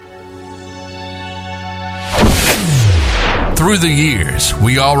Through the years,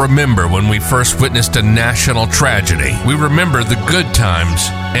 we all remember when we first witnessed a national tragedy. We remember the good times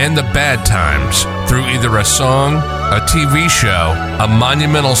and the bad times through either a song, a TV show, a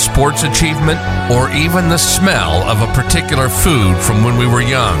monumental sports achievement, or even the smell of a particular food from when we were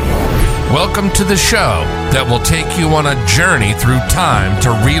young. Welcome to the show that will take you on a journey through time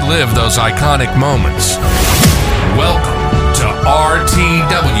to relive those iconic moments. Welcome to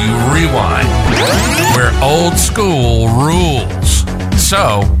RTW Rewind, where old school rules.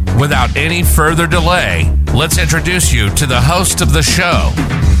 So, without any further delay, let's introduce you to the host of the show,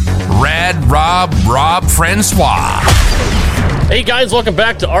 Rad Rob Francois. Hey guys, welcome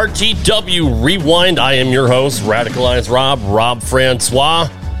back to RTW Rewind. I am your host, Radicalized Rob Francois.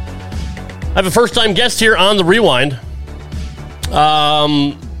 I have a first-time guest here on the Rewind.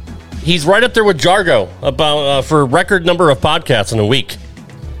 He's right up there with Jargo about for record number of podcasts in a week.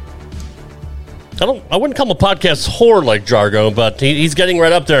 I wouldn't call him a podcast whore like Jargo, but he's getting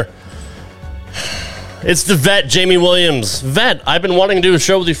right up there. It's the vet, Jamie Williams. Vet, I've been wanting to do a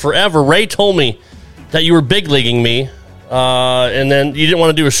show with you forever. Ray told me that you were big leaguing me, and then you didn't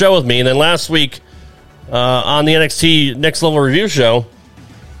want to do a show with me. And then last week on the NXT Next Level Review show,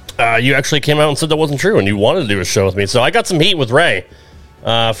 you actually came out and said that wasn't true, and you wanted to do a show with me. So I got some heat with Ray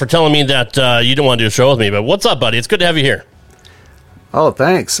for telling me that you didn't want to do a show with me. But what's up, buddy? It's good to have you here. Oh,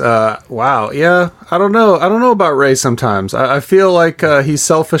 thanks. Wow. Yeah, I don't know about Ray sometimes. I feel like he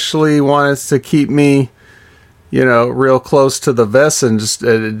selfishly wanted to keep me, real close to the vest and just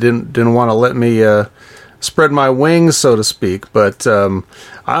didn't want to let me spread my wings, so to speak. But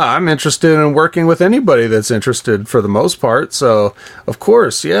I'm interested in working with anybody that's interested for the most part. So, of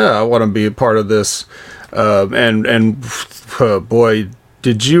course, yeah, I want to be a part of this. Boy,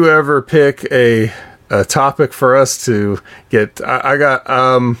 did you ever pick a topic for us to get? I got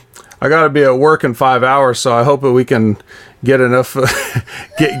to be at work in 5 hours, so I hope that we can get enough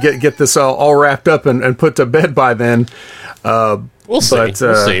get this all wrapped up and put to bed by then. We'll see.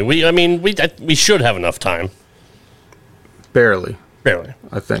 We'll see. We should have enough time. Barely.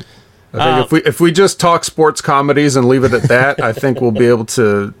 I think if we just talk sports comedies and leave it at that, I think we'll be able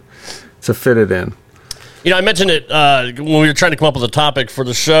to fit it in. I mentioned it when we were trying to come up with a topic for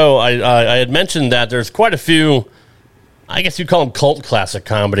the show. I had mentioned that there's quite a few, I guess you'd call them cult classic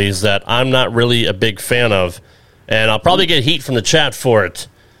comedies that I'm not really a big fan of, and I'll probably get heat from the chat for it.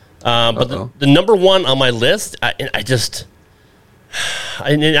 But the number one on my list, I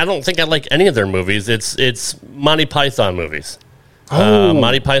don't think I like any of their movies. It's Monty Python movies.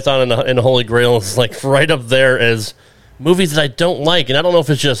 Monty Python and the Holy Grail is like right up there as movies that I don't like, and I don't know if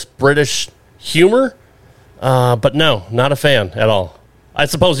it's just British humor. But no, not a fan at all. I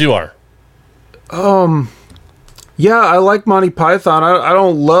suppose you are. Yeah, I like Monty Python. I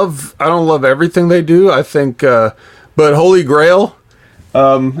don't love everything they do. I think, but Holy Grail,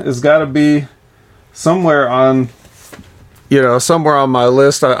 has got to be somewhere on my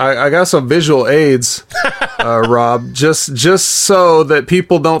list. I got some visual aids, Rob, just so that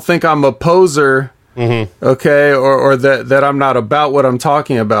people don't think I'm a poser. Mm-hmm. Okay. Or that I'm not about what I'm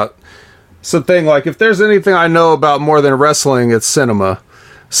talking about. It's the thing, like, if there's anything I know about more than wrestling, it's cinema.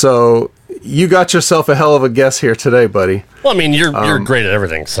 So you got yourself a hell of a guess here today, buddy. Well, you're great at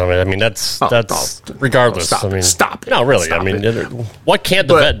everything. So that's regardless. Stop it. No, really. Stop it. What can't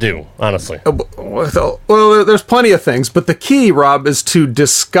the vet do? Honestly. Well, there's plenty of things, but the key, Rob, is to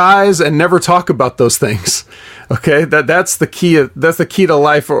disguise and never talk about those things. Okay, that's the key. That's the key to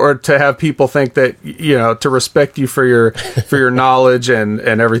life, or to have people think that to respect you for your knowledge and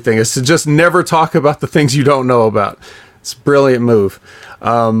everything, is to just never talk about the things you don't know about. It's a brilliant move.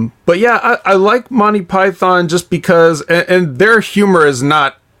 But yeah, I like Monty Python just because, and their humor is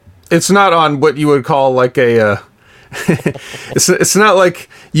not on what you would call like a. It's not like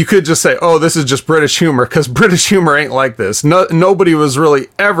you could just say, oh, this is just British humor, because British humor ain't like this. Nobody was really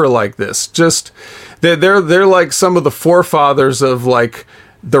ever like this. Just they're like some of the forefathers of like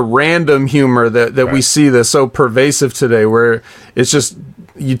the random humor that right. We see that's so pervasive today, where it's just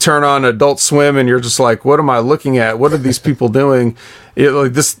you turn on Adult Swim and you're just like, what am I looking at? What are these people doing?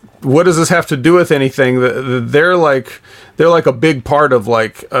 Like this. What does this have to do with anything? They're like a big part of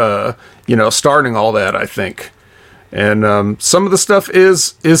like starting all that, I think. And some of the stuff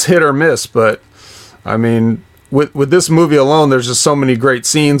is hit or miss, but I mean, with this movie alone, there's just so many great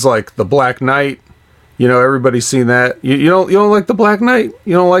scenes, like the Black Knight. Everybody's seen that. You don't like the Black Knight?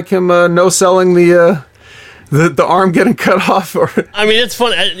 You don't like him no selling the arm getting cut off? Or it's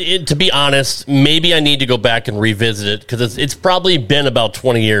fun. To be honest, maybe I need to go back and revisit it, because it's probably been about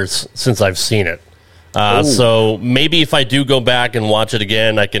 20 years since I've seen it. So maybe if I do go back and watch it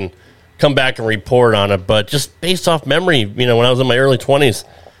again, I can come back and report on it. But just based off memory, when I was in my early 20s,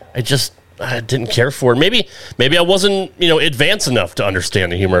 I didn't care for it. Maybe I wasn't, advanced enough to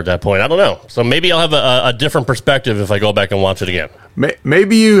understand the humor at that point. I don't know. So maybe I'll have a different perspective if I go back and watch it again.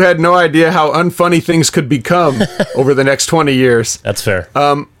 Maybe you had no idea how unfunny things could become over the next 20 years. That's fair.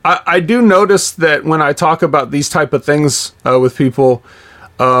 I do notice that when I talk about these type of things with people,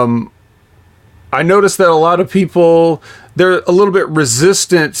 I notice that a lot of people, they're a little bit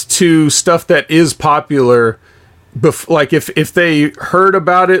resistant to stuff that is popular. Like if they heard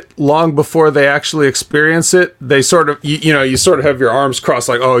about it long before they actually experience it, they sort of you sort of have your arms crossed,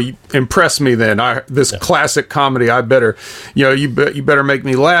 like, oh, you impress me then. This classic comedy, I better you better make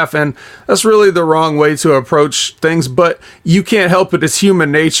me laugh, and that's really the wrong way to approach things. But you can't help it; it's human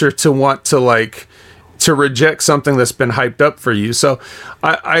nature to want to reject something that's been hyped up for you. So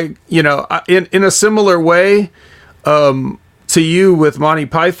in a similar way to you with Monty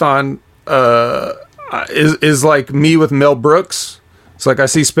Python. Is like me with Mel Brooks. It's like I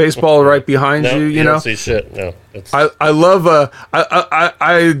see Spaceball right behind you. You know, don't see shit. No, I love I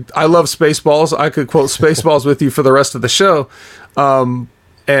love Spaceballs. I could quote Spaceballs with you for the rest of the show, and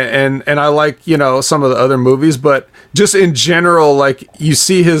I like some of the other movies, but just in general, like you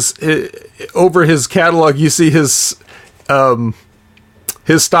see his over his catalog, you see his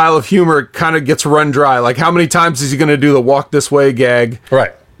style of humor kind of gets run dry. Like how many times is he going to do the walk this way gag?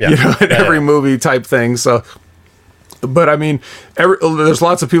 Right. Yeah. In every movie type thing. So, but I mean, there's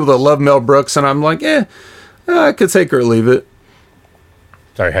lots of people that love Mel Brooks, and I'm like, I could take or leave it.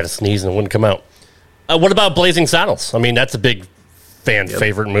 Sorry, I had to sneeze and it wouldn't come out. What about Blazing Saddles? I mean, that's a big fan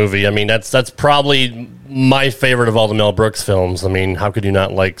favorite movie. I mean, that's probably my favorite of all the Mel Brooks films. I mean, how could you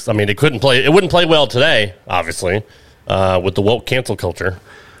not like? I mean, it wouldn't play well today, obviously, with the woke cancel culture.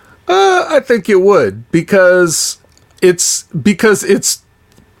 I think it would because it's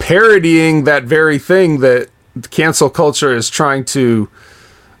parodying that very thing that cancel culture is trying to,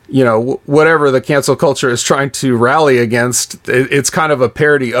 whatever the cancel culture is trying to rally against. It's kind of a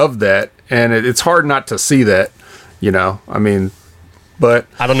parody of that, and it's hard not to see that. I mean, but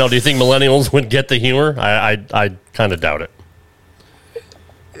I don't know. Do you think millennials would get the humor? I kind of doubt it.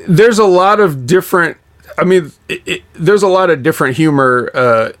 There's a lot of different. I mean, there's a lot of different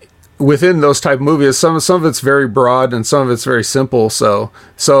humor within those type of movies. Some of it's very broad and some of it's very simple. So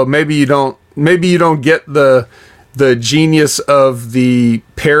maybe you don't get the genius of the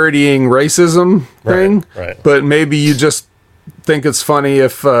parodying racism thing, right. But maybe you just think it's funny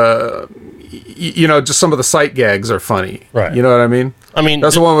if just some of the sight gags are funny. Right. You know what I mean? I mean,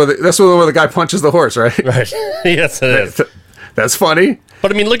 that's the one where the guy punches the horse, right? Right. Yes, it is. That's funny.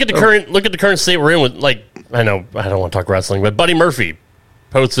 But I mean, look at the current state we're in with, like, I know I don't want to talk wrestling, but Buddy Murphy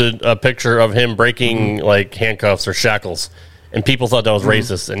posted a picture of him breaking like handcuffs or shackles, and people thought that was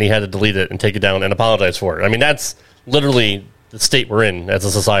racist, and he had to delete it and take it down and apologize for it. I mean, that's literally the state we're in as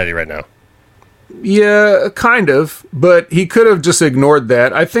a society right now. Yeah, kind of, but he could have just ignored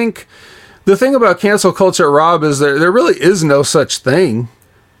that. I think the thing about cancel culture, Rob, is there really is no such thing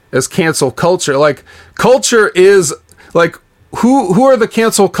as cancel culture. Like, culture is like who are the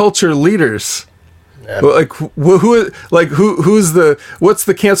cancel culture leaders? Like who's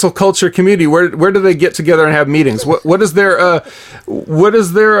the cancel culture community? Where do they get together and have meetings? What is their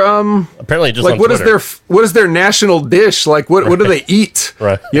apparently just like what is their national dish? Like what do they eat?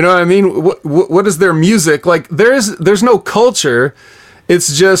 Right. You know what I mean? What is their music? Like there's no culture.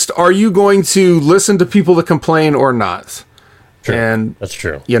 It's just, are you going to listen to people that complain or not? True. And that's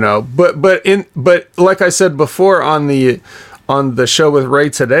true. But like I said before on the show with Ray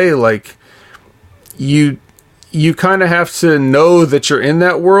today, like you kind of have to know that you're in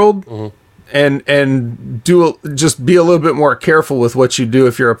that world, and just be a little bit more careful with what you do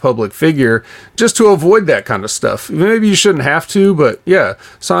if you're a public figure, just to avoid that kind of stuff. Maybe you shouldn't have to, but yeah,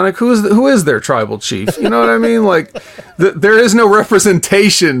 Sonic, who is their tribal chief? You know what I mean? Like there is no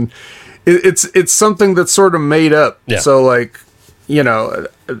representation. It's something that's sort of made up. Yeah. So like,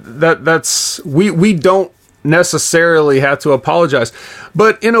 that's we don't necessarily have to apologize,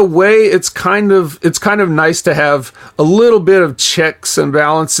 but in a way it's kind of nice to have a little bit of checks and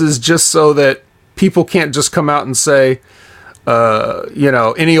balances, just so that people can't just come out and say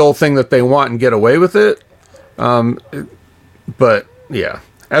any old thing that they want and get away with it. But yeah,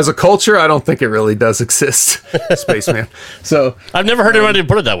 as a culture, I don't think it really does exist, Spaceman. So I've never heard anybody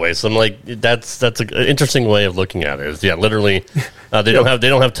put it that way. So I'm like, that's an interesting way of looking at it. Is literally, they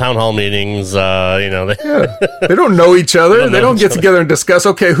don't have town hall meetings. They don't know each other. They don't get together and discuss.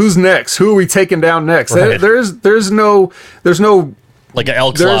 Okay, who's next? Who are we taking down next? Right. There's no like an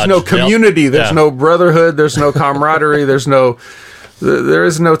Elks there's Lodge. no community. There's no brotherhood. There's no camaraderie. There's no there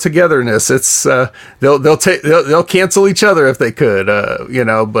is no togetherness. It's they'll cancel each other if they could,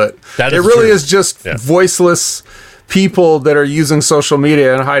 But That it is really true. is just voiceless people that are using social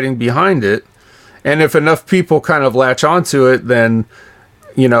media and hiding behind it. And if enough people kind of latch onto it, then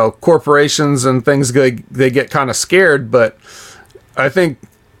corporations and things they get kind of scared. But I think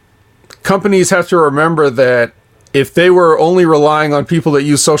companies have to remember that if they were only relying on people that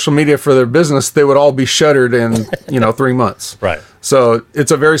use social media for their business, they would all be shuttered in 3 months. Right. So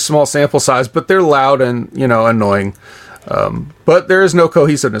it's a very small sample size, but they're loud and annoying. But there is no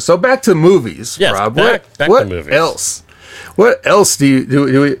cohesiveness. So back to movies, Yes, Rob. back what to movies. else? What else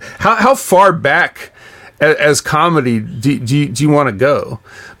do we? How far back as comedy do you want to go?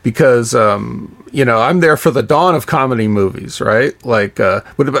 Because I'm there for the dawn of comedy movies, right? Like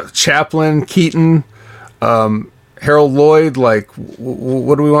what about Chaplin, Keaton, Harold Lloyd? Like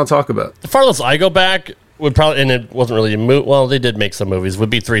what do we want to talk about? The farthest I go back would probably, and it wasn't really a movie. Well, they did make some movies. Would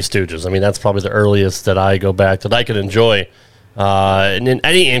be Three Stooges. I mean, that's probably the earliest that I go back that I could enjoy. And in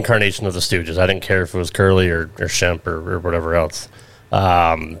any incarnation of the Stooges, I didn't care if it was Curly or Shemp or whatever else.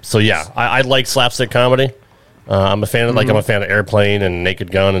 So yeah, I like slapstick comedy. I'm a fan of I'm a fan of Airplane and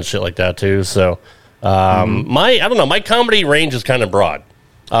Naked Gun and shit like that too. So my comedy range is kind of broad.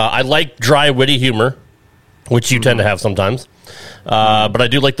 I like dry, witty humor, which you tend to have sometimes. But I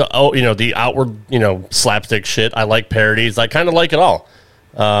do like the outward, slapstick shit. I like parodies. I kind of like it all.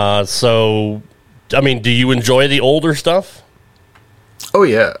 So, I mean, do you enjoy the older stuff? Oh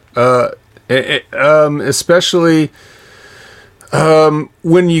yeah, especially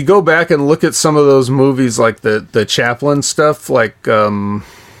when you go back and look at some of those movies, like the Chaplin stuff. Like, what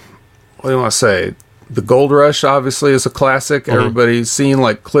do you want to say? The Gold Rush obviously is a classic. Mm-hmm. Everybody's seen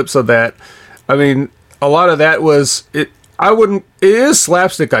like clips of that. I mean, a lot of that was it. It is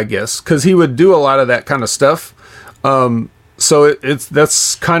slapstick, I guess, because he would do a lot of that kind of stuff. So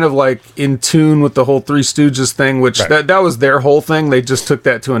that's kind of like in tune with the whole Three Stooges thing, which right. that was their whole thing. They just took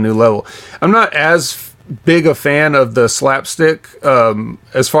that to a new level. I'm not as big a fan of the slapstick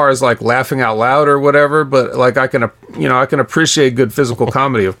as far as like laughing out loud or whatever, but like I can appreciate good physical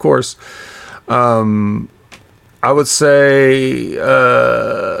comedy, of course. I would say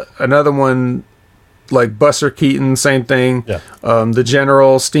another one. Like Buster Keaton, same thing. Yeah. The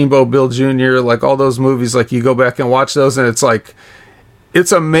General, Steamboat Bill Jr., like all those movies, like you go back and watch those, and it's like,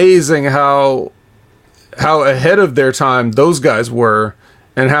 it's amazing how ahead of their time those guys were,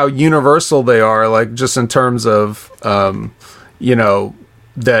 and how universal they are, like just in terms of,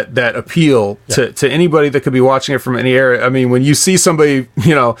 that appeal to anybody that could be watching it from any area. I mean, when you see somebody,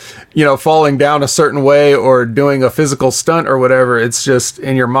 falling down a certain way or doing a physical stunt or whatever, it's just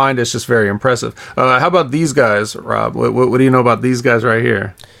in your mind, it's just very impressive. How about these guys, Rob? What do you know about these guys right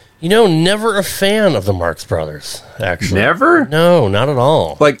here? Never a fan of the Marx Brothers, actually. Never? No, not at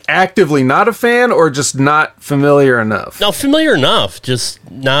all. Like actively not a fan, or just not familiar enough? No, familiar enough, just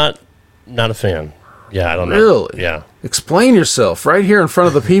not a fan. Yeah, I don't know. Really? Yeah. Explain yourself right here in front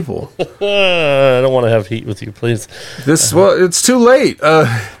of the people. I don't want to have heat with you, please. It's too late.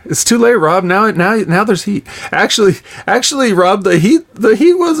 It's too late, Rob. Now there's heat. Actually, Rob, the heat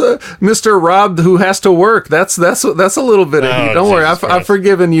was a Mr. Rob who has to work. That's a little bit of heat. Don't worry, I've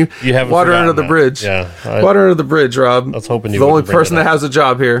forgiven you. You haven't water under the that. bridge. Yeah, water under the bridge, Rob. I was hoping you. The only person that has a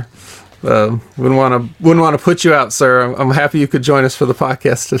job here. Wouldn't want to put you out, sir. I'm happy you could join us for the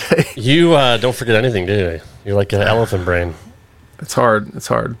podcast today. You don't forget anything, do you? You're like an elephant brain. It's hard.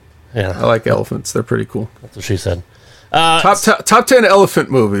 Yeah, I like elephants. They're pretty cool. That's what she said. Top 10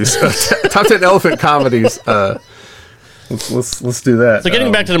 elephant movies. Top 10 elephant comedies. Let's do that. So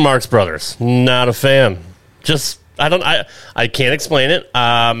getting back to the Marx Brothers, not a fan. Just I can't explain it.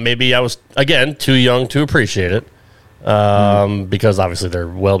 Maybe I was again too young to appreciate it. Because obviously they're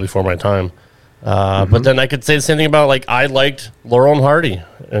well before my time. But then I could say the same thing about, like, I liked Laurel and Hardy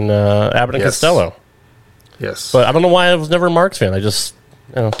and Abbott and Costello. Yes. But I don't know why I was never a Marx fan. I just,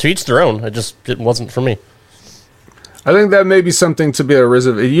 to each their own. It wasn't for me. I think that may be something to be a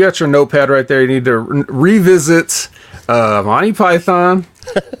reserve. You got your notepad right there. You need to revisit Monty Python,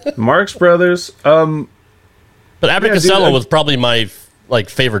 Marx Brothers. But Abbott and Costello was probably my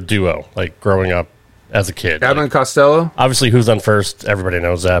favorite duo, like growing up as a kid. Abbott and Costello? Obviously, Who's on First? Everybody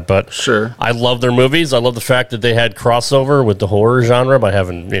knows that. But sure. I love their movies. I love the fact that they had crossover with the horror genre by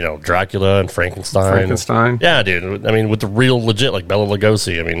having, Dracula and Frankenstein. Yeah, dude. I mean, with the real legit, like Bela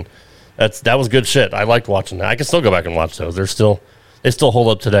Lugosi. I mean, that was good shit. I liked watching that. I can still go back and watch those. They still hold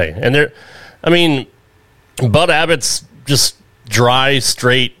up today. And Bud Abbott's just dry,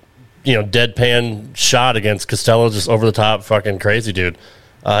 straight, deadpan shot against Costello, just over the top, fucking crazy, dude.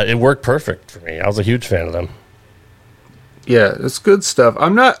 It worked perfect for me. I was a huge fan of them. Yeah, it's good stuff.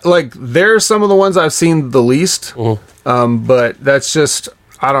 I'm not like there's some of the ones I've seen the least, but that's just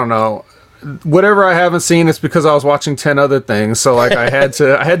I don't know. Whatever I haven't seen, it's because I was watching 10 other things. So like I had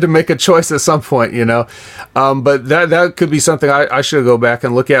to make a choice at some point, you know. But that could be something I should go back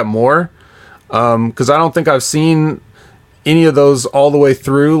and look at more, because I don't think I've seen any of those all the way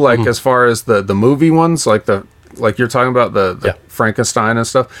through. Like as far as the movie ones, like you're talking about the Frankenstein and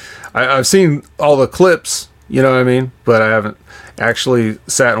stuff. I've seen all the clips. You know what I mean? But I haven't actually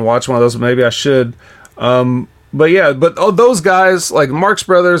sat and watched one of those. Maybe I should. But yeah, those guys, like Marx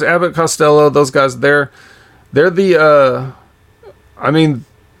Brothers, Abbott Costello, those guys, they're the, I mean,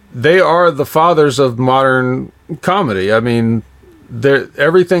 they are the fathers of modern comedy. I mean,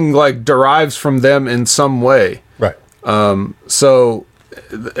 everything like derives from them in some way. Right. So,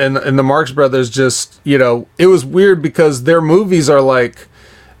 and the Marx Brothers just, you know, it was weird because their movies are like,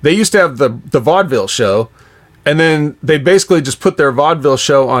 they used to have the vaudeville show, and then they basically just put their vaudeville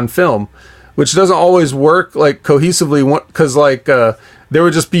show on film, which doesn't always work like cohesively, because like there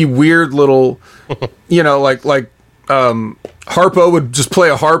would just be weird little, you know, like Harpo would just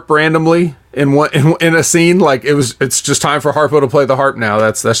play a harp randomly in a scene. Like it's just time for Harpo to play the harp now.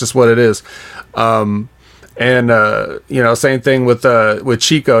 That's just what it is. And you know, same thing with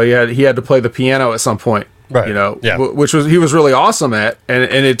Chico. He had to play the piano at some point. Right. You know, yeah. Which he was really awesome at, and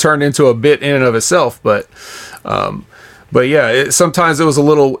it turned into a bit in and of itself. But yeah, sometimes it was a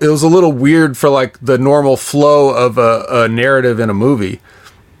little weird for like the normal flow of a narrative in a movie.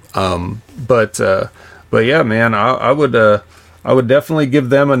 But yeah, man, I would definitely give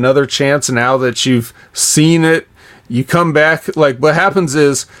them another chance now that you've seen it. You come back, like what happens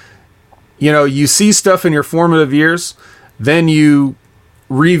is, you know, you see stuff in your formative years, then you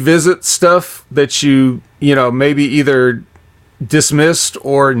revisit stuff that you know, maybe either dismissed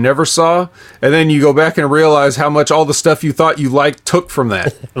or never saw, and then you go back and realize how much all the stuff you thought you liked took from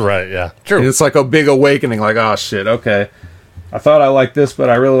that. Right, yeah. True. And it's like a big awakening, like, oh shit, okay. I thought I liked this, but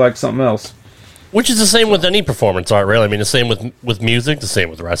I really like something else. Which is the same with any performance art, really. I mean, the same with music, the same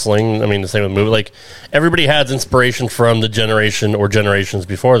with wrestling. I mean, the same with movie. Like, everybody has inspiration from the generation or generations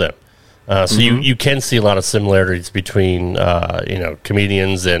before them. So you can see a lot of similarities between, you know,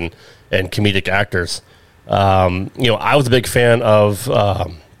 comedians and comedic actors. You know, I was a big fan of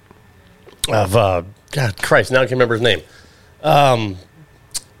God Christ, now I can't remember his name.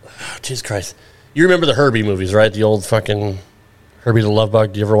 Jesus Christ. You remember the Herbie movies, right? The old fucking Herbie the Love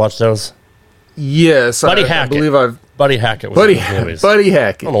Bug. Do you ever watch those? Yes. Buddy Hackett. I believe Buddy Hackett was Buddy in those movies. Buddy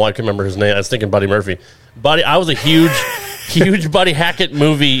Hackett. I don't know why I can remember his name. I was thinking Buddy Murphy. I was a huge Buddy Hackett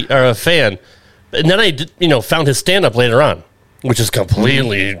movie fan. And then I, you know, found his stand-up later on, which is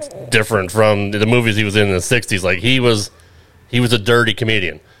completely different from the movies he was in the 60s. Like, he was a dirty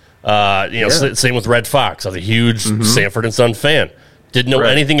comedian. You know, same with Red Fox. I was a huge Sanford and Son fan. Didn't know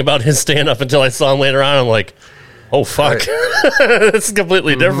anything about his stand-up until I saw him later on. I'm like, oh, fuck. It's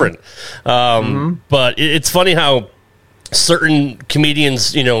completely different. But it's funny how certain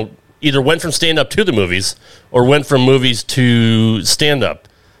comedians, you know, either went from stand-up to the movies or went from movies to stand-up.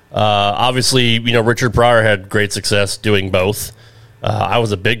 Obviously, you know, Richard Pryor had great success doing both. I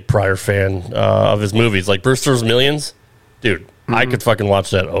was a big Pryor fan of his movies. Like Brewster's Millions. Dude, I could fucking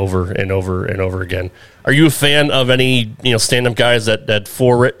watch that over and over and over again. Are you a fan of any, you know, stand-up guys that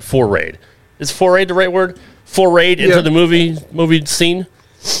forayed? Is forayed the right word? Forayed into the movie scene?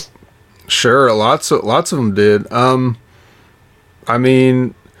 Sure, lots of them did. I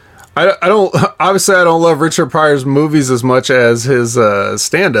mean, I don't obviously I don't love Richard Pryor's movies as much as his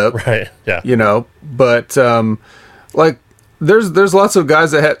stand-up, right? Yeah, you know. But like, there's lots of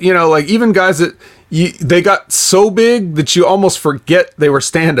guys that have, you know, like even guys that they got so big that you almost forget they were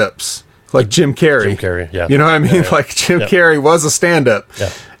stand-ups, like Jim Carrey. Jim Carrey, yeah. You know what I mean? Yeah. Like Jim Carrey was a stand-up,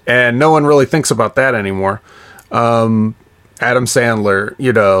 and no one really thinks about that anymore. Adam Sandler,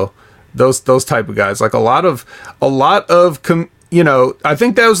 you know, those type of guys, like a lot of you know, I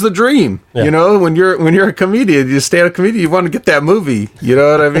think that was the dream. Yeah. You know, when you're a comedian, you stand-up comedian, you want to get that movie. You know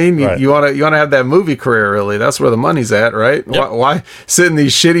what I mean? Right. You want to have that movie career. Really, that's where the money's at, right? Yep. Why sit in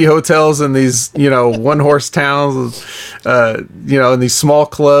these shitty hotels and these, you know, one-horse towns, you know, in these small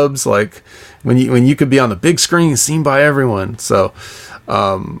clubs, like when you could be on the big screen, seen by everyone. So,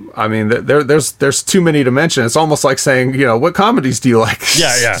 I mean, there's too many to mention. It's almost like saying, you know, what comedies do you like?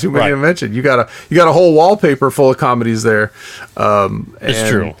 Yeah, too many to mention. You got a whole wallpaper full of comedies there. It's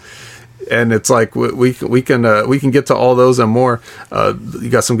true, and it's like we can get to all those and more. You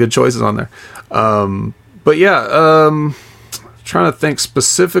got some good choices on there. But yeah, trying to think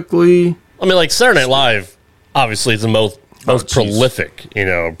specifically. I mean, like Saturday Night Live, obviously, is the most jeez.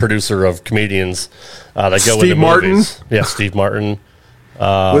 prolific, producer of comedians that go Steve into Martin? movies. Yeah, Steve Martin.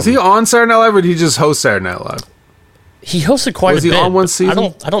 Was he on Saturday Night Live, or did he just host Saturday Night Live? He hosted quite Was a he bit. on one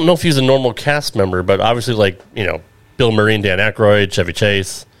season? I don't know if he's a normal cast member, but obviously, Bill Murray and Dan Aykroyd, Chevy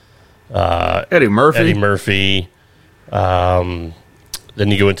Chase, Eddie Murphy. Then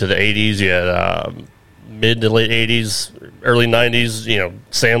you go into the 80s. You had mid to late 80s, early 90s.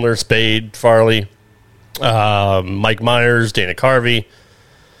 Sandler, Spade, Farley, Mike Myers, Dana Carvey,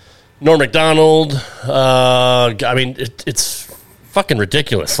 Norm Macdonald. It's fucking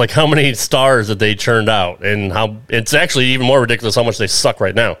ridiculous. Like how many stars that they churned out, and how it's actually even more ridiculous how much they suck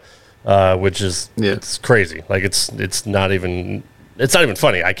right now, which is it's crazy. Like it's not even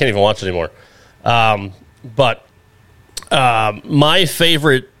funny. I can't even watch it anymore. But my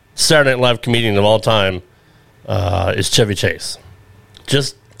favorite Saturday Night Live comedian of all time is Chevy Chase.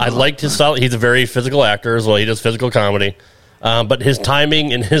 I liked his style. He's a very physical actor as well. He does physical comedy, but his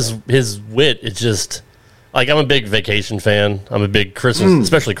timing and his wit is just. Like, I'm a big Vacation fan. I'm a big Christmas,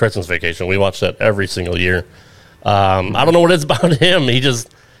 especially Christmas Vacation. We watch that every single year. I don't know what it's about him. He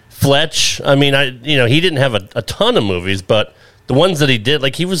just Fletch. I mean, he didn't have a ton of movies, but the ones that he did,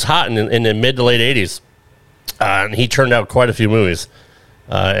 like he was hot in the mid to late 80s, and he turned out quite a few movies,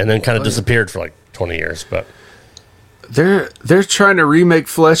 and then kind of disappeared for like 20 years. But they're trying to remake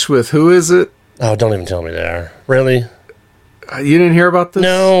Fletch with who is it? Oh, don't even tell me they are. Really? You didn't hear about this?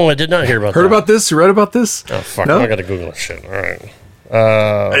 No, I did not hear about Heard about this? You read about this? Oh, fuck. No? I got to Google this shit. All right.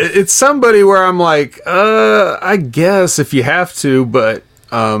 It's somebody where I'm like, I guess if you have to, but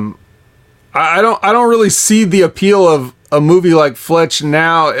I don't really see the appeal of a movie like Fletch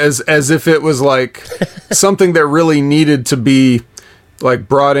now as if it was like something that really needed to be like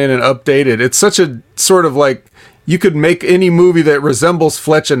brought in and updated. It's such a sort of like you could make any movie that resembles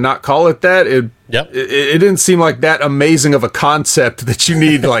Fletch and not call it that. It didn't seem like that amazing of a concept that you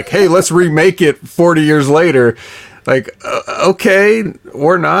need like, hey, let's remake it 40 years later. Like, okay,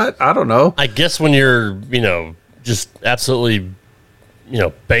 or not. I don't know. I guess when you're, just absolutely,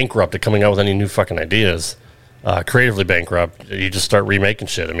 bankrupt at coming out with any new fucking ideas, creatively bankrupt, you just start remaking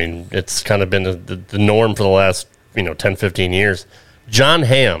shit. I mean, it's kind of been the norm for the last, 10, 15 years. John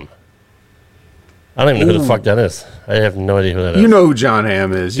Hamm. I don't even know who the fuck that is. I have no idea who that is. You know who John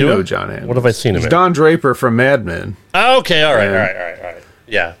Hamm is. You Do know I? who John Hamm What have I seen him He's in? Don Draper from Mad Men. Okay, all right.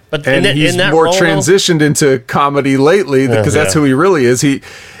 Yeah. But And he's more transitioned into comedy lately because that's who he really is. He,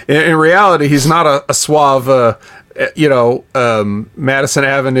 in reality, he's not a suave, Madison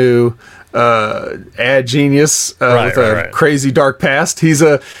Avenue ad genius with a crazy dark past. He's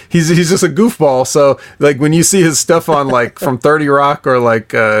just a goofball. So like when you see his stuff on like from 30 Rock or like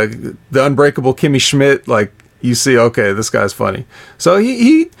the Unbreakable Kimmy Schmidt, like you see, okay, this guy's funny. So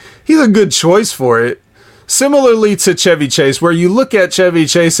he's a good choice for it. Similarly to Chevy Chase, where you look at Chevy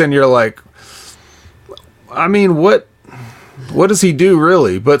Chase and you're like, I mean, what does he do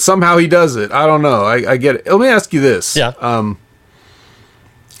really? But somehow he does it. I don't know. I get it. Let me ask you this. Yeah.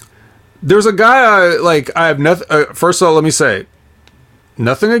 There's a guy I have nothing. First of all, let me say,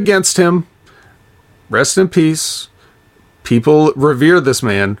 nothing against him. Rest in peace. People revere this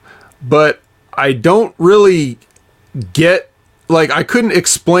man, but I don't really get. Like, I couldn't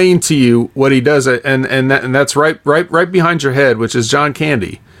explain to you what he does, and that's right behind your head, which is John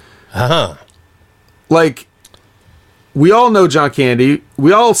Candy. Uh-huh. Like, we all know John Candy.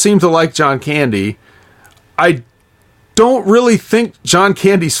 We all seem to like John Candy. I don't really think John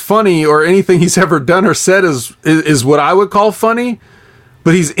Candy's funny or anything he's ever done or said is what I would call funny.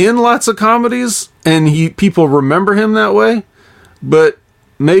 But he's in lots of comedies, and people remember him that way. But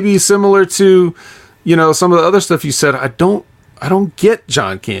maybe similar to, some of the other stuff you said, I don't get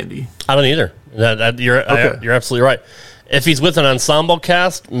John Candy. I don't either. You're absolutely right. If he's with an ensemble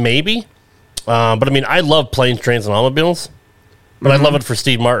cast, maybe. But I mean, I love Planes, Trains, and Automobiles. But I love it for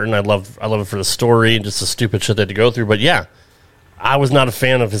Steve Martin. I love it for the story and just the stupid shit they had to go through. But yeah, I was not a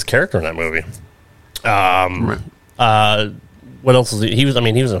fan of his character in that movie. What else was he? He was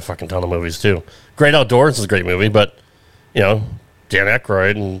in a fucking ton of movies too. Great Outdoors is a great movie, but Dan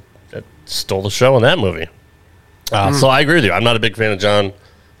Aykroyd and stole the show in that movie. So I agree with you. I'm not a big fan of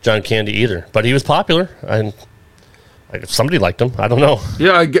John Candy either, but he was popular, and somebody liked him. I don't know.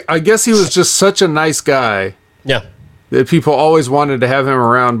 Yeah, I guess he was just such a nice guy. Yeah, that people always wanted to have him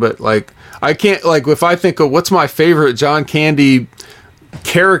around. But like, I can't if I think of what's my favorite John Candy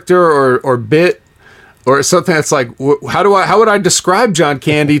character or bit or something that's like, how would I describe John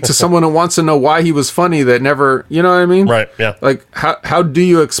Candy to someone who wants to know why he was funny that never, you know what I mean? Right. Yeah. Like, how do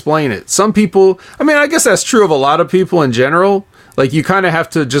you explain it? Some people, I mean, I guess that's true of a lot of people in general. Like, you kind of have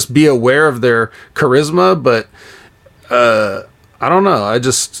to just be aware of their charisma, but I don't know.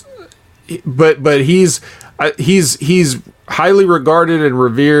 But he's highly regarded and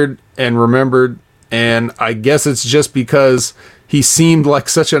revered and remembered, and I guess it's just because he seemed like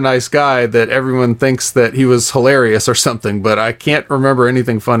such a nice guy that everyone thinks that he was hilarious or something, but I can't remember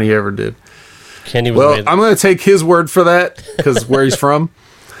anything funny he ever did. I'm going to take his word for that, because where he's from.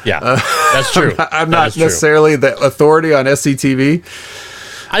 Yeah, that's true. I'm not necessarily the authority on SCTV.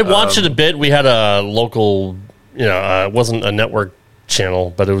 I watched it a bit. We had a local, it wasn't a network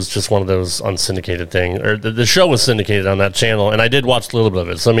channel, but it was just one of those unsyndicated thing. Or the show was syndicated on that channel, and I did watch a little bit of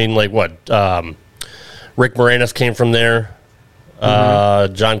it. So I mean, like what? Rick Moranis came from there.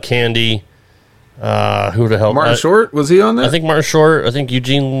 John Candy. Who the hell? Martin Short, was he on there? I think Martin Short. I think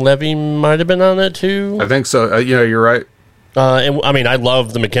Eugene Levy might have been on it too. I think so. You're right. And I mean, I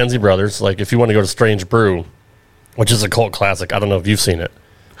love the McKenzie brothers. Like, if you want to go to Strange Brew, which is a cult classic, I don't know if you've seen it,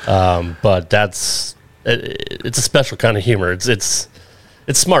 but it's a special kind of humor. It's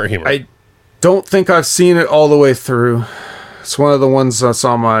smart humor. I don't think I've seen it all the way through. It's one of the ones that's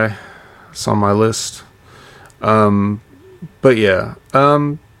on my list. But yeah.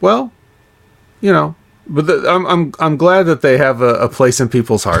 Well, but I'm glad that they have a place in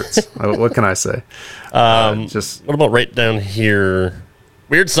people's hearts. What can I say? What about right down here?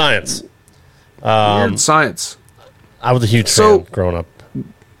 Weird Science. Weird Science. I was a huge fan growing up.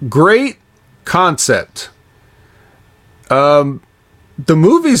 Great concept. The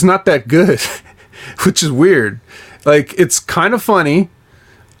movie's not that good, which is weird. Like, it's kind of funny.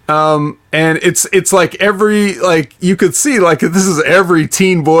 And it's like you could see, like, this is every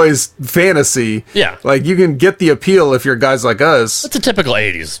teen boy's fantasy. Yeah. Like, you can get the appeal if you're guys like us. It's a typical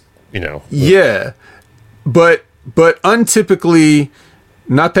 80s, Yeah. But untypically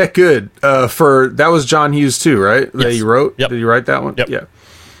not that good. That was John Hughes too, right? Yes. That you wrote? Yep. Did you write that one? Yep. Yeah.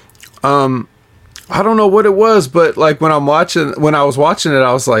 I don't know what it was, but like when I was watching it,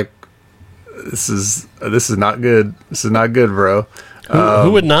 I was like, this is not good. This is not good, bro.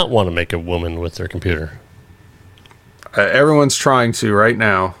 Who would not want to make a woman with their computer? Everyone's trying to right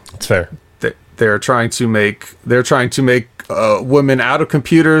now. That's fair. They're trying to make women out of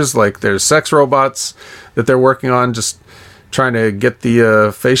computers. Like, there's sex robots that they're working on, just trying to get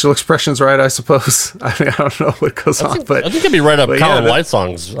the facial expressions right, I suppose. I mean, I don't know what goes on, but I think it'd be right up Colin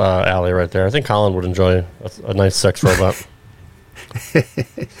Whitesong's alley right there. I think Colin would enjoy a nice sex robot.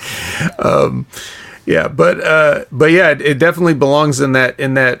 Yeah, but yeah, it definitely belongs in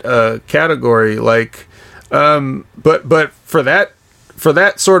that category. Like, but for that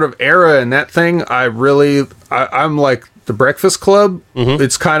sort of era and that thing, I'm like The Breakfast Club. Mm-hmm.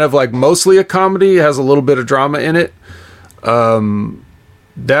 It's kind of like mostly a comedy. It has a little bit of drama in it.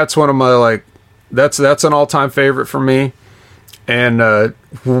 That's one of my that's an all-time favorite for me. And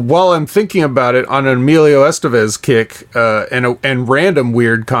while I'm thinking about it, on an Emilio Estevez kick and random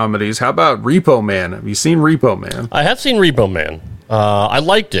weird comedies, how about Repo Man? Have you seen Repo Man? I have seen Repo Man. I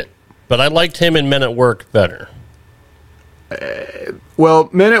liked it, but I liked him in Men at Work better. Well,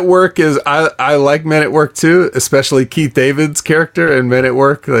 Men at Work is I like Men at Work too, especially Keith David's character in Men at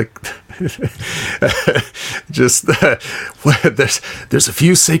Work. Like, just there's a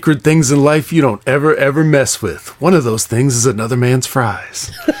few sacred things in life you don't ever mess with. One of those things is another man's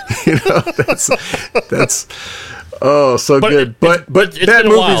fries. That's so good. But it's been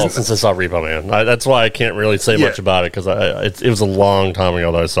a while since I saw Repo Man. That's why I can't really say much about it, because it was a long time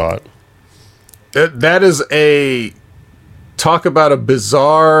ago that I saw it. That is talk about a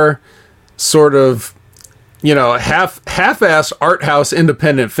bizarre sort of, half-assed art house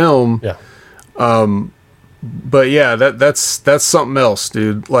independent film. Yeah. But yeah, that's something else,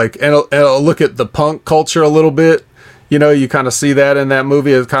 dude. Like, and I'll look at the punk culture a little bit. You kind of see that in that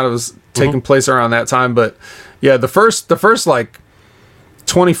movie. It kind of was taking place around that time. But yeah, the first like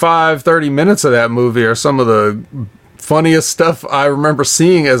 25, 30 minutes of that movie are some of the funniest stuff I remember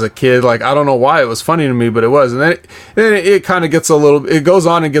seeing as a kid. Like, I don't know why it was funny to me, but it was. And then it kind of gets it goes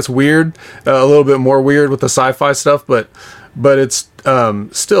on and gets weird, a little bit more weird with the sci-fi stuff, but it's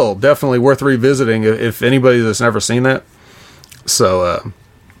still definitely worth revisiting if anybody that's never seen that. So,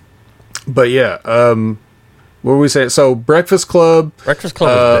 but yeah, what were we saying? So Breakfast Club was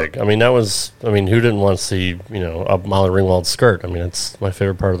big. I mean, who didn't want to see, a Molly Ringwald skirt? I mean, it's my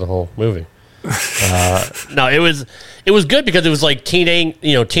favorite part of the whole movie. No, it was good because it was like teenager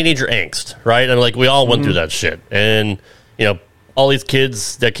angst, right? And like, we all went through that shit, and all these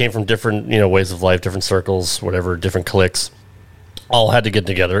kids that came from different ways of life, different circles, whatever, different cliques, all had to get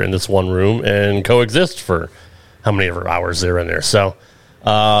together in this one room and coexist for how many ever hours they were in there. So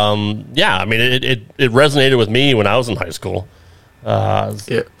yeah, I mean, it resonated with me when I was in high school.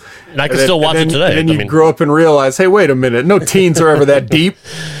 Yeah. And I can still watch it today. And then you grow up and realize, hey, wait a minute, no teens are ever that deep.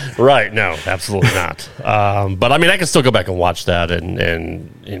 Right? No, absolutely not. But I mean, I can still go back and watch that, and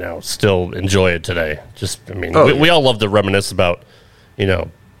still enjoy it today. We all love to reminisce about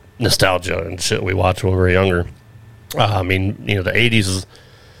nostalgia and shit we watched when we were younger. The 80s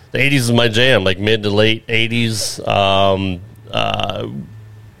is my jam, like mid to late 80s.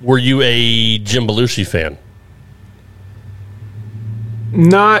 Were you a Jim Belushi fan?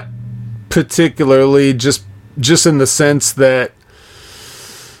 Not particularly, just in the sense that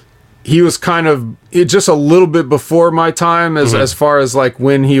he was kind of just a little bit before my time as far as like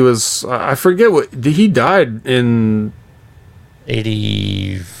when he was, I forget he died in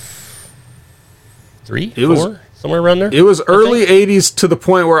 83, somewhere around there. It was early 80s to the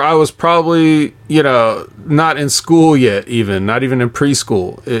point where I was probably, not in school yet, not even in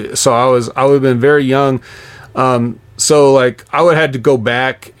preschool. So I would have been very young. So like I would have had to go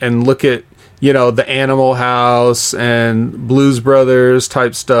back and look at, the Animal House and Blues Brothers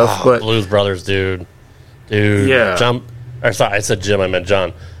type stuff. Oh, but Blues Brothers, dude. Yeah. I said Jim, I meant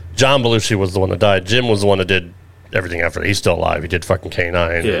John. John Belushi was the one that died. Jim was the one that did everything after that. He's still alive. He did fucking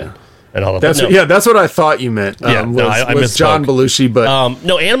K9. Yeah. And all of that. That's what I thought you meant. I was John Belushi, but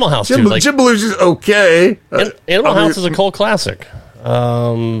no, Animal House. Jim Belushi's okay. Animal House is a cult classic.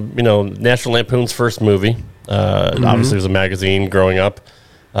 National Lampoon's first movie. Obviously, it was a magazine growing up,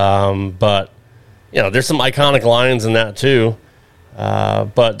 but there's some iconic lines in that too.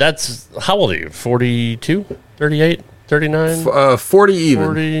 But that's, how old are you? 42, 38, 39, 40 even.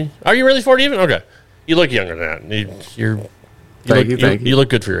 40. Are you really 40 even? Okay, you look younger than that. You look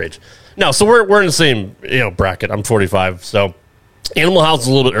good for your age. No, so we're in the same bracket. I'm 45, so Animal House is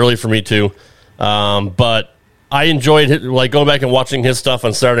a little bit early for me too. But I enjoyed like going back and watching his stuff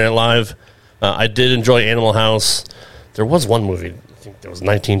on Saturday Night Live. I did enjoy Animal House. There was one movie, I think it was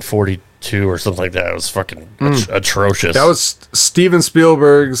 1942 or something like that. It was fucking atrocious. That was Steven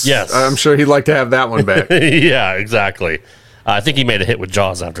Spielberg's. Yes, I'm sure he'd like to have that one back. Yeah, exactly. I think he made a hit with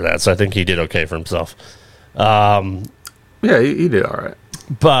Jaws after that, so I think he did okay for himself. Yeah, he did all right.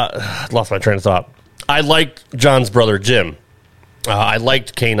 But lost my train of thought. I liked John's brother Jim. I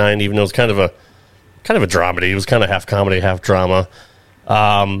liked K9, even though it was kind of a dramedy. It was kind of half comedy, half drama.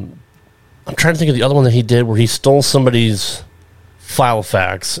 I'm trying to think of the other one that he did where he stole somebody's file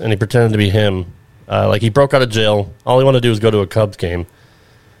fax and he pretended to be him. Like he broke out of jail. All he wanted to do was go to a Cubs game.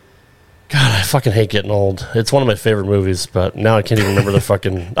 God, I fucking hate getting old. It's one of my favorite movies, but now I can't even remember the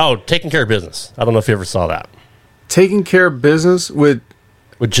fucking... Oh, Taking Care of Business. I don't know if you ever saw that. Taking Care of Business with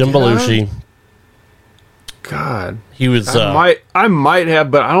Jim Belushi. God, he was. I might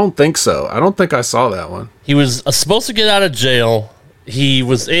have, but I don't think so. I don't think I saw that one. He was supposed to get out of jail. He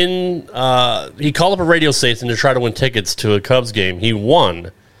was in. He called up a radio station to try to win tickets to a Cubs game. He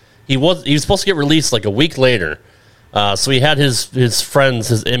won. He was supposed to get released like a week later. So he had his friends,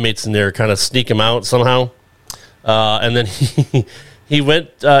 his inmates in there, kind of sneak him out somehow. And then he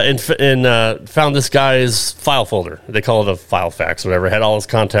went and found this guy's file folder. They call it a file fax or whatever. It had all his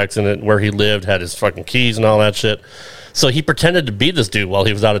contacts in it, where he lived, had his fucking keys and all that shit. So he pretended to be this dude while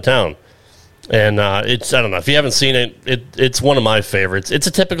he was out of town. And it's, I don't know, if you haven't seen it, it's one of my favorites. It's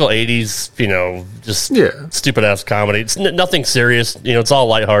a typical 80s, stupid-ass comedy. It's nothing serious. It's all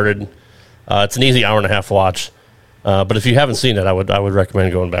lighthearted. It's an easy hour and a half watch. But if you haven't seen it, I would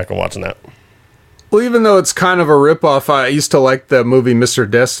recommend going back and watching that. Well, even though it's kind of a ripoff, I used to like the movie Mr.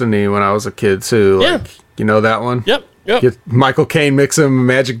 Destiny when I was a kid too. Yeah. Like, you know that one? Yep. Michael Caine mix him a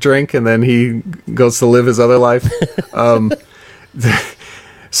magic drink and then he goes to live his other life.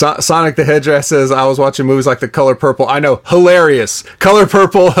 Sonic the Hedgehog says, I was watching movies like The Color Purple. I know, hilarious. Color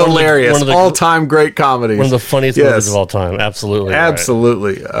Purple, hilarious. One of the all-time great comedies. One of the funniest movies of all time. Absolutely.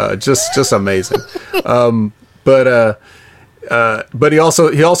 Absolutely. Right. Just amazing. But he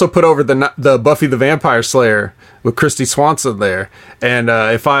also put over the Buffy the Vampire Slayer with Christy Swanson there. And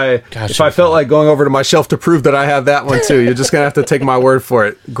if I felt like going over to my shelf to prove that I have that one too, you're just gonna have to take my word for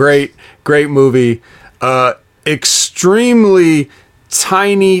it. Great movie. Extremely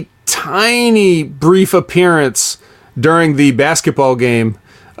tiny brief appearance during the basketball game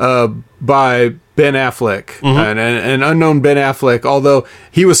by Ben Affleck, an unknown Ben Affleck, although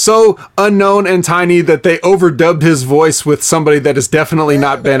he was so unknown and tiny that they overdubbed his voice with somebody that is definitely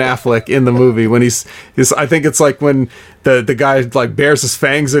not Ben Affleck in the movie. When he's I think it's like when the guy like bares his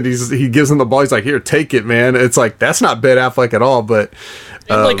fangs and he gives him the ball, he's like, here, take it, man. It's like, that's not Ben Affleck at all, but...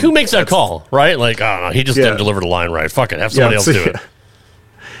 like, who makes that call, right? Like, I don't know, he just didn't deliver the line right. Fuck it, have somebody else do it.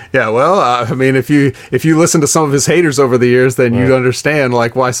 Yeah, well, I mean, if you listen to some of his haters over the years, then you'd understand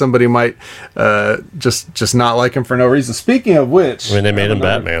like why somebody might just not like him for no reason. Speaking of which, I mean, they made him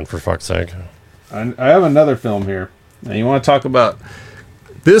Batman, for fuck's sake. I have another film here. Now, you want to talk about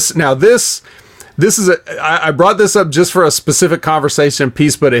this? Now, this is I brought this up just for a specific conversation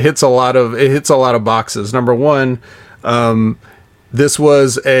piece, but it hits a lot of boxes. Number one, this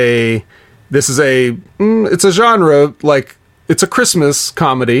is a genre, like, it's a Christmas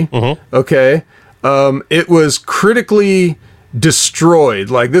comedy. Mm-hmm. Okay. It was critically destroyed.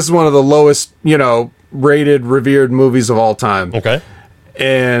 Like, this is one of the lowest, rated, revered movies of all time. Okay.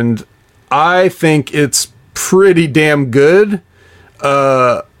 And I think it's pretty damn good.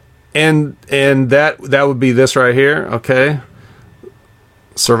 And that would be this right here. Okay.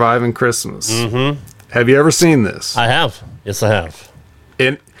 Surviving Christmas. Mm-hmm. Have you ever seen this? I have. Yes, I have.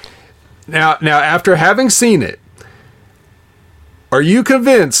 And now after having seen it, are you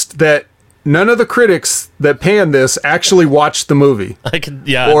convinced that none of the critics that panned this actually watched the movie?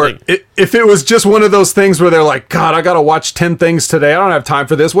 Or if it was just one of those things where they're like, God, I gotta watch 10 things today. I don't have time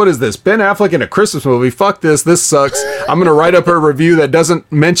for this. What is this? Ben Affleck in a Christmas movie? Fuck this. This sucks. I'm gonna write up a review that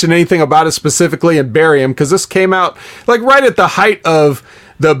doesn't mention anything about it specifically and bury him, because this came out like right at the height of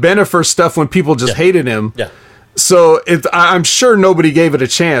the Bennifer stuff when people just hated him. Yeah. So I'm sure nobody gave it a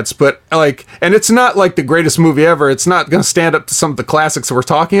chance, but like, and it's not like the greatest movie ever. It's not going to stand up to some of the classics that we're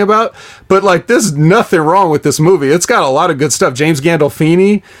talking about, but like, there's nothing wrong with this movie. It's got a lot of good stuff. James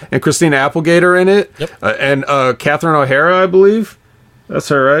Gandolfini and Christina Applegate are in it. Yep. And Catherine O'Hara, I believe. That's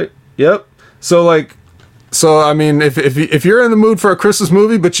her, right? Yep. So I mean, if you're in the mood for a Christmas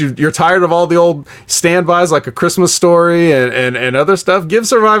movie, but you're tired of all the old standbys like A Christmas Story and other stuff, give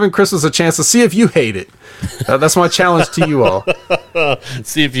Surviving Christmas a chance to see if you hate it. That's my challenge to you all.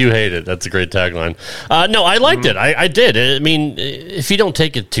 See if you hate it. That's a great tagline. No, I liked it. I did. I mean, if you don't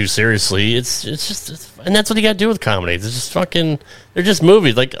take it too seriously, it's just, and that's what you got to do with comedies. It's just fucking, they're just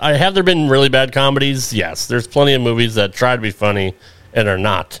movies. Like, have there been really bad comedies? Yes. There's plenty of movies that try to be funny and are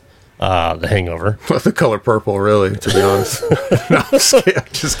not. The Hangover. The Color Purple, really, to be honest. No,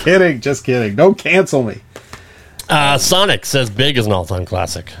 just kidding. Don't cancel me. Sonic says Big is an all-time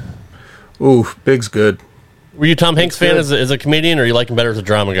classic. Ooh, Big's good. Were you a Tom Hanks fan as a comedian, or you like him better as a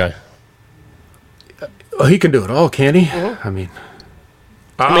drama guy? Well, he can do it all, can he? Mm-hmm. I mean,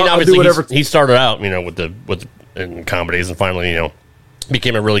 obviously, whatever. He started out, in comedies, and finally,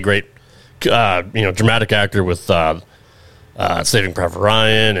 became a really great, dramatic actor with Saving Private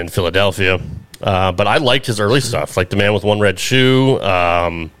Ryan and Philadelphia. But I liked his early stuff, like The Man with One Red Shoe.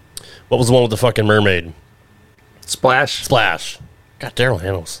 What was the one with the fucking mermaid? Splash. God, Daryl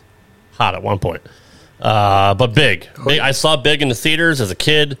Hannah's hot at one point. But Big. I saw Big in the theaters as a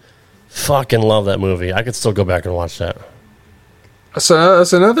kid. Fucking love that movie. I could still go back and watch that. So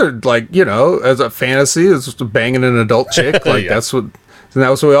that's another, as a fantasy, it's just banging an adult chick. Like, yeah. That's what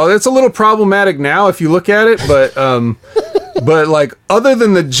we all. It's a little problematic now if you look at it, but but like, other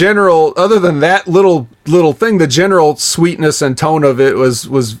than that little thing, the general sweetness and tone of it was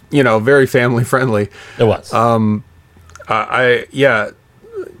very family friendly. It was. Tom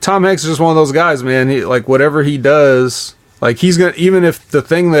Hanks is just one of those guys, man. He, like, whatever he does, like, he's gonna, even if the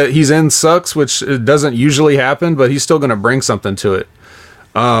thing that he's in sucks, which it doesn't usually happen, but he's still gonna bring something to it.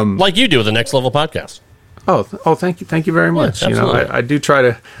 Like you do with the Next Level podcast. Oh, thank you very much. Yeah, I do try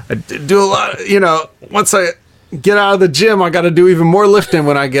to, do a lot. Once I get out of the gym, I got to do even more lifting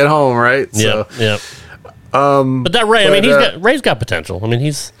when I get home, right? Yeah, yeah. But that Ray, Ray's got potential. I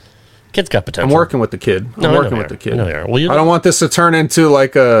mean, kid's got potential. I'm working with the kid. I'm working with the kid. Well, I don't want this to turn into I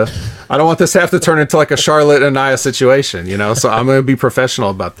don't want this to have to turn into like a Charlotte and Nia situation, So I'm going to be professional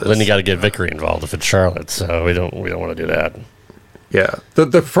about this. Then you got to get Vickery involved if it's Charlotte. So we don't want to do that. Yeah,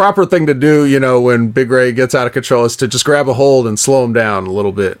 the proper thing to do, when Big Ray gets out of control, is to just grab a hold and slow him down a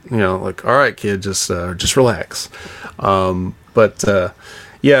little bit. Like, all right, kid, just relax.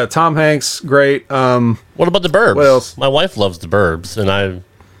 Yeah, Tom Hanks, great. What about The Burbs? What else? My wife loves The Burbs, and I'm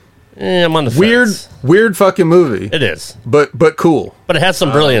on the fence. Weird fucking movie. It is, but cool. But it has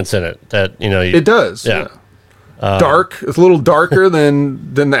some brilliance in it that it does. Yeah, dark. It's a little darker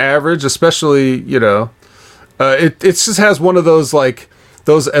than the average, especially It just has one of those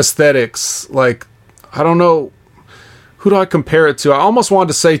those aesthetics. Like, I don't know, who do I compare it to? I almost wanted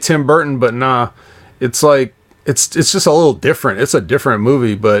to say Tim Burton, but nah. It's like it's just a little different. It's a different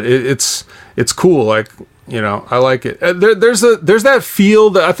movie, but it's cool. Like, I like it. There's that feel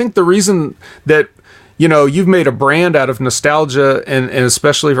that I think the reason that you've made a brand out of nostalgia and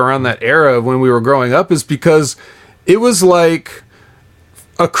especially around that era when we were growing up is because it was like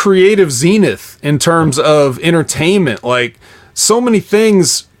a creative zenith in terms of entertainment. Like, so many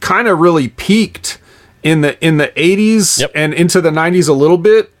things kind of really peaked in the 80s Yep. and into the 90s a little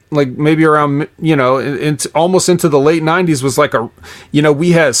bit. Like maybe around, almost into the late 90s was like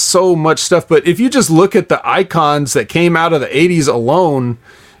we had so much stuff. But if you just look at the icons that came out of the 80s alone,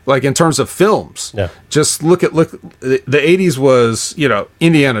 like in terms of films, just look the 80s was,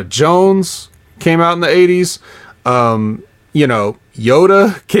 Indiana Jones came out in the 80s.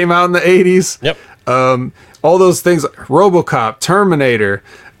 Yoda came out in the 80s. Yep. All those things, RoboCop, Terminator,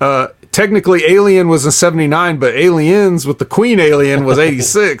 technically Alien was in 79, but Aliens with the Queen Alien was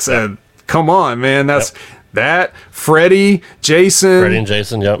 86. And come on, man, that's that. Freddy and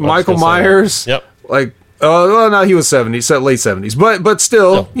Jason, yep. Michael Myers. Yep. Like, no, he was 70s, so late 70s. But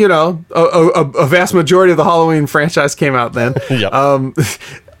still, a vast majority of the Halloween franchise came out then. Yep.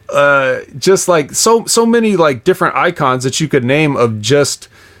 Just like so many like different icons that you could name of just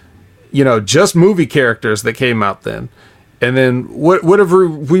movie characters that came out then. And then whatever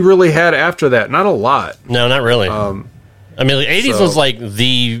we really had after that, not a lot. No, not really. I mean, the 80s was like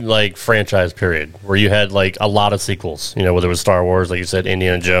the franchise period where you had like a lot of sequels, whether it was Star Wars, like you said,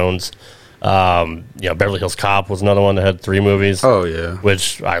 Indiana Jones, Beverly Hills Cop was another one that had 3 movies. Oh yeah.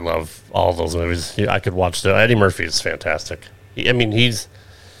 Which I love all those movies. I could watch Eddie Murphy is fantastic. He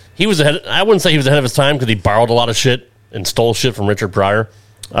was ahead. I wouldn't say he was ahead of his time because he borrowed a lot of shit and stole shit from Richard Pryor.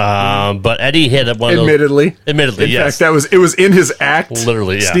 But Eddie hit one of those. Admittedly, in yes. Fact, it was in his act,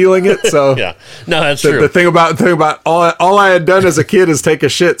 literally, stealing it. So yeah, no, that's true. The thing about all I had done as a kid is take a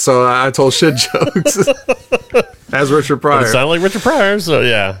shit, so I told shit jokes as Richard Pryor. It sounded like Richard Pryor, so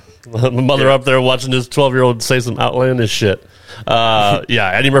yeah. My mother up there watching this 12-year-old say some outlandish shit.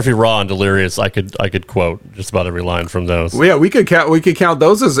 Eddie Murphy, Raw and Delirious. I could quote just about every line from those. Well, yeah, we could count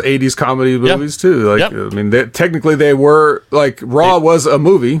those as 80s comedy movies too. Like, I mean, technically they were like Raw was a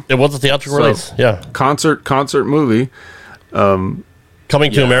movie. It was a theatrical release. Yeah, concert movie. Coming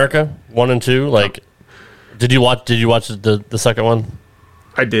to America 1 and 2. Like, did you watch the second one?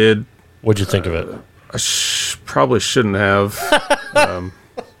 I did. What'd you think of it? I probably shouldn't have.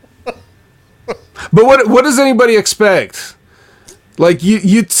 But what does anybody expect? Like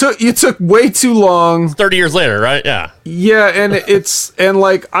you took way too long. 30 years later, right? Yeah. Yeah, and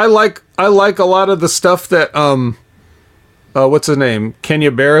I like a lot of the stuff that what's his name?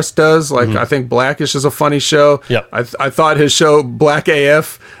 Kenya Barris does. Like I think Blackish is a funny show. Yep. I thought his show Black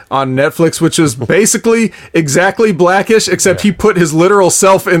AF on Netflix, which was basically exactly Blackish, except he put his literal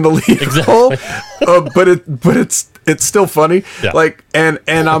self in the lead role. But it's still funny. Yeah. Like and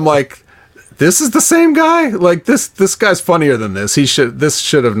I'm like, this is the same guy? Like this guy's funnier than this. This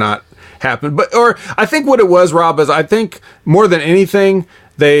should have not happened. Or I think what it was, Rob, is I think more than anything,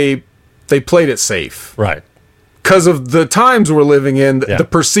 they played it safe. Right. Because of the times we're living in, Yeah. the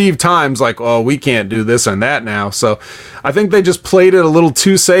perceived times, like, oh, we can't do this and that now. So I think they just played it a little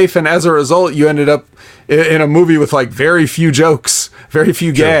too safe, and as a result, you ended up in a movie with like very few jokes, very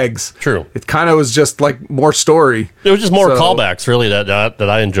few gags. True. It kind of was just like more story. It was just more callbacks, really, that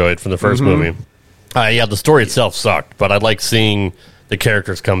I enjoyed from the first movie. The story itself sucked, but I like seeing the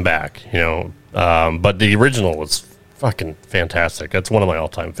characters come back, But the original was fucking fantastic. That's one of my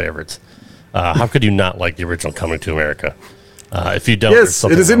all-time favorites. How could you not like the original Coming to America? If you don't, yes,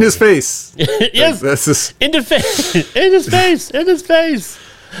 it is in his face. Yes, that's just in his face, in his face, in his face.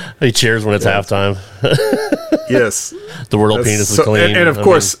 He cheers when it's halftime. Yes, the world penis is clean, and of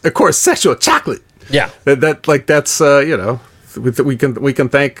course, sexual chocolate. Yeah, that's we can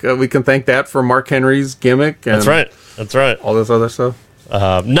thank that for Mark Henry's gimmick. And That's right. All this other stuff.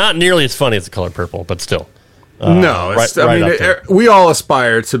 Not nearly as funny as The Color Purple, but still. No, we all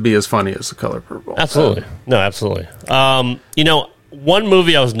aspire to be as funny as The Color Purple. Absolutely. No, absolutely. One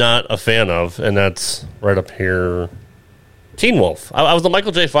movie I was not a fan of, and that's right up here, Teen Wolf. I was a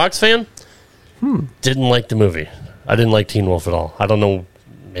Michael J. Fox fan. Didn't like the movie. I didn't like Teen Wolf at all. I don't know.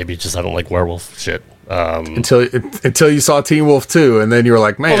 Maybe just I don't like werewolf shit. Until you saw Teen Wolf 2, and then you were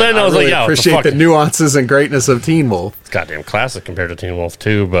like, man, then I was really like, appreciate the nuances and greatness of Teen Wolf. It's a goddamn classic compared to Teen Wolf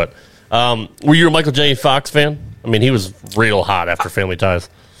 2, but... were you a Michael J. Fox fan? I mean, he was real hot after Family Ties.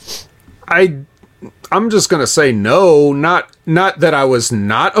 I'm just gonna say no. Not that I was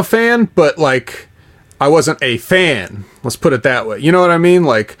not a fan, but like I wasn't a fan. Let's put it that way. You know what I mean?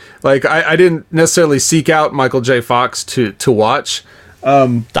 Like I didn't necessarily seek out Michael J. Fox to watch.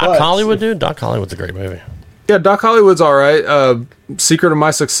 Doc Hollywood, dude. Doc Hollywood's a great movie. Yeah, Doc Hollywood's all right. Secret of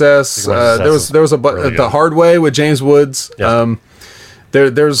My Success. There was really The Hard Way with James Woods. Yeah.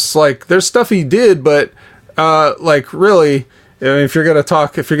 There's stuff he did, but really, I mean, if you're gonna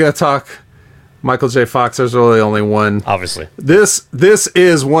talk Michael J. Fox, there's really only one. Obviously, this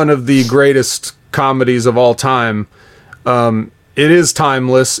is one of the greatest comedies of all time. it is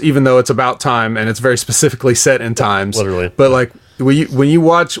timeless, even though it's about time and it's very specifically set in times. Literally. But like when you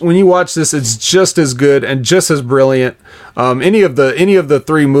watch this, it's just as good and just as brilliant. Any of the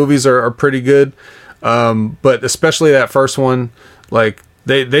three movies are pretty good, but especially that first one, like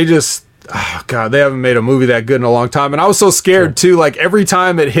they just. Oh God, they haven't made a movie that good in a long time. And I was so scared too. Like every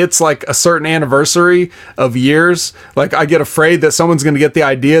time it hits like a certain anniversary of years, like I get afraid that someone's going to get the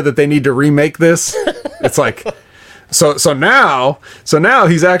idea that they need to remake this. It's like, so now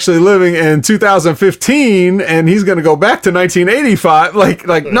he's actually living in 2015 and he's going to go back to 1985. Like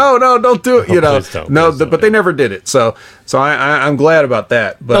no, don't do it. You know, but they never did it. So I'm glad about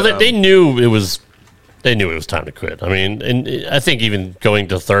that. But no, they knew it was. They knew it was time to quit. I mean, and I think even going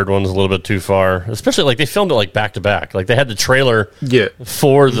to the third one is a little bit too far. Especially like they filmed it like back to back. Like they had the trailer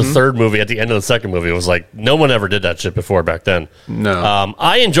for the third movie at the end of the second movie. It was like no one ever did that shit before back then. No,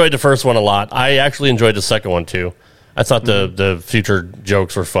 I enjoyed the first one a lot. I actually enjoyed the second one too. I thought the future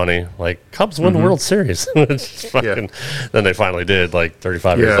jokes were funny. Like Cubs won the World Series. Then they finally did. Like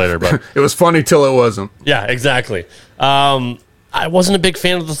 35 years later, but it was funny till it wasn't. Yeah, exactly. I wasn't a big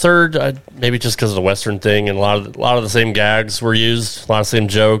fan of the third, maybe just because of the Western thing, and a lot of the same gags were used, a lot of the same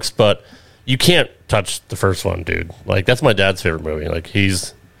jokes. But you can't touch the first one, dude. Like that's my dad's favorite movie. Like he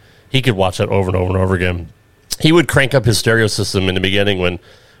could watch that over and over and over again. He would crank up his stereo system in the beginning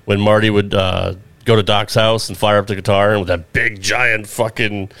when Marty would go to Doc's house and fire up the guitar, and with that big giant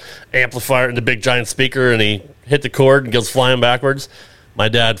fucking amplifier and the big giant speaker, and he hit the chord and goes flying backwards. My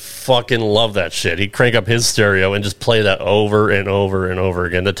dad fucking loved that shit. He'd crank up his stereo and just play that over and over and over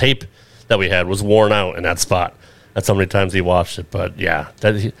again. The tape that we had was worn out in that spot. That's how many times he watched it. But yeah,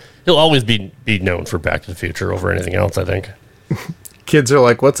 he'll always be known for Back to the Future over anything else, I think. Kids are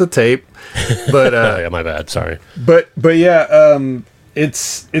like, "What's a tape?" But yeah, my bad. Sorry. But yeah,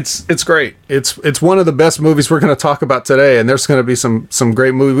 it's great. It's one of the best movies we're going to talk about today, and there's going to be some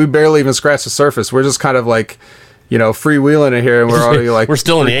great movies. We barely even scratched the surface. We're just kind of like, you know, freewheeling it here, and we're already like we're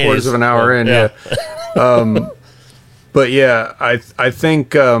still in the 80s. Quarters of an hour in. Yeah. But yeah, I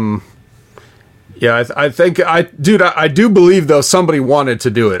think I do believe though somebody wanted to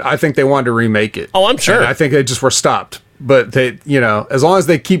do it. I think they wanted to remake it. Oh, I'm sure. And I think they just were stopped. But they, you know, as long as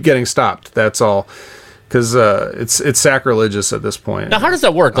they keep getting stopped, that's all. Because it's sacrilegious at this point. Now, how does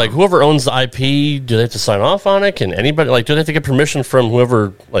that work? Like, whoever owns the IP, do they have to sign off on it? Can anybody, like, do they have to get permission from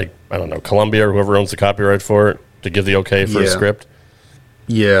whoever, like, I don't know, Columbia or whoever owns the copyright for it to give the okay for a script?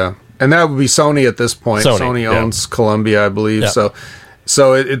 Yeah, and that would be Sony at this point. Sony owns Columbia, I believe. Yeah.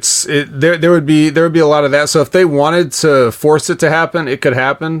 So there would be a lot of that. So if they wanted to force it to happen, it could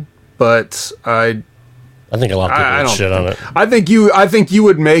happen. But I think a lot of people would shit on it. I think you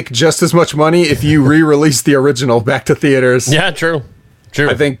would make just as much money if you re-released the original back to theaters. Yeah, true.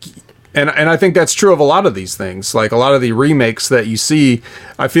 I think, and I think that's true of a lot of these things. Like a lot of the remakes that you see,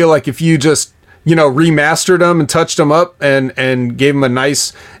 I feel like if you just, you know, remastered them and touched them up and gave them a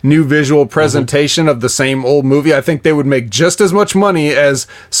nice new visual presentation of the same old movie, I think they would make just as much money as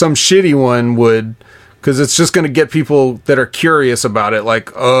some shitty one would, because it's just going to get people that are curious about it. Like,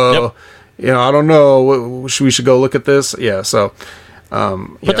 you know, I don't know. We should go look at this. Yeah, so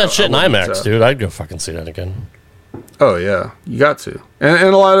put that shit in IMAX, dude. I'd go fucking see that again. Oh yeah, you got to. And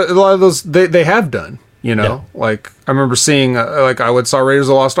a lot of those they have done. You know, like I remember seeing like I saw Raiders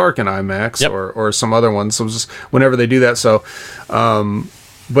of the Lost Ark in IMAX or some other ones. So just whenever they do that. So,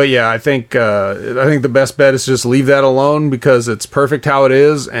 but yeah, I think the best bet is just leave that alone because it's perfect how it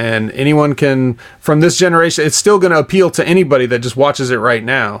is, and anyone can from this generation. It's still going to appeal to anybody that just watches it right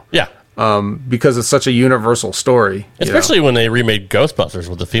now. Yeah. Because it's such a universal story. Especially when they remade Ghostbusters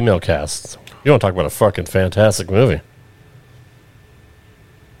with the female cast. You want to talk about a fucking fantastic movie.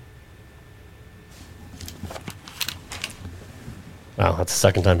 Wow, that's the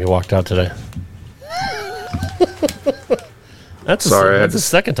second time you walked out today. That's the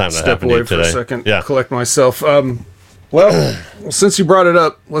second time that happened to you today. Step away for a second, collect myself. Well, since you brought it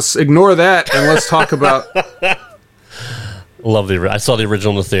up, let's ignore that and let's talk about... I saw the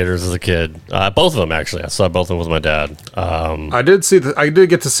original in the theaters as a kid. Both of them, actually. I saw both of them with my dad. I did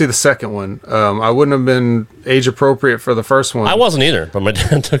get to see the second one. I wouldn't have been age appropriate for the first one. I wasn't either, but my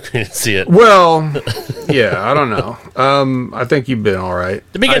dad took me to see it. Well, yeah, I don't know. I think you've been all right.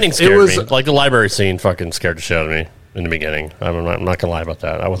 The beginning scared me. Like the library scene fucking scared the shit out of me in the beginning. I'm not going to lie about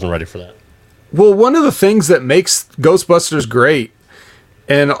that. I wasn't ready for that. Well, one of the things that makes Ghostbusters great,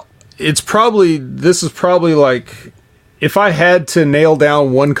 and this is probably like... If I had to nail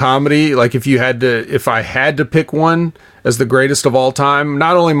down one comedy, like if I had to pick one as the greatest of all time,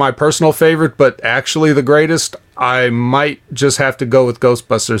 not only my personal favorite, but actually the greatest, I might just have to go with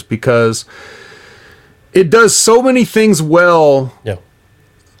Ghostbusters because it does so many things well, Yeah.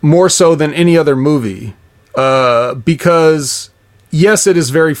 more so than any other movie, because yes, it is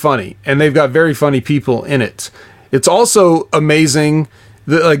very funny, and they've got very funny people in it. It's also amazing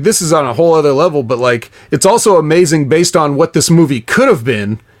that, like, this is on a whole other level, but like, it's also amazing based on what this movie could have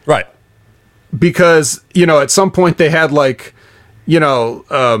been, Right. because, you know, at some point they had, like, you know,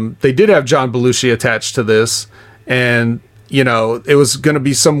 they did have John Belushi attached to this, and, you know, it was going to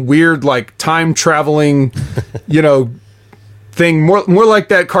be some weird, like, time traveling, you know, thing, more like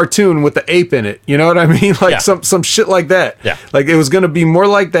that cartoon with the ape in it. You know what I mean? Like, Yeah. some shit like that. Yeah. Like, it was going to be more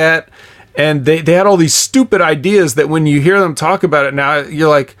like that. And they had all these stupid ideas that when you hear them talk about it now, you're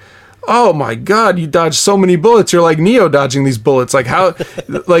like, oh my God, you dodged so many bullets. You're like Neo dodging these bullets. Like, how,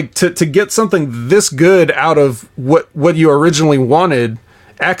 like, to get something this good out of what you originally wanted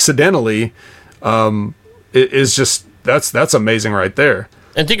accidentally, is just, that's amazing right there.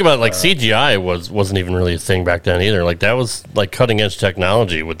 And think about it, like CGI wasn't even really a thing back then either. Like that was like cutting edge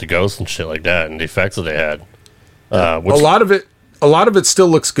technology with the ghosts and shit like that, and the effects that they had. Which, A lot of it still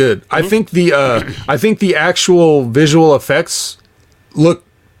looks good. I think the actual visual effects look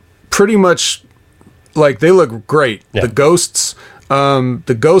pretty much like they look great. Yeah. The ghosts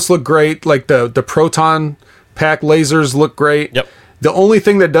look great. Like the proton pack lasers look great. Yep. The only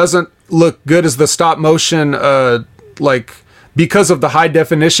thing that doesn't look good is the stop motion, like, because of the high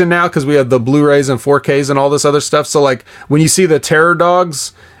definition now, because we have the Blu-rays and 4Ks and all this other stuff. So like when you see the terror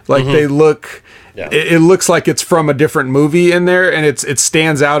dogs, like they look, it looks like it's from a different movie in there, and it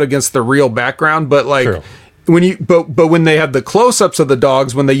stands out against the real background. But like True. when you but when they have the close-ups of the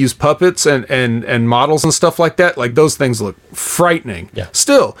dogs, when they use puppets and models and stuff like that, like those things look frightening. Yeah.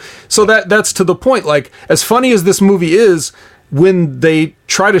 Still, so that's to the point. Like, as funny as this movie is, when they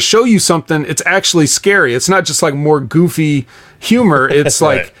try to show you something, it's actually scary. It's not just like more goofy humor. It's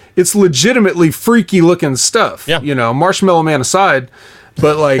Right. like, it's legitimately freaky looking stuff. Yeah. You know, Marshmallow Man aside,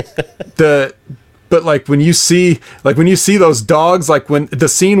 but like when you see those dogs, like when the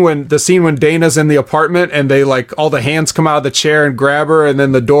scene when Dana's in the apartment and they, like, all the hands come out of the chair and grab her, and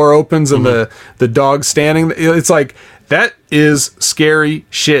then the door opens and the dog's standing, it's like, that is scary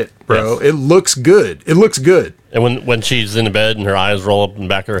shit, bro. Yes. It looks good. It looks good. And when she's in bed and her eyes roll up in the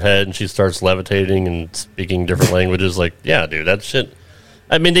back of her head and she starts levitating and speaking different languages, like, yeah, dude, that shit.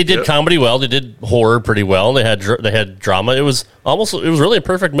 I mean, they did comedy well. They did horror pretty well. They had drama. It was really a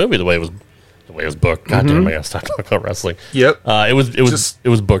perfect movie the way it was booked. God damn, I gotta stop talking about wrestling. Yep. It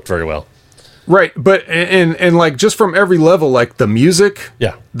was booked very well. Right, but and like, just from every level, like the music,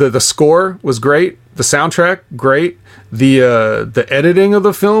 Yeah. the score was great, the soundtrack great, the editing of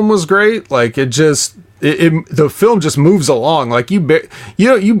the film was great. Like, the film just moves along. Like,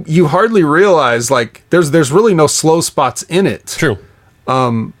 you hardly realize, like, there's really no slow spots in it. True.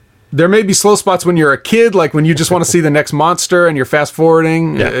 There may be slow spots when you're a kid, like when you just want to see the next monster and you're fast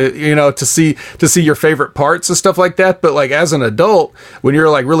forwarding, you know, to see your favorite parts and stuff like that. But like, as an adult, when you're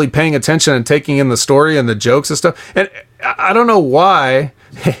like really paying attention and taking in the story and the jokes and stuff, and I don't know why,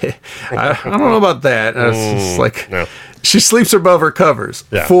 I don't know about that. It's just like, no. she sleeps above her covers,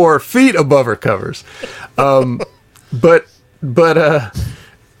 Yeah. 4 feet above her covers.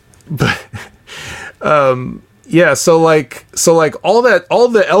 Yeah, so like all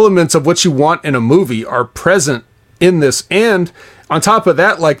the elements of what you want in a movie are present in this, and on top of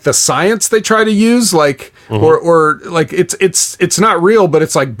that, like the science they try to use, like or like it's not real, but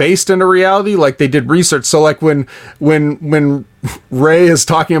it's like based in a reality. Like, they did research. So like when Ray is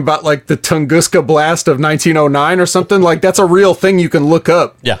talking about like the Tunguska blast of 1909 or something, like that's a real thing you can look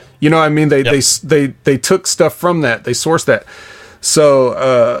up. Yeah. You know what I mean? They Yep. they took stuff from that. They sourced that.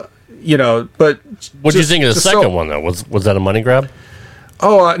 So you know, but What do you think of the second one though? Was that a money grab?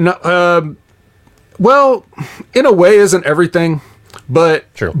 Oh, no. Well, in a way, isn't everything.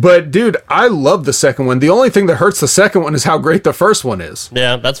 But True. But dude, I love the second one. The only thing that hurts the second one is how great the first one is.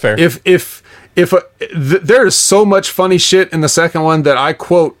 Yeah, that's fair. There is so much funny shit in the second one that I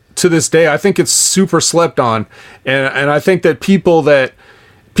quote to this day. I think it's super slept on, and I think that people that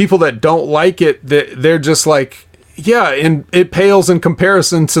don't like it, they're just like, yeah, and it pales in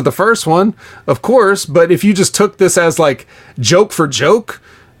comparison to the first one, of course. But if you just took this as like joke for joke,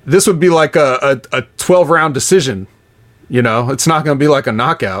 this would be like a 12-round decision. You know, it's not going to be like a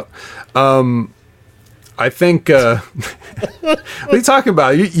knockout. I think, what are you talking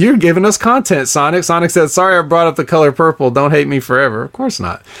about? You're giving us content, Sonic. Sonic said, sorry I brought up The Color Purple. Don't hate me forever. Of course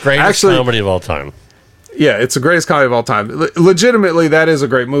not. Greatest comedy of all time. Yeah, it's the greatest comedy of all time. Legitimately, that is a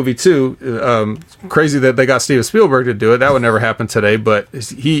great movie, too. Crazy that they got Steven Spielberg to do it. That would never happen today. But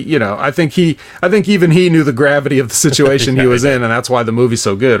he, you know, I think even he knew the gravity of the situation he was in, and that's why the movie's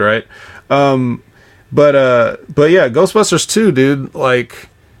so good, right? But yeah, Ghostbusters 2, dude, like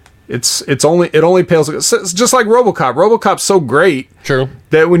it only pales. It's just like RoboCop. RoboCop's so great, True.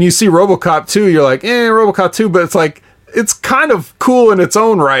 that when you see RoboCop 2, you're like, RoboCop 2, but it's like it's kind of cool in its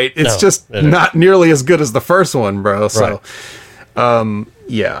own right. It's just not nearly as good as the first one, bro. So,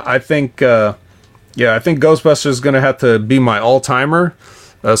 yeah, I think Ghostbusters is gonna have to be my all-timer.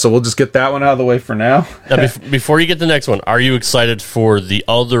 So we'll just get that one out of the way for now. Now, before you get the next one, are you excited for the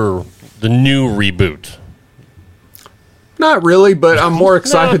new reboot? Not really, but I'm more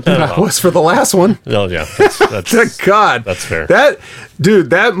excited than I was for the last one. Oh yeah, that's God, that's fair.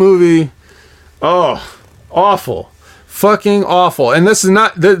 That movie, awful, fucking awful. And this is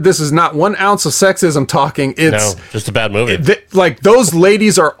not 1 ounce of sexism talking. It's just a bad movie. Like those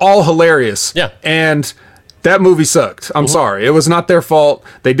ladies are all hilarious. Yeah, and that movie sucked. I'm sorry. It was not their fault.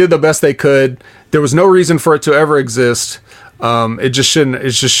 They did the best they could. There was no reason for it to ever exist. It just shouldn't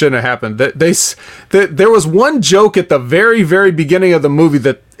have happened. There was one joke at the very, very beginning of the movie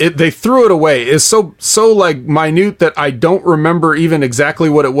that they threw it away. It's so like minute that I don't remember even exactly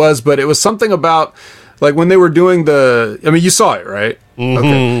what it was, but it was something about like when they were doing you saw it, right?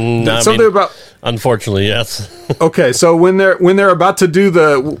 Mm-hmm. Okay. Something about. Unfortunately, yes. Okay, so when they're about to do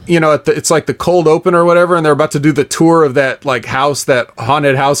it's like the cold open or whatever, and they're about to do the tour of that like house, that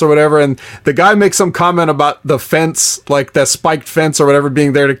haunted house or whatever, and the guy makes some comment about the fence, like that spiked fence or whatever,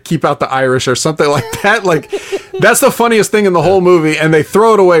 being there to keep out the Irish or something like that. Like that's the funniest thing in the whole movie, and they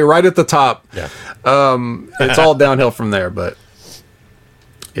throw it away right at the top. Yeah. It's all downhill from there, but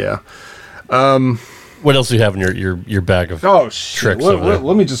yeah. What else do you have in your bag of tricks?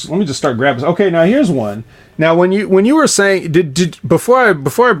 Let me just start grabbing. Okay, now here's one. Now when you were saying before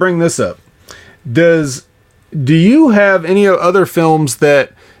I bring this up, do you have any other films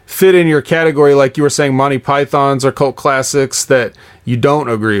that fit in your category, like you were saying Monty Python's or cult classics, that you don't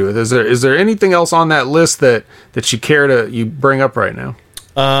agree with? Is there anything else on that list that you care to bring up right now?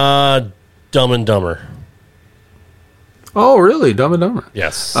 Dumb and Dumber. Oh, really? Dumb and Dumber.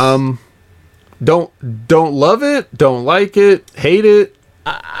 Yes. Don't love it, don't like it, hate it.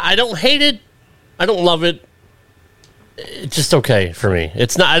 I don't hate it. I don't love it. It's just okay for me.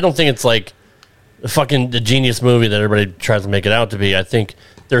 It's not. I don't think it's like the genius movie that everybody tries to make it out to be. I think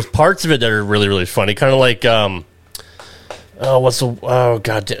there's parts of it that are really, really funny. Kind of like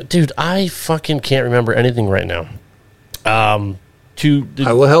dude, I fucking can't remember anything right now. I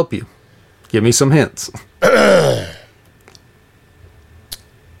will help you. Give me some hints.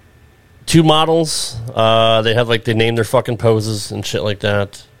 Two models. They have they name their fucking poses and shit like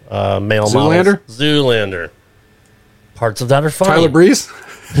that. Male Zoolander? models. Zoolander. Parts of that are funny. Tyler Breeze?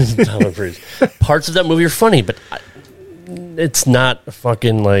 Tyler Breeze. Parts of that movie are funny, but it's not a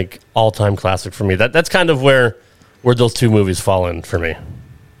fucking all-time classic for me. That's kind of where those two movies fall in for me.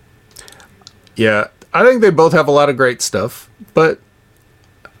 Yeah, I think they both have a lot of great stuff, but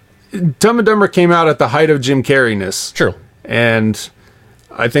Dumb and Dumber came out at the height of Jim Carrey-ness. True. And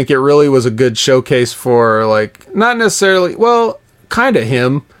I think it really was a good showcase for, not necessarily, kind of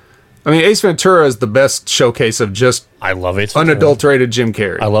him. I mean, Ace Ventura is the best showcase of just I love Ace Ventura. Unadulterated Jim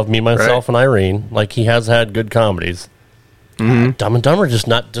Carrey. I love Me, Myself, and Irene. He has had good comedies. Mm-hmm. Dumb and Dumber just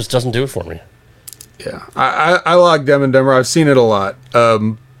doesn't do it for me. Yeah, I like Dumb and Dumber. I've seen it a lot,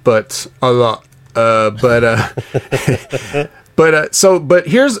 but a lot.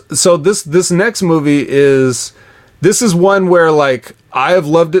 This next movie is. This is one where, I have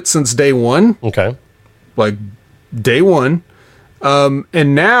loved it since day one. Okay. Day one.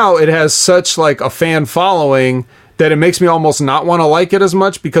 And now it has such, a fan following that it makes me almost not want to like it as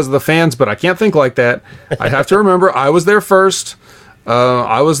much because of the fans, but I can't think like that. I have to remember, I was there first.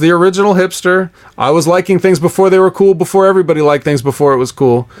 I was the original hipster. I was liking things before they were cool, before everybody liked things before it was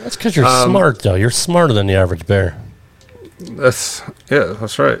cool. That's because you're smart, though. You're smarter than the average bear. That's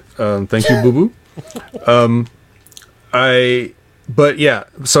right. Thank you, boo-boo. But yeah,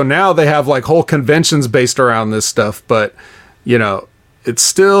 so now they have whole conventions based around this stuff, but it's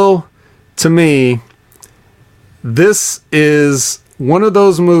still, to me, this is one of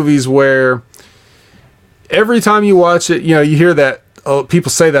those movies where every time you watch it, you hear that,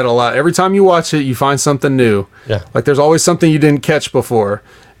 people say that a lot. Every time you watch it, you find something new. Yeah. There's always something you didn't catch before.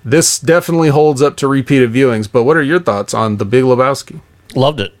 This definitely holds up to repeated viewings, but what are your thoughts on The Big Lebowski?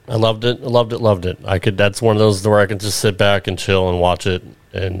 Loved it. I loved it. That's one of those where I can just sit back and chill and watch it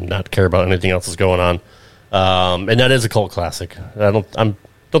and not care about anything else that's going on. And that is a cult classic. I don't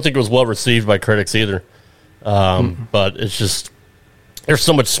think it was well received by critics either. But it's just, there's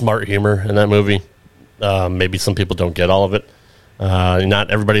so much smart humor in that movie. Maybe some people don't get all of it. Not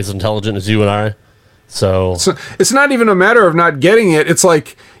everybody's intelligent as you and I. So it's not even a matter of not getting it. It's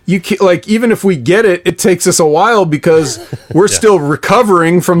like, even if we get it, it takes us a while because we're still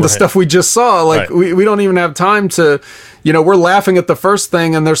recovering from the stuff we just saw. Like, we don't even have time to, we're laughing at the first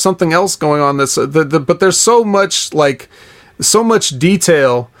thing and there's something else going on but there's so much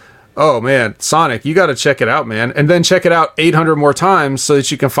detail. Oh man, Sonic, you got to check it out, man. And then check it out 800 more times so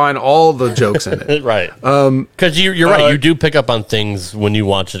that you can find all the jokes in it. Right. Because you're right. You do pick up on things when you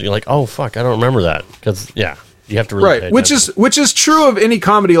watch it. You're like, oh, fuck, I don't remember that. Because, you have to really pay attention. Which is true of any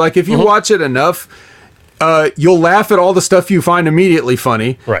comedy. Like, if you watch it enough, you'll laugh at all the stuff you find immediately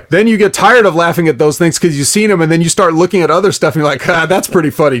funny. Right. Then you get tired of laughing at those things because you've seen them, and then you start looking at other stuff, and you're like, that's pretty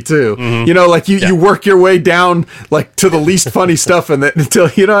funny too. Like you work your way down like to the least funny stuff, and then until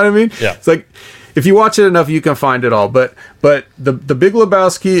you know what I mean. Yeah. It's like if you watch it enough, you can find it all. But the Big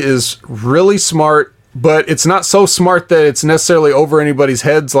Lebowski is really smart. But it's not so smart that it's necessarily over anybody's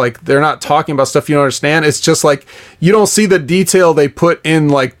heads. Like, they're not talking about stuff you don't understand. It's just like you don't see the detail they put in,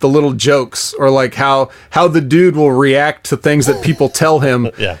 like the little jokes, or like how the dude will react to things that people tell him.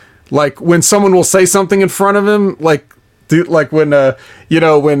 Yeah. Like when someone will say something in front of him, like when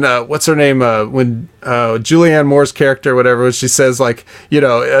what's her name, when Julianne Moore's character, whatever, when she says like,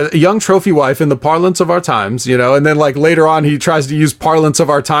 a young trophy wife in the parlance of our times, and then like later on he tries to use parlance of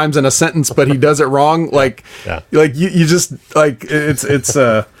our times in a sentence, but he does it wrong. Like, like you just like it's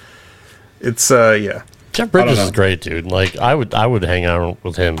yeah. Jeff Bridges is great, dude. Like, I would hang out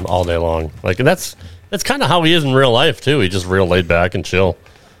with him all day long. Like, and that's kind of how he is in real life too. He's just real laid back and chill.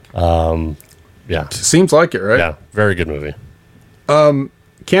 Yeah. Seems like it, right? Yeah. Very good movie.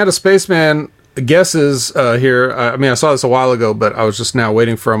 Canada Spaceman guesses here. I mean, I saw this a while ago, but I was just now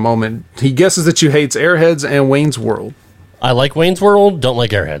waiting for a moment. He guesses that you hates Airheads and Wayne's World. I like Wayne's World. Don't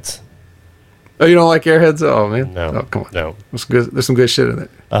like Airheads. Oh, you don't like Airheads? Oh, man. No. Oh, come on. No. There's some good shit in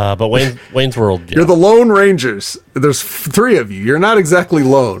it. But Wayne's World. Yeah. You're the Lone Rangers. There's three of you. You're not exactly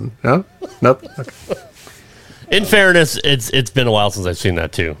lone. No? Nope. Okay. In fairness, it's been a while since I've seen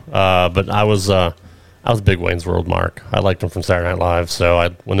that too. But I was a big Wayne's World mark. I liked him from Saturday Night Live,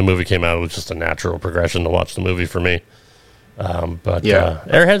 so when the movie came out, it was just a natural progression to watch the movie for me.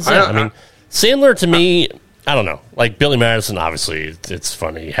 Airheads. I mean, Sandler to me, I don't know. Like Billy Madison, obviously, it's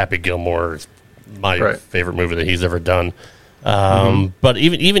funny. Happy Gilmore is my favorite movie that he's ever done. But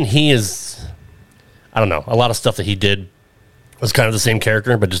even he is, I don't know. A lot of stuff that he did was kind of the same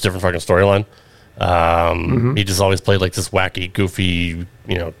character, but just different fucking storyline. He just always played like this wacky, goofy,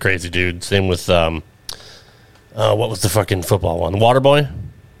 crazy dude. Same with what was the fucking football one? Waterboy?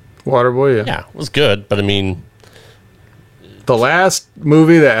 Waterboy, yeah. Yeah, it was good, but I mean, the last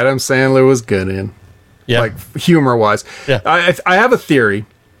movie that Adam Sandler was good in, like humor wise. Yeah. I have a theory,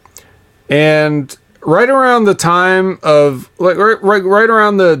 and right around the time of like right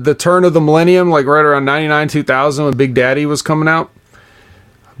around the turn of the millennium, like right around 99, 2000, when Big Daddy was coming out,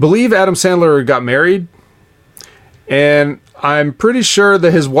 I believe Adam Sandler got married, and I'm pretty sure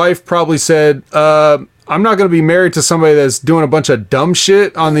that his wife probably said, I'm not going to be married to somebody that's doing a bunch of dumb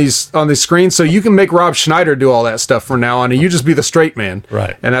shit on these screens, so you can make Rob Schneider do all that stuff from now on, and you just be the straight man.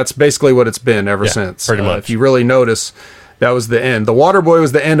 Right. And that's basically what it's been ever since. Pretty much. If you really notice, that was the end. The Waterboy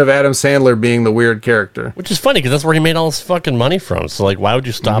was the end of Adam Sandler being the weird character. Which is funny, because that's where he made all his fucking money from. So, like, why would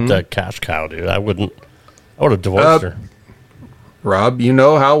you stop that cash cow, dude? I would have divorced her. Rob, you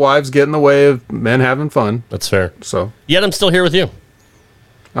know how wives get in the way of men having fun. That's fair. So. Yet I'm still here with you.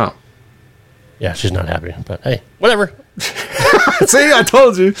 Oh. Yeah, she's not happy, but hey, whatever. See, I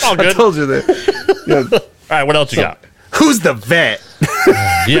told you. All good. I told you that. Yeah. All right, what else you got? Who's the vet?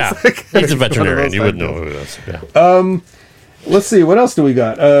 Yeah, he's a veterinarian. You wouldn't know who it is. Yeah. Let's see. What else do we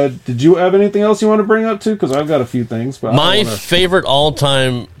got? Did you have anything else you want to bring up too? Because I've got a few things. But my favorite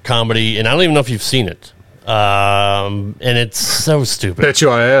all-time comedy, and I don't even know if you've seen it, and it's so stupid. Bet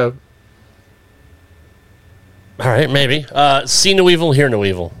you I have. All right, maybe. See No Evil, Hear No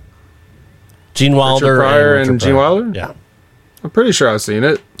Evil. Gene Wilder Richard Pryor and Gene Wilder? Yeah. I'm pretty sure I've seen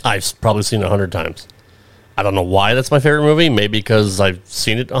it. I've probably seen it 100 times. I don't know why that's my favorite movie. Maybe because I've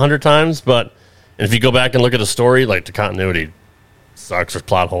seen it 100 times, but if you go back and look at the story, like the continuity sucks. There's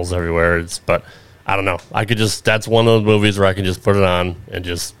plot holes everywhere. But I don't know. That's one of those movies where I can just put it on and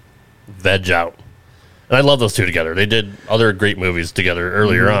just veg out. And I love those two together. They did other great movies together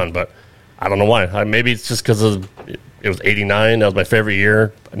earlier on, but I don't know why. Maybe it's just because it was 89. That was my favorite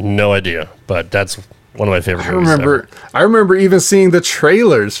year. No idea. But that's one of my favorite movies ever. I remember even seeing the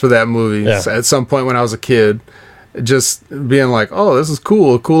trailers for that movie at some point when I was a kid. Just being like, oh, this is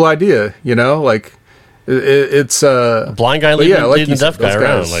cool. A cool idea. Like, it's... a blind guy leading the deaf guy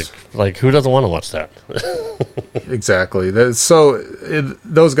around. Like, who doesn't want to watch that? Exactly.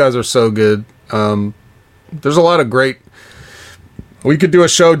 Those guys are so good. There's a lot of great We could do a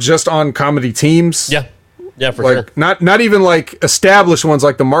show just on comedy teams. Yeah. Yeah, for Like sure. not even like established ones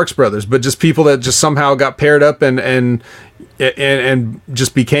like the Marx Brothers, but just people that just somehow got paired up and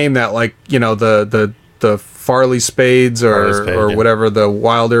just became that, like, you know, the Farley Spades Farley Spade, or yeah. whatever, the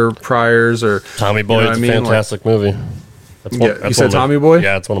Wilder Priors or Tommy Boy, you know it's what a I mean? fantastic movie. That's Yeah, you said one of my- Tommy Boy?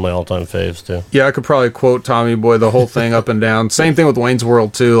 Yeah, it's one of my all-time faves, too. Yeah, I could probably quote Tommy Boy, the whole thing up and down. Same thing with Wayne's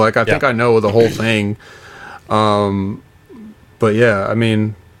World too. Like I think Yeah. I know the whole thing. But yeah, I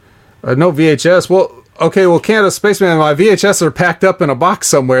mean, no VHS. Well, okay, well, Canada Spaceman, my VHS are packed up in a box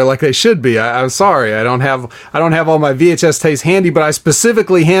somewhere like they should be. I'm sorry, I don't have all my VHS tapes handy, but I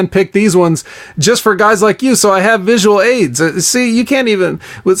specifically handpicked these ones just for guys like you, so I have visual aids. See, you can't even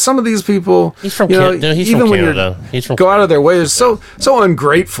with some of these people. He's from you know, Canada. He's even from when Canada. He's from go out of their way, it's so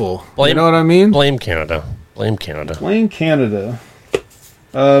ungrateful. You know what I mean? Blame Canada. Blame Canada. Blame Canada.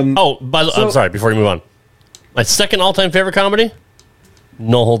 Oh, I'm sorry, before you move on. My second all-time favorite comedy?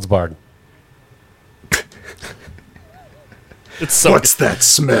 No Holds Barred. It's so What's that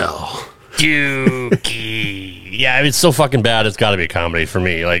smell? dookie. Yeah, I mean, it's so fucking bad. It's got to be a comedy for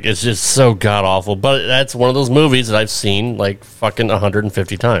me. Like, it's just so god awful. But that's one of those movies that I've seen like fucking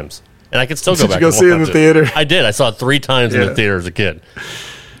 150 times, and I can still go Did back. you go and see it in watch the theater? I did. I saw it 3 times in Yeah. the theater as a kid.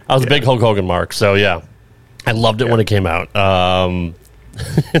 I was a big Hulk Hogan mark, so yeah, I loved it when it came out.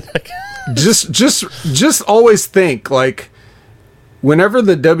 Just always think, like, whenever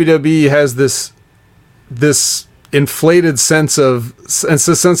the WWE has this inflated sense of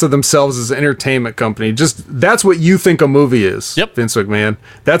themselves as an entertainment company, just that's what you think a movie is. Yep. Vince McMahon.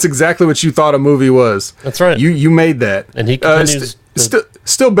 That's exactly what you thought a movie was. That's right. You made that, And he continues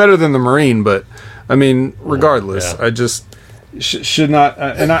still better than the Marine, but I mean, regardless, yeah. I just should not.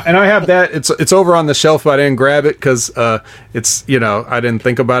 And I have that. It's over on the shelf, but I didn't grab it because it's, you know, I didn't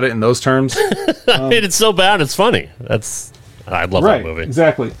think about it in those terms. I mean, it's so bad, it's funny. I love that movie.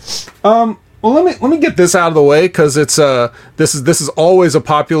 Exactly. Well, let me get this out of the way because it's this is always a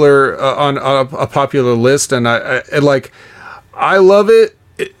popular on a popular list, and I love it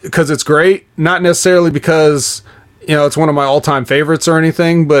because it's great. Not necessarily because, you know, it's one of my all time favorites or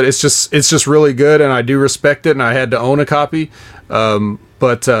anything, but it's just really good, and I do respect it, and I had to own a copy.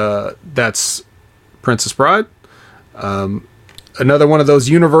 But that's Princess Bride. Another one of those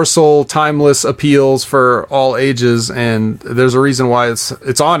universal, timeless appeals for all ages, and there's a reason why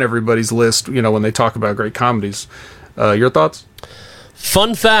it's on everybody's list. You know, when they talk about great comedies. Your thoughts?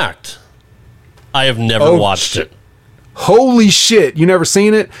 Fun fact: I have never watched it. Holy shit! You never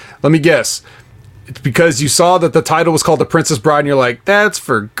seen it? Let me guess. It's because you saw that the title was called The Princess Bride, and you're like, "That's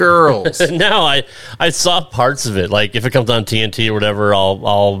for girls." No, I saw parts of it. Like, if it comes on TNT or whatever, I'll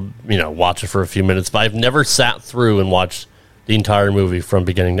watch it for a few minutes. But I've never sat through and watched the entire movie from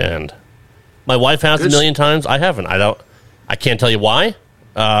beginning to end. My wife has a million times. I haven't. I can't tell you why.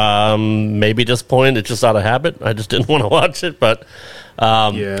 Maybe disappointed. It's just out of habit. I just didn't want to watch it. But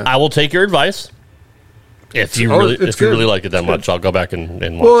Yeah. I will take your advice. If you really like it that much, I'll go back and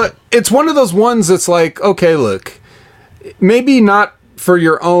watch Well, it. it's one of those ones that's like, okay, look, maybe not for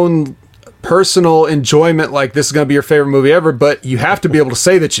your own personal enjoyment, like this is going to be your favorite movie ever, but you have to be able to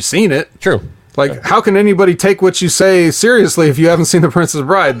say that you've seen it. True. Like, how can anybody take what you say seriously if you haven't seen The Princess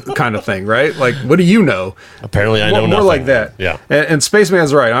Bride kind of thing, right? Like, what do you know? Apparently, I know More nothing. like that. Yeah. And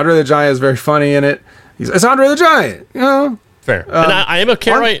Spaceman's right. Andre the Giant is very funny in it. It's Andre the Giant, you know? Fair. And I am a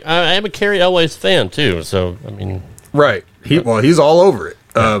Carrie Elway's fan too. So I mean, Right. He's all over it.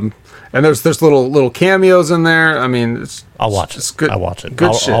 And there's little cameos in there. I mean, I'll watch it's it. good. I'll watch it.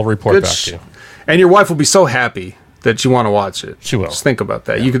 Good shit. I'll report Good back sh- to you. And your wife will be so happy that you want to watch it. She will. Just think about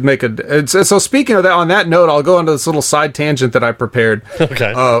that. You could make so speaking of that, on that note, I'll go into this little side tangent that I prepared.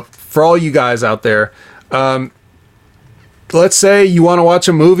 Okay. For all you guys out there. Let's say you want to watch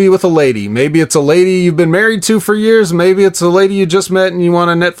a movie with a lady. Maybe it's a lady you've been married to for years. Maybe it's a lady you just met and you want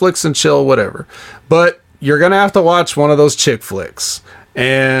to Netflix and chill, whatever. But you're going to have to watch one of those chick flicks.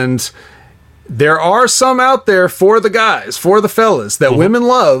 And there are some out there for the guys, for the fellas, that women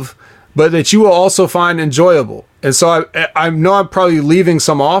love, but that you will also find enjoyable. And so I know I'm probably leaving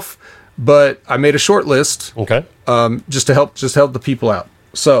some off, but I made a short list Okay. just to help the people out.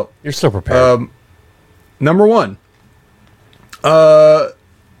 So, You're so prepared. number 1.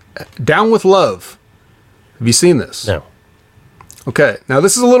 Down with Love. Have you seen this? No. Okay. Now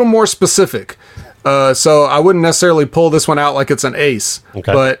this is a little more specific. So I wouldn't necessarily pull this one out like it's an ace.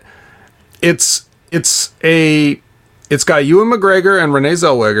 Okay. But it's got Ewan McGregor and Renee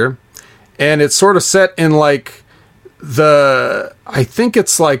Zellweger, and it's sort of set in like I think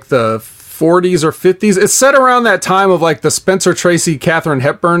it's like the 40s or 50s. It's set around that time of like the Spencer Tracy, Katharine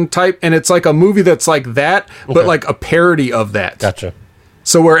Hepburn type, and it's like a movie that's like that, but like a parody of that. Gotcha.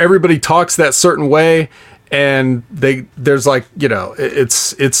 So where everybody talks that certain way, and there's like, you know,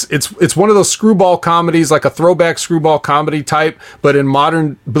 it's one of those screwball comedies, like a throwback screwball comedy type, but in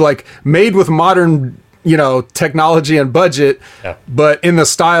modern, like made with modern, you know, technology and budget, but in the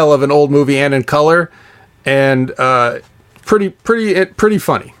style of an old movie and in color, and pretty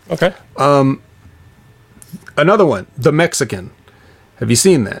funny. Okay. Another one, The Mexican. Have you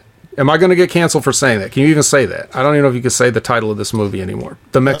seen that? Am I going to get canceled for saying that? Can you even say that? I don't even know if you can say the title of this movie anymore.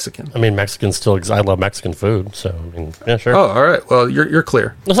 The Mexican. I mean, Mexicans still I love Mexican food, so I mean, yeah, sure. Oh, all right. Well, you're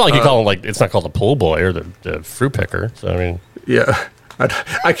clear. It's not like you call it, like, it's not called the pool boy or the fruit picker. So I mean, yeah. I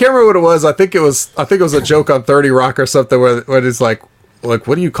can't remember what it was. I think it was a joke on 30 Rock or something where it's like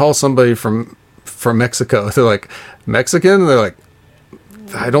what do you call somebody from Mexico? They're like, Mexican? They're like,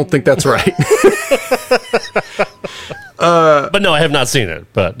 I don't think that's right. but no, I have not seen it.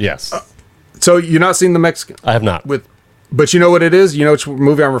 But yes, So you're not seen The Mexican? I have not. But you know what it is? You know which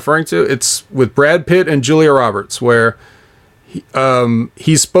movie I'm referring to? It's with Brad Pitt and Julia Roberts, where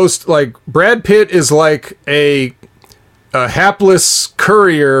he's supposed to, like, Brad Pitt is like a hapless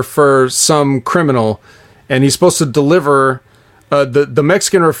courier for some criminal, and he's supposed to deliver. The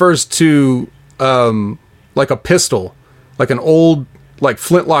Mexican refers to like a pistol, like an old like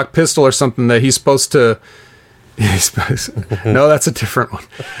flintlock pistol or something that he's supposed to. No, that's a different one.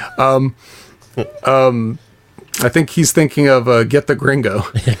 I think he's thinking of Get the Gringo.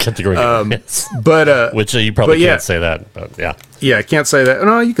 Get the Gringo. Yes. But which you probably can't say that. But yeah. Yeah, I can't say that.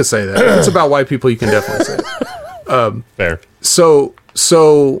 No, you can say that. If it's about white people, you can definitely say it. Fair.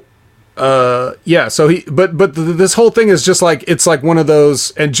 But this whole thing is just like, it's like one of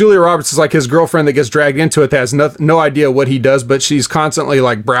those, and Julia Roberts is like his girlfriend that gets dragged into it that has no idea what he does, but she's constantly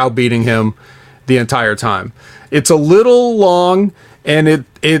like browbeating him the entire time. It's a little long, and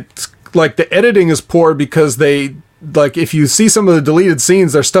it's like the editing is poor because they, like, if you see some of the deleted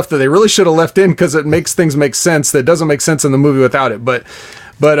scenes, there's stuff that they really should have left in because it makes things make sense that doesn't make sense in the movie without it. But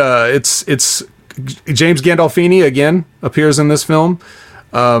it's James Gandolfini again appears in this film.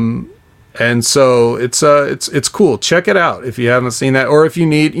 And so it's cool. Check it out if you haven't seen that, or if you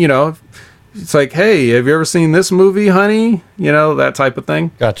need, you know, it's like, hey, have you ever seen this movie, honey? You know, that type of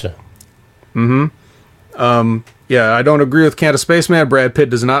thing. Gotcha. Yeah, I don't agree with Canada Spaceman. Brad Pitt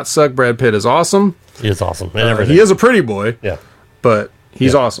does not suck. Brad Pitt is awesome. He is awesome. And everything. He is a pretty boy. Yeah. But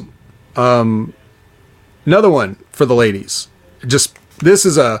he's awesome. Another one for the ladies. This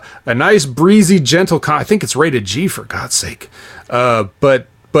is a nice, breezy, gentle. I think it's rated G, for God's sake. But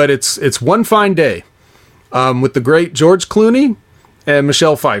it's One Fine Day, with the great George Clooney and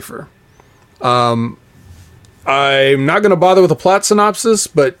Michelle Pfeiffer. I'm not going to bother with a plot synopsis,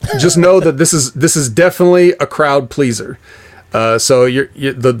 but just know that this is definitely a crowd pleaser. So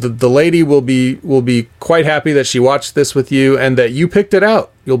the lady will be quite happy that she watched this with you and that you picked it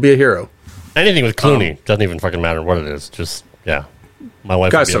out. You'll be a hero. Anything with Clooney doesn't even fucking matter what it is. Just, yeah, my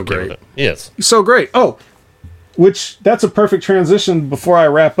wife guy's would be so okay great. with it. He is. He's so great. Oh, which that's a perfect transition before I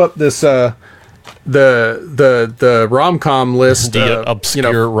wrap up this the rom-com list. The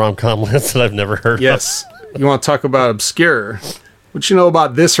obscure rom-com list that I've never heard of. Yes. You want to talk about obscure? What you know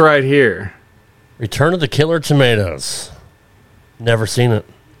about this right here? Return of the Killer Tomatoes. Never seen it.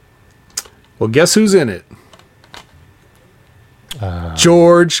 Well, guess who's in it?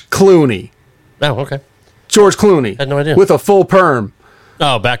 George Clooney. Oh, okay. George Clooney. Had no idea. With a full perm.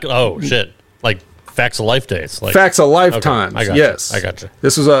 Oh, shit. Like Facts of Life days. Like, Facts of Lifetimes. Okay. Yes. I got you.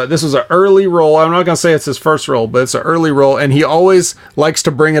 This was an early role. I'm not going to say it's his first role, but it's an early role, and he always likes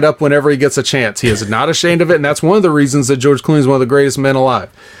to bring it up whenever he gets a chance. He is not ashamed of it, and that's one of the reasons that George Clooney is one of the greatest men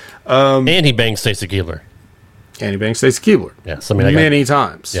alive. And he banged Stacy Keibler. And he banged Stacy Keibler. Yes, I mean, many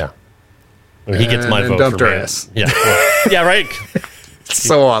times. Yeah. I mean, he gets my And vote dumped for her man. ass. Yeah. Well, yeah, right?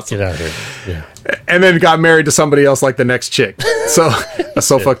 So awesome. Get out of here. Yeah. And then got married to somebody else like the next chick. So that's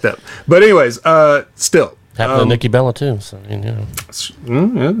so fucked up. But anyways, still. Happened to Nikki Bella, too. So, I mean, Yeah,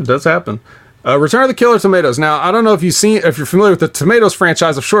 it does happen. Return of the Killer Tomatoes. Now, I don't know if if you're familiar with the Tomatoes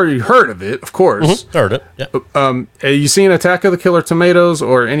franchise. I'm sure you heard of it, of course. Heard it. Yeah. Have you seen Attack of the Killer Tomatoes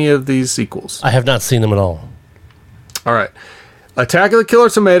or any of these sequels? I have not seen them at all. All right. Attack of the Killer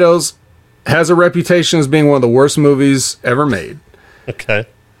Tomatoes has a reputation as being one of the worst movies ever made. Okay.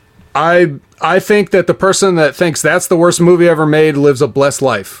 I think that the person that thinks that's the worst movie ever made lives a blessed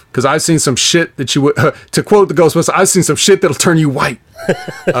life. Because I've seen some shit that you would, to quote the Ghostbusters, I've seen some shit that'll turn you white.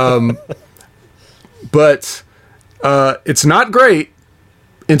 But it's not great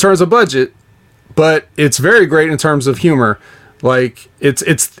in terms of budget, but it's very great in terms of humor. Like it's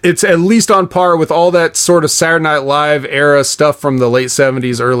at least on par with all that sort of Saturday Night Live era stuff from the late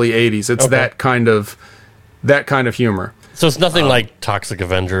 70s, early 80s. It's that kind of humor. So it's nothing like Toxic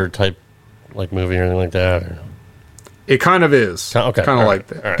Avenger type like movie or anything like that. Or? It kind of is. Okay, kind of like right,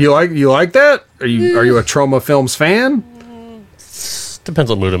 that. right. Do you like that? Are you a Trauma Films fan? Depends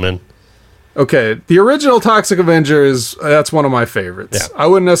what mood I'm in. Okay, the original Toxic Avenger that's one of my favorites. Yeah. I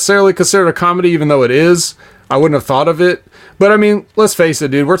wouldn't necessarily consider it a comedy, even though it is. I wouldn't have thought of it. But I mean, let's face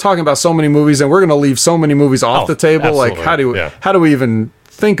it, dude. We're talking about so many movies, and we're going to leave so many movies off the table. Absolutely. Like, how do we even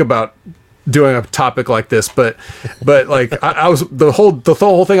think about doing a topic like this? But like, I was the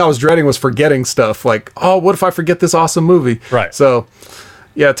whole thing I was dreading was forgetting stuff. Like, oh, what if I forget this awesome movie? Right. So,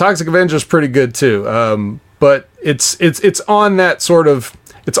 yeah, Toxic Avenger is pretty good too. But it's on that sort of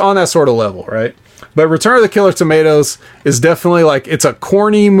level, right? But Return of the Killer Tomatoes is definitely like, it's a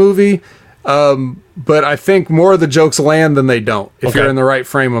corny movie. But I think more of the jokes land than they don't if you're in the right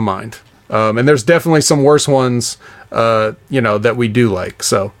frame of mind. And there's definitely some worse ones, that we do like.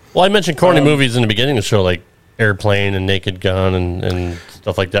 So, well, I mentioned corny movies in the beginning of the show, like Airplane and Naked Gun and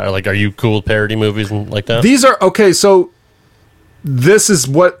stuff like that. Like, are you cool with parody movies and like that? These are okay. So this is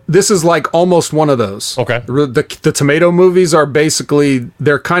like almost one of those. Okay. The tomato movies are basically,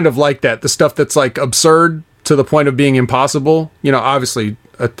 they're kind of like that. The stuff that's like absurd to the point of being impossible. Obviously,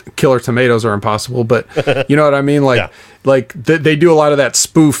 Killer Tomatoes are impossible, but you know what I mean? Like, they do a lot of that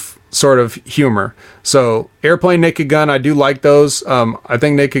spoof sort of humor. So Airplane, Naked Gun, I do like those. I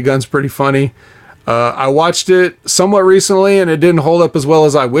think Naked Gun's pretty funny. I watched it somewhat recently, and it didn't hold up as well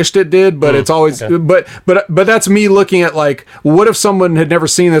as I wished it did. But it's always, but that's me looking at like, what if someone had never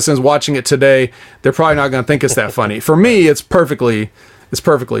seen this and is watching it today? They're probably not going to think it's that funny. For me, it's perfectly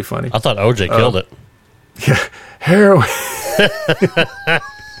funny. I thought OJ killed it. Yeah, heroin.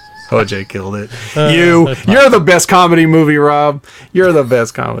 OJ killed it. You're the best comedy movie, Rob. You're the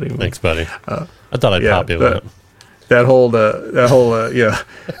best comedy movie. Thanks, buddy. I thought I'd pop you with it. That whole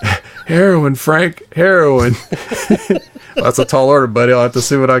heroin, Frank, heroin. Well, that's a tall order, buddy. I'll have to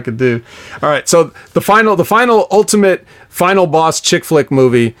see what I can do. All right, so the final ultimate final boss chick flick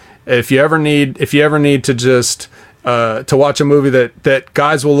movie. If you ever need to just to watch a movie that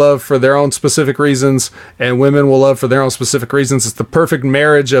guys will love for their own specific reasons and women will love for their own specific reasons, it's the perfect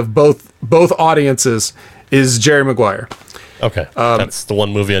marriage of both audiences, is Jerry Maguire. Okay, that's the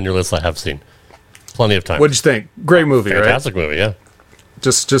one movie on your list I have seen plenty of times. What'd you think? Great movie, Fantastic movie, yeah.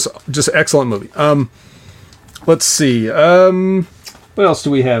 Just excellent movie. Let's see. What else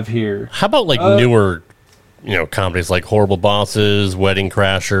do we have here? How about like newer, comedies like Horrible Bosses, Wedding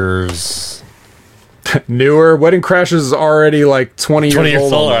Crashers? Newer Wedding Crashers is already like 20 years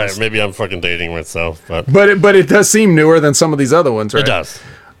old. All right, maybe I'm fucking dating myself, but it does seem newer than some of these other ones, right? It does.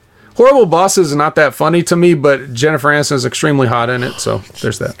 Horrible Bosses is not that funny to me, but Jennifer Aniston is extremely hot in it, so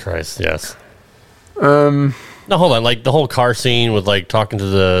there's that. Christ, yes. No, hold on. Like the whole car scene with like talking to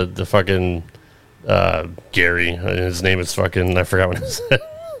the fucking Gary. His name is fucking, I forgot what his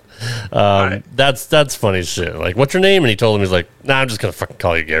right. That's funny shit. Like, what's your name? And he told him, he's like, nah, I'm just gonna fucking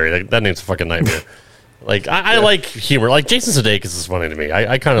call you Gary. Like, that name's a fucking nightmare. Like, I like humor. Like, Jason Sudeikis is funny to me.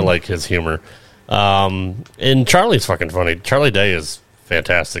 I kind of like his humor. And Charlie's fucking funny. Charlie Day is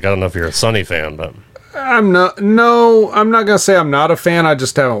fantastic. I don't know if you're a Sonny fan, but I'm not gonna say I'm not a fan. I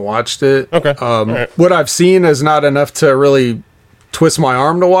just haven't watched it. Okay. Right. What I've seen is not enough to really twist my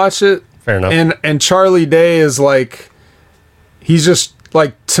arm to watch it. Fair enough. And Charlie Day is like, he's just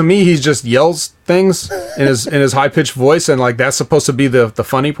like, to me, he just yells things in his high pitched voice, and like that's supposed to be the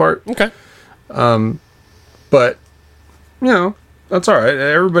funny part. Okay. But that's all right.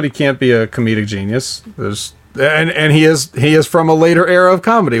 Everybody can't be a comedic genius. And he is from a later era of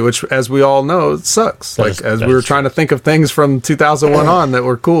comedy, which, as we all know, it sucks. We were trying to think of things from 2001 on that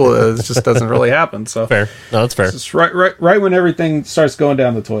were cool, it just doesn't really happen. So fair. No, that's fair. It's right when everything starts going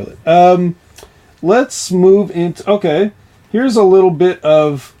down the toilet. Let's move into. Okay, here's a little bit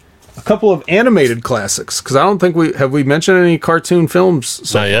of a couple of animated classics, because I don't think we mentioned any cartoon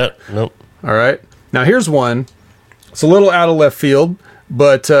films. Not yet. Nope. All right. Now here's one. It's a little out of left field,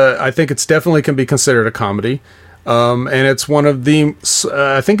 but I think it's definitely can be considered a comedy. And it's one of the,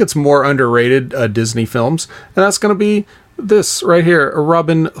 I think it's more underrated Disney films. And that's going to be this right here,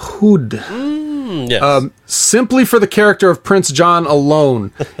 Robin Hood. Yes. Simply for the character of Prince John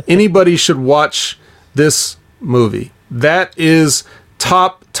alone, anybody should watch this movie. That is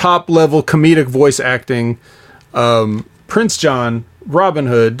top level comedic voice acting. Prince John, Robin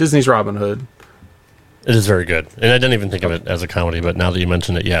Hood, Disney's Robin Hood. It is very good. And I didn't even think of it as a comedy, but now that you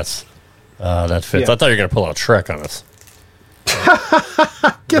mention it, yes. That fits. Yeah. I thought you were going to pull out Shrek on us.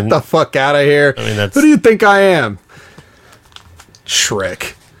 Get the fuck out of here. I mean, who do you think I am?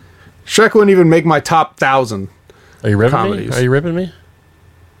 Shrek. Shrek wouldn't even make my top 1,000. Are you ripping comedies. me? Are you ripping me?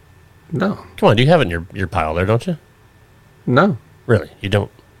 No. Come on, you have it in your pile there, don't you? No. Really? You don't?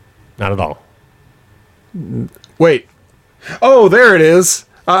 Not at all. Wait. Oh, there it is.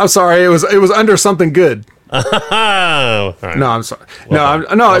 I'm sorry. It was under something good. Oh, all right. No, I'm sorry. Well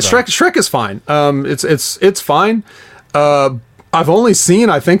done. No. Well Shrek is fine. It's fine. I've only seen,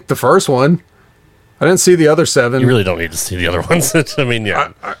 I think, the first one. I didn't see the other 7. You really don't need to see the other ones. I mean,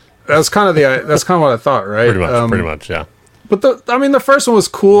 yeah, That's kind of what I thought, right? pretty much, yeah. But the first one was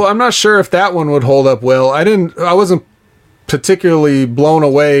cool. I'm not sure if that one would hold up well. I wasn't particularly blown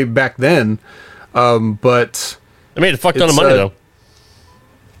away back then. But They made a fuck ton of money though.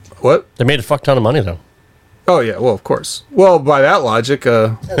 what? They made a fuck ton of money though. Oh yeah, well of course. Well, by that logic,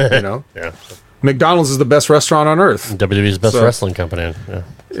 Yeah, McDonald's is the best restaurant on earth. WWE's best wrestling company. Yeah.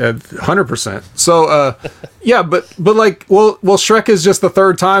 100%. So, yeah, but like, well, Shrek is just the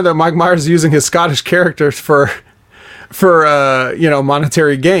third time that Mike Myers is using his Scottish characters for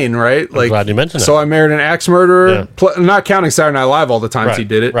monetary gain, right? I'm glad you mentioned So that. I Married an Axe Murderer, not counting Saturday Night Live all the times Right, he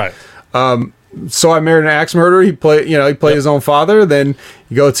did it. right. So I Married an Axe Murderer. He played his own father. Then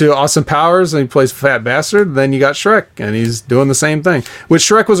you go to Austin Powers and he plays Fat Bastard. Then you got Shrek and he's doing the same thing. Which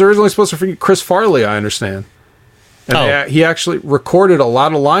Shrek was originally supposed to be Chris Farley, I understand. And he actually recorded a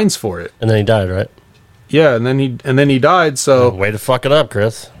lot of lines for it. And then he died, right? Yeah, and then he died. So Way to fuck it up,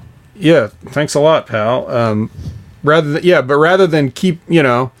 Chris. yeah, thanks a lot, pal. Rather than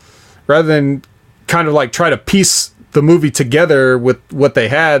kind of like try to piece the movie together with what they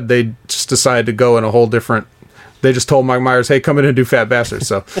had, they just decided to go in a whole different. They just told Mike Myers, "Hey, come in and do Fat Bastard."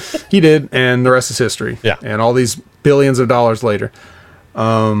 So he did, and the rest is history. Yeah. And all these billions of dollars later.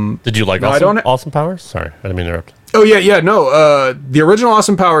 Did you like Awesome Powers? Sorry, I didn't mean to interrupt. Oh yeah, no. The original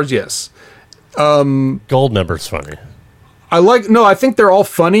Austin Powers, yes. Goldmember's funny. I think they're all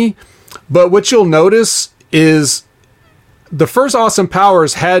funny, but what you'll notice is the first Austin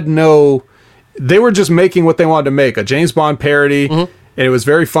Powers they were just making what they wanted to make, a James Bond parody, and it was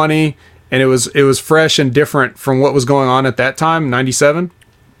very funny, and it was fresh and different from what was going on at that time, 97.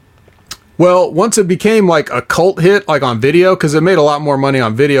 Well, once it became like a cult hit, like on video, because it made a lot more money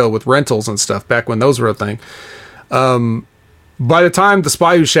on video with rentals and stuff back when those were a thing. By the time The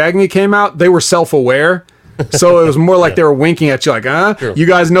Spy Who Shagged Me came out, they were self-aware. So it was more like they were winking at you like, True. You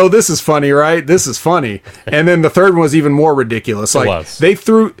guys know this is funny, right? This is funny. And then the third one was even more ridiculous. Like they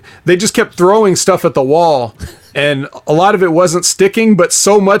just kept throwing stuff at the wall, and a lot of it wasn't sticking, but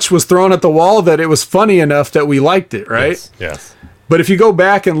so much was thrown at the wall that it was funny enough that we liked it, right? Yes. But if you go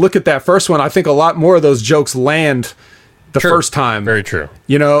back and look at that first one, I think a lot more of those jokes land the first time. Very true.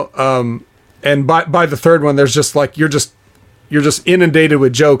 And by the third one, there's just like you're just inundated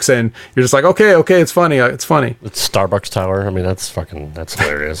with jokes, and you're just like, okay, it's funny. It's Starbucks Tower. I mean, that's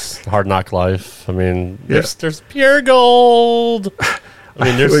hilarious. Hard Knock Life. I mean, there's pure gold. I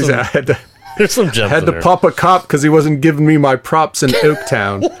mean, there's some gems. I had to pop a cop because he wasn't giving me my props in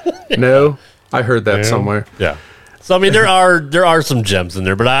Oaktown. No, I heard that somewhere. Yeah. So I mean, there are some gems in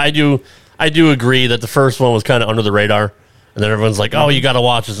there, but I do agree that the first one was kind of under the radar, and then everyone's like, oh, you got to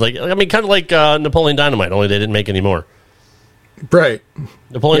watch. It's like, I mean, kind of like Napoleon Dynamite, only they didn't make any more. Right.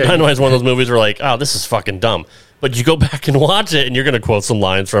 Napoleon Dynamite is one of those movies where like, oh, this is fucking dumb. But you go back and watch it, and you're going to quote some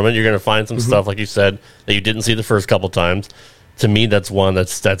lines from it. You're going to find some stuff, like you said, that you didn't see the first couple times. To me, that's one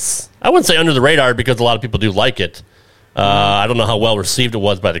that's I wouldn't say under the radar because a lot of people do like it. I don't know how well received it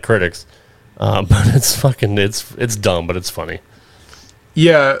was by the critics, but it's dumb, but it's funny.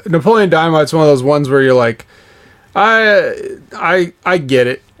 Yeah, Napoleon Dynamite's one of those ones where you're like, I get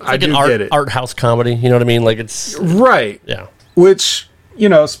it. I do get it. Art house comedy, you know what I mean? Like it's right. Yeah. Which,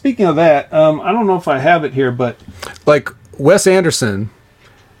 speaking of that, I don't know if I have it here, but like Wes Anderson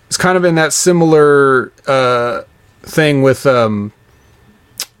is kind of in that similar thing with like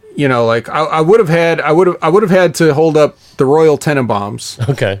I would have had to hold up the Royal Tenenbaums.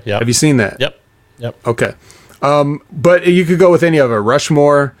 Okay. Yeah. Have you seen that? Yep. Okay. But you could go with any of it.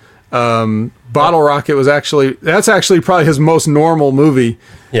 Rushmore, Bottle Rocket that's actually probably his most normal movie.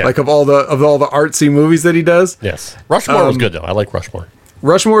 Yeah. Like of all the artsy movies that he does. Yes. Rushmore was good though. I like Rushmore.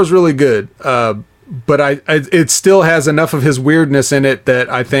 Rushmore is really good. But it still has enough of his weirdness in it that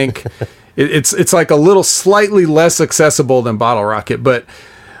I think it's like a little slightly less accessible than Bottle Rocket. But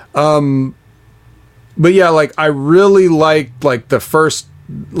yeah, like I really liked like the first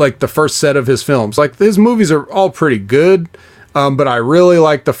set of his films. Like his movies are all pretty good. But I really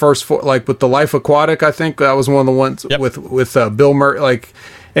like the first four, like with The Life Aquatic. I think that was one of the ones with Bill Murray. Like,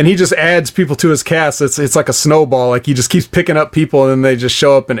 and he just adds people to his cast. It's like a snowball. Like he just keeps picking up people, and then they just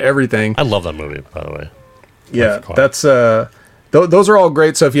show up in everything. I love that movie, by the way. Yeah, that's those are all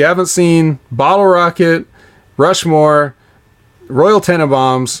great. So if you haven't seen Bottle Rocket, Rushmore, Royal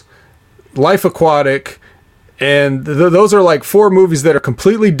Tenenbaums, Life Aquatic, and those are like 4 movies that are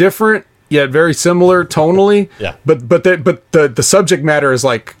completely different yet very similar tonally. Yeah. But the subject matter is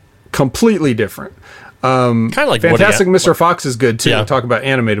like completely different. Kind of like Fantastic Mr. Fox is good too. Yeah. Talk about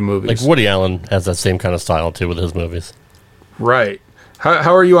animated movies. Like Woody Allen has that same kind of style too with his movies. Right.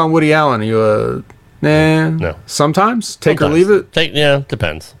 How are you on Woody Allen? Are you No. Sometimes? Take Sometimes. or leave it?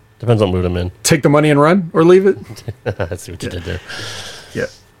 Depends. Depends what mood I'm in. Take the money and run or leave it? I see what you did there. Yeah.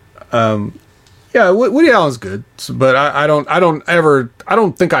 Yeah, Woody Allen's good, but I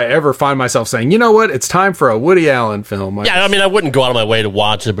don't think I ever find myself saying, you know what, it's time for a Woody Allen film. Yeah, I mean, I wouldn't go out of my way to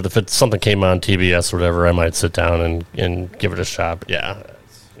watch it, but if it's something came on TBS or whatever, I might sit down and give it a shot. But yeah.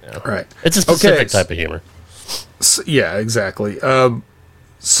 Right. It's a specific type of humor. Yeah, exactly.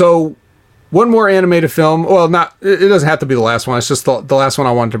 So one more animated film. Well, it doesn't have to be the last one. It's just the last one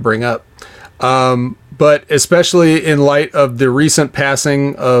I wanted to bring up. But especially in light of the recent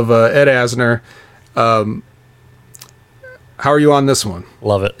passing of Ed Asner, how are you on this one?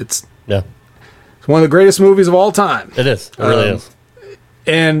 Love it. It's one one of the greatest movies of all time. It is. It really is.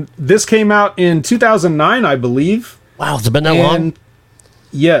 And this came out in 2009, I believe. Wow, has it been that long?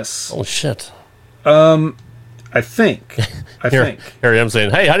 Yes. Oh, shit. I think. Here I am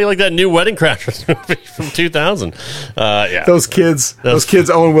saying, hey, how do you like that new Wedding Crashers movie from 2000? Yeah. Those kids,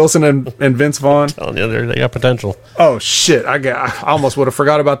 Owen Wilson and Vince Vaughn. Oh, yeah, they got potential. Oh, shit. I almost would have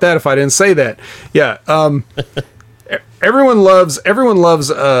forgot about that if I didn't say that. Yeah. Everyone loves,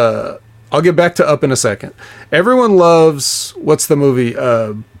 I'll get back to Up in a second. Everyone loves, what's the movie?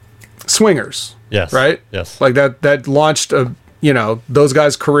 Swingers. Yes. Right? Yes. Like that launched those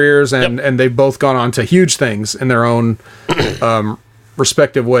guys' careers, and they've both gone on to huge things in their own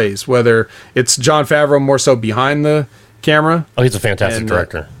respective ways, whether it's Jon Favreau more so behind the camera. Oh, he's a fantastic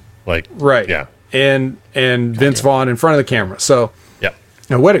director. Right. Yeah. And Vince Vaughn in front of the camera. So, yeah.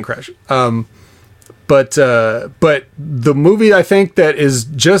 Wedding Crash. But the movie, I think, that is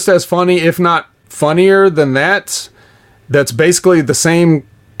just as funny, if not funnier than that's basically the same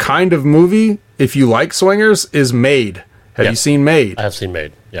kind of movie, if you like Swingers, is Made. Have you seen Made? I have seen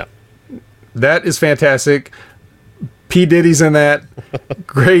Made, yeah. That is fantastic. P. Diddy's in that.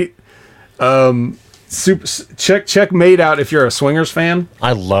 Great. Check Made out if you're a Swingers fan.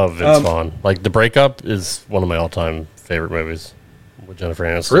 I love Vince Vaughn. Like, The Breakup is one of my all-time favorite movies with Jennifer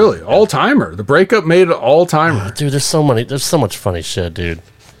Aniston. Really? All-timer. The Breakup made it all-timer. Oh, dude, there's so much funny shit, dude.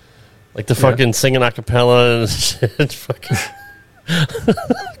 Like the fucking singing a cappella and shit. Fucking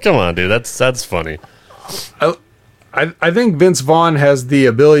come on, dude. That's funny. I think Vince Vaughn has the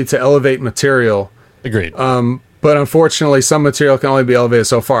ability to elevate material. Agreed. But unfortunately, some material can only be elevated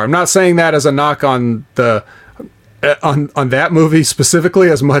so far. I'm not saying that as a knock on the on that movie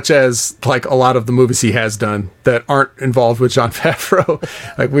specifically, as much as like a lot of the movies he has done that aren't involved with Jon Favreau.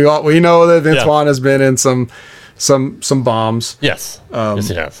 Like we know that Vince Vaughn has been in some bombs. Yes. Yes,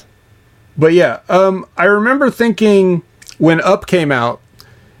 he has. But yeah, I remember thinking when Up came out.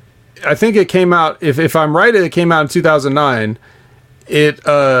 I think it came out. If I'm right, it came out in 2009. It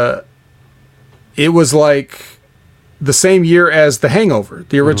was like the same year as The Hangover,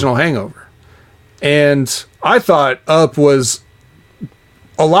 the original Hangover, and I thought Up was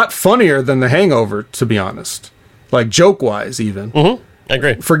a lot funnier than The Hangover, to be honest. Like joke wise, even. Mm-hmm. I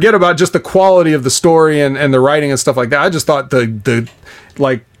agree. Forget about just the quality of the story and the writing and stuff like that. I just thought it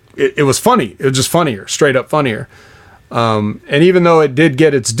was funny. It was just funnier, straight up funnier. And even though it did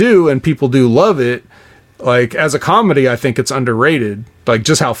get its due and people do love it, like as a comedy, I think it's underrated. Like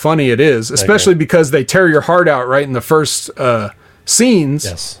just how funny it is, especially because they tear your heart out right in the first scenes.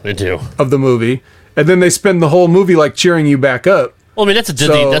 Yes, they do. Of the movie, and then they spend the whole movie like cheering you back up. Well, I mean that's a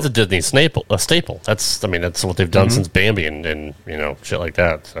Disney staple. That's what they've done since Bambi and shit like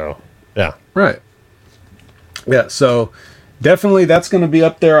that. So yeah, right. Yeah, so definitely that's going to be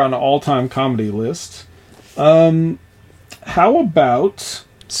up there on an all-time comedy list. How about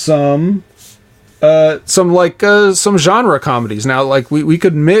some genre comedies? Now, like we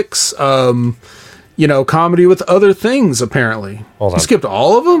could mix, comedy with other things. Apparently, hold on. You skipped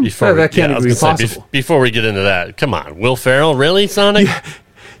all of them. That can't even be possible. Before we get into that, come on, Will Ferrell, really, Sonic?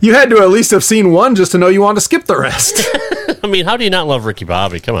 You had to at least have seen one just to know you want to skip the rest. I mean, how do you not love Ricky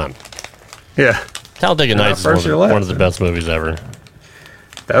Bobby? Come on. Yeah, Talladega Nights is one of the best movies ever.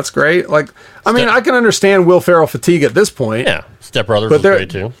 That's great. Like, I mean, I can understand Will Ferrell fatigue at this point. Yeah, Step Brothers was great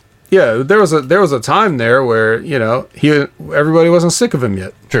too. Yeah, there was a time there where everybody wasn't sick of him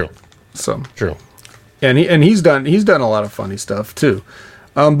yet. True. So true. And he's done a lot of funny stuff too.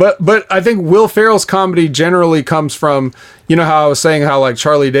 But I think Will Ferrell's comedy generally comes from, you know how I was saying how like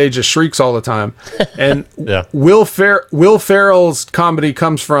Charlie Day just shrieks all the time, and Yeah. Will Ferrell's comedy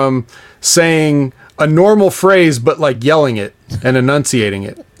comes from saying a normal phrase but like yelling it and enunciating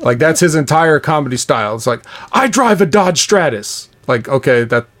it. Like that's his entire comedy style. It's like, I drive a Dodge Stratus. Like, okay,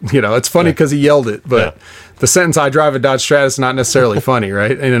 that, you know, it's funny because he yelled it, but the sentence "I drive a Dodge Stratus" is not necessarily funny,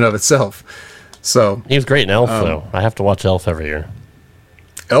 right, in and of itself. So He was great in Elf, though. I have to watch Elf every year.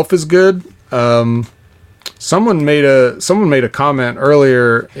 Elf is good. Someone made a comment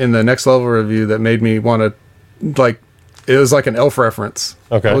earlier in the Next Level review that made me want to, like, it was like an Elf reference.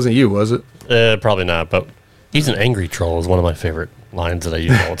 Okay. It wasn't you, was it? Probably not, but he's an angry troll is one of my favorite lines that I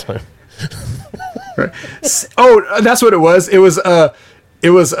use all the time. Right. Oh, that's what it was. It was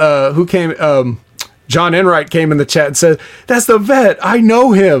who came? John Enright came in the chat and said, "That's the vet. I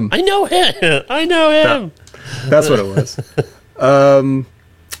know him." I know him. I know him. That's what it was.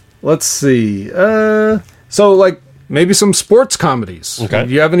 Let's see. So like maybe some sports comedies. Okay.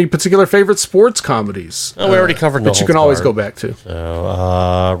 Do you have any particular favorite sports comedies? Oh, we already covered that you can always go back to.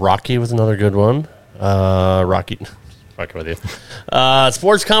 Rocky was another good one. Rocky with you.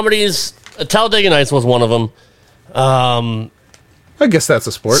 Sports comedies. Talladega Nights was one of them. I guess that's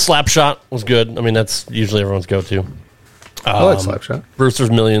a sport. Slapshot was good. I mean, that's usually everyone's go-to. I like Slapshot. Brewster's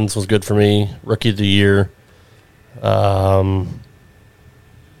Millions was good for me. Rookie of the Year. Rookie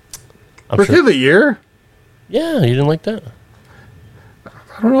of the Year? Yeah, you didn't like that?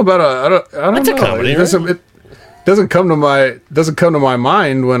 I don't know about I don't That's know. a comedy, It doesn't come to my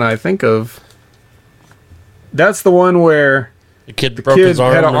mind when I think of. That's the one where The kid broke kid his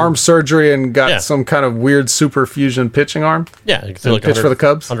arm. had an arm surgery and got Yeah. some kind of weird super fusion pitching arm. Yeah, you can feel like pitch for the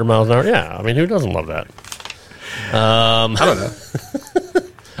Cubs. 100 miles an hour. Yeah, I mean, who doesn't love that? I don't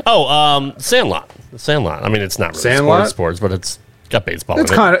know. Sandlot. Sandlot. I mean, it's not really Sandlot? sports, but it's got baseball. It's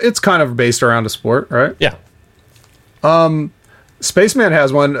in it. kind of based around a sport, right? Yeah. Spaceman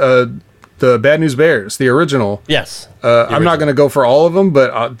has one. The Bad News Bears, the original. Yes. I'm not going to go for all of them,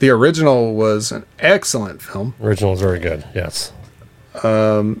 but the original was an excellent film. Original is very good. Yes.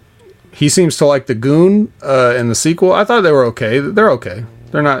 He seems to like the Goon in the sequel. I thought they were okay. They're okay.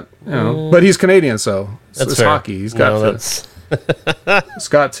 They're not, you know, but he's Canadian, so That's it's fair. hockey. He's got to. That's He's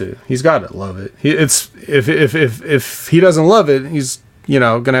got to. He's got to love it. If he doesn't love it, he's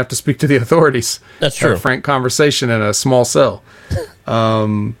going to have to speak to the authorities. That's Have true. a frank conversation in a small cell.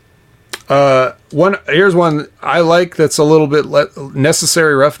 Here's one I like that's a little bit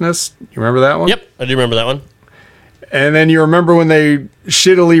Necessary Roughness. You remember that one? Yep, I do remember that one. And then you remember when they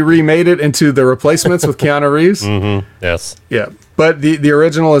shittily remade it into The Replacements with Keanu Reeves? Mm-hmm. Yes. Yeah, but the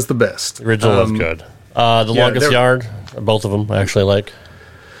original is the best. The original was good. The Longest they're- Yard, both of them I actually like.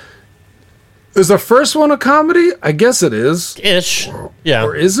 Is the first one a comedy? I guess it is. Ish. Yeah.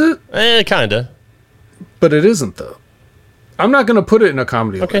 Or is it? Kinda. But it isn't, though. I'm not going to put it in a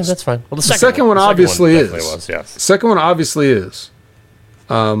comedy Okay, list. that's fine. Well, the second one obviously is. definitely was, yes. Second one obviously is.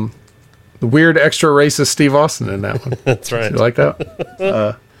 The weird extra racist Steve Austin in that one. That's right. You like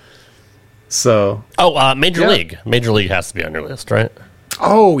that? Major Yeah. League. Major League has to be on your list, right?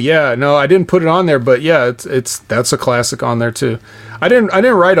 Oh yeah, no, I didn't put it on there, but yeah, that's a classic on there too. I didn't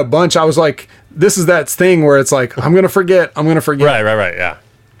write a bunch. I was like, this is that thing where it's like I'm gonna forget. Right. Yeah.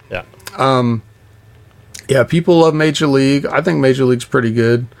 Yeah, people love Major League. I think Major League's pretty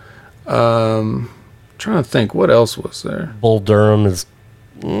good. Trying to think, what else was there? Bull Durham is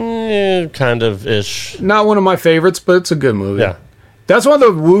kind of ish. Not one of my favorites, but it's a good movie. Yeah. That's one of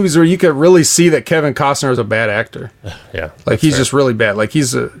the movies where you could really see that Kevin Costner is a bad actor. Yeah. Like he's just really bad. Like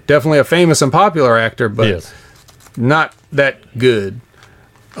he's definitely a famous and popular actor, He but is. not that good.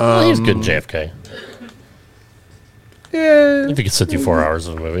 Well, he's good in JFK. Yeah, If you could sit through 4 hours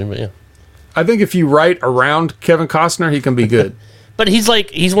of a movie, but yeah. I think if you write around Kevin Costner, he can be good. But he's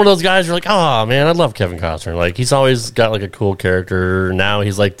one of those guys who are like, oh man, I love Kevin Costner. Like he's always got like a cool character. Now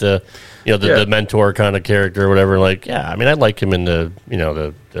he's like the mentor kind of character or whatever. Like, yeah, I mean, I like him in the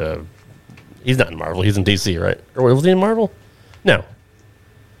he's not in Marvel. He's in DC, right? Or was he in Marvel? No.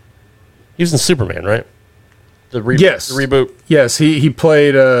 He was in Superman, right? Yes. The reboot. Yes, he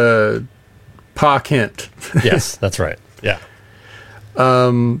played Pa Kent. Yes, that's right. Yeah.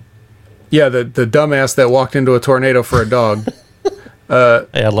 Yeah, the dumbass that walked into a tornado for a dog.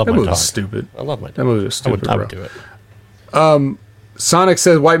 Hey, I love That my movie dog. was stupid. I love my dog. That movie was I stupid, would bro. do it. Sonic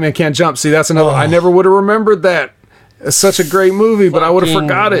says White Man Can't Jump. See, that's another. I never would have remembered that. It's such a great movie, but I would have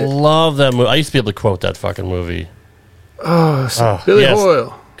forgot it. Love that movie. I used to be able to quote that fucking movie. Billy yes.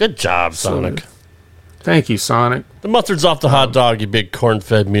 Hoyle. Good job, Sonic. good. Thank you, Sonic. The mustard's off the hot dog, you big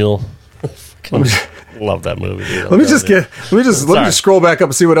corn-fed mule. Fucking Love that movie. Dude. Let me just scroll back up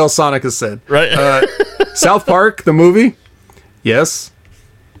and see what else Sonic has said. Right. South Park, the movie. Yes.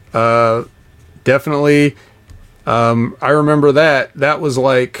 Definitely. I remember that. That was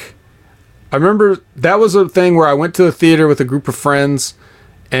like, I remember that was a thing where I went to the theater with a group of friends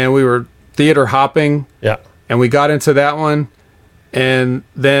and we were theater hopping. Yeah. And we got into that one. And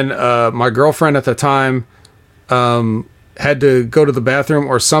then my girlfriend at the time had to go to the bathroom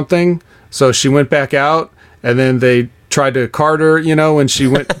or something. So she went back out, and then they tried to cart her, when she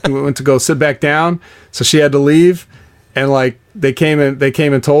went to go sit back down. So she had to leave. And like they came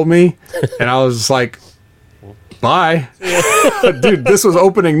and told me, and I was just like, bye. Dude, this was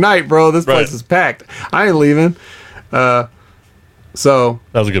opening night, bro. This place is packed. I ain't leaving. So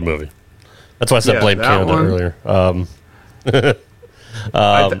that was a good movie. That's why I said blame Canada earlier.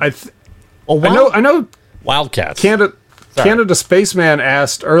 I know Wildcats. Canada Spaceman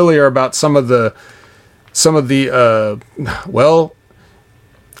asked earlier about some of the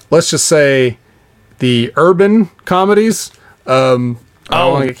let's just say the urban comedies. I don't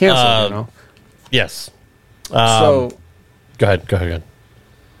want to get canceled, Yes. So go ahead.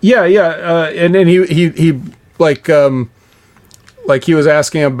 Yeah. And then he like he was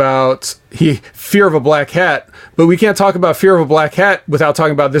asking about Fear of a Black Hat, but we can't talk about Fear of a Black Hat without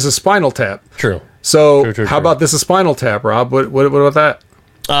talking about This Is Spinal Tap. True. So how about This Is Spinal Tap, Rob? What about that?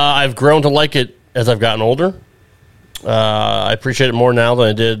 I've grown to like it as I've gotten older. I appreciate it more now than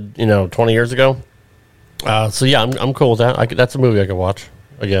I did, 20 years ago. So yeah, I'm cool with that. That's a movie I can watch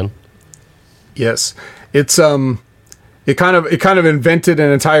again. Yes, it's it kind of invented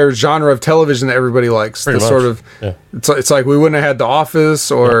an entire genre of television that everybody likes. Pretty much. Sort of, yeah. It's like we wouldn't have had The Office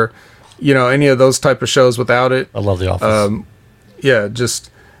or any of those type of shows without it. I love The Office. Yeah,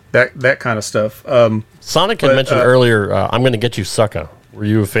 just that kind of stuff. Sonic had mentioned earlier, I'm going to get you, sucker. Were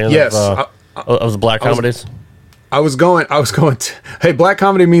you a fan of the black comedies? I was going to, hey, black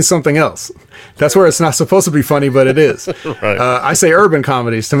comedy means something else. That's where it's not supposed to be funny, but it is. Right. I say urban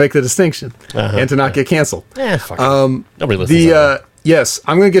comedies to make the distinction and to not get canceled. Yeah, fuck it. Nobody listens to that. Yes,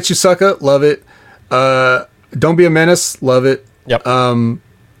 I'm going to get you, sucker. Love it. Don't Be a Menace. Love it. Yep.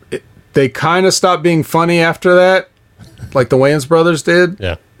 They kind of stopped being funny after that, like the Wayans brothers did.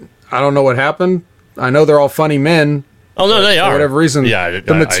 Yeah. I don't know what happened. I know they're all funny men. Oh, no, they are. For whatever reason. Yeah,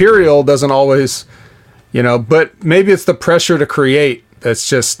 the material doesn't always, but maybe it's the pressure to create that's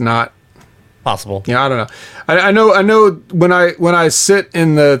just not possible. I don't know. I know when I sit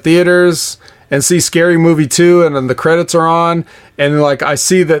in the theaters and see Scary Movie 2 and then the credits are on and like I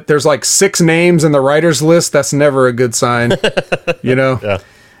see that there's like 6 names in the writer's list, that's never a good sign. Yeah.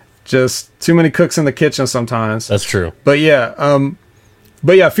 Just too many cooks in the kitchen sometimes. That's true. But yeah,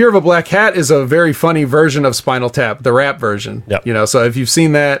 Fear of a Black Hat is a very funny version of Spinal Tap, the rap version. Yep. So if you've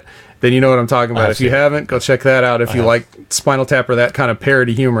seen that, then you know what I'm talking about. If you haven't, go check that out if you like Spinal Tap or that kind of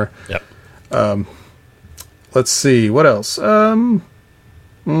parody humor. Yep. Let's see what else.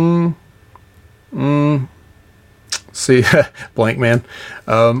 See, Blank Man.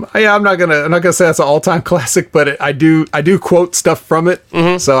 I'm not gonna say that's an all-time classic, but I do quote stuff from it,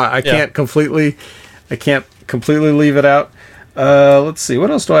 so I can't completely leave it out. Let's see, what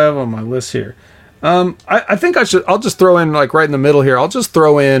else do I have on my list here? I think I'll just throw in, like, right in the middle here, I'll just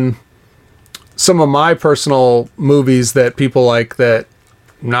throw in some of my personal movies that people like that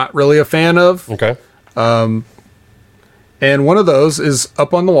I'm not really a fan of. Okay. And one of those is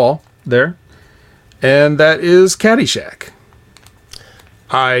up on the wall there, and that is Caddyshack.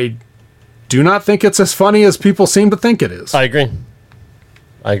 I do not think it's as funny as people seem to think it is. I agree.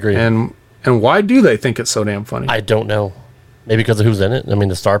 And why do they think it's so damn funny? I don't know. Maybe because of who's in it. I mean,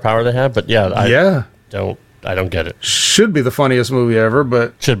 the star power they have. But yeah, I don't get it. Should be the funniest movie ever,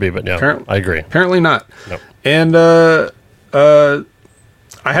 but should be. But yeah, I agree. Apparently not. Nope. And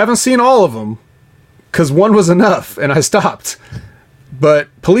I haven't seen all of them because one was enough, and I stopped. But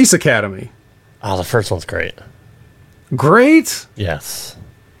Police Academy. Oh, the first one's great. Great. Yes,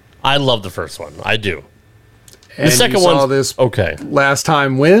 I love the first one. I do. And the second one's okay. Last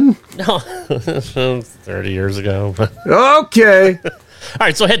time when? No, 30 years ago. Okay. All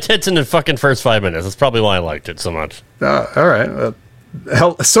right, so head tits in the fucking first 5 minutes. That's probably why I liked it so much. All right.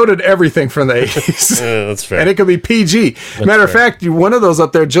 Hell, so did everything from the 80s. That's fair. And it could be PG. Matter of fact, one of those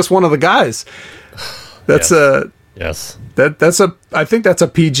up there, just one of the guys. That's yes. I think that's a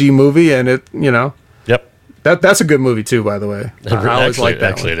PG movie, and it, Yep. That's a good movie too, by the way. I always like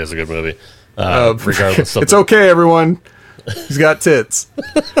that. Actually, it is a good movie. Regardless of it's okay, everyone. He's got tits.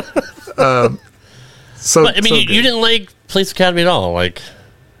 But, I mean, you didn't like Police Academy at all, at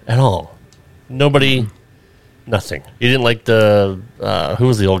all. Nobody, nothing. You didn't like the who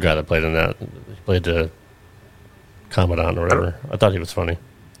was the old guy that played in that? He played the Commandant or whatever. I thought he was funny.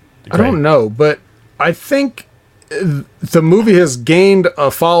 I don't know, but I think the movie has gained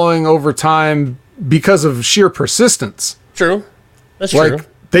a following over time because of sheer persistence. True. That's Like, true.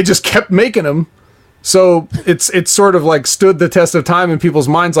 they just kept making them. So it's sort of like stood the test of time in people's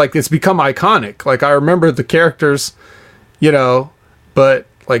minds. Like, it's become iconic. Like, I remember the characters, you know, but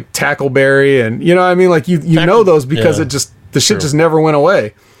like Tackleberry and, you know what I mean? Like, you know those because yeah. the shit just never went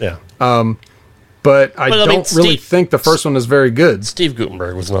away. Yeah. But I mean, don't really think the first one is very good. Steve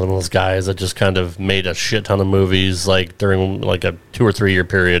Guttenberg was another one of those guys that just kind of made a shit ton of movies, like during like a 2 or 3 year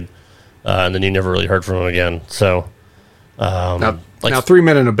period, and then you never really heard from him again. So, Now, 3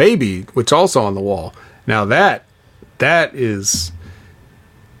 Men and a Baby, which also on the wall. Now that is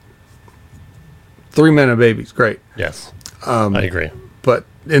 3 Men and a Baby is great, yes, I agree. but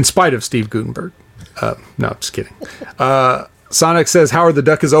in spite of Steve Guttenberg, no, just kidding. Sonic says Howard the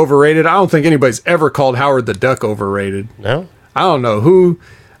Duck is overrated. I don't think anybody's ever called Howard the Duck overrated. No, I don't know who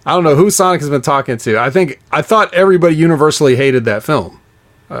Sonic has been talking to. I thought everybody universally hated that film.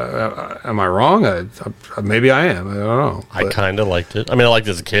 Am I wrong? Maybe I am. I don't know. I But- kind of liked it. I mean, I liked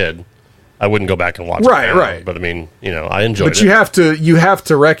it as a kid. I wouldn't go back and watch Right, it now, right. But I mean, you know, I enjoyed But it. you have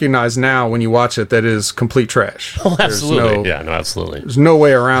to recognize now when you watch it that it is complete trash. Oh, absolutely. There's Absolutely. There's no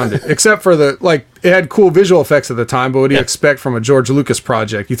way around it, except for it had cool visual effects at the time. But what do you expect from a George Lucas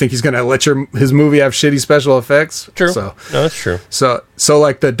project? You think he's going to let his movie have shitty special effects? True. So No, that's true.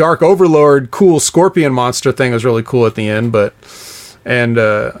 like the Dark Overlord, cool scorpion monster thing was really cool at the end. But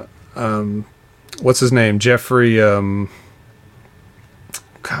what's his name? Jeffrey.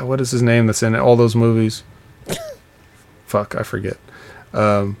 God, what is his name that's in all those movies? Fuck, I forget.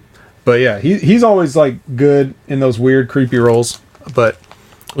 But yeah, he's always like good in those weird, creepy roles. But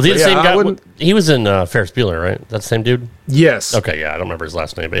Was he the yeah, same I guy? wouldn't- He was in Ferris Bueller, right? That's the same dude? yes, Okay, yeah, I don't remember his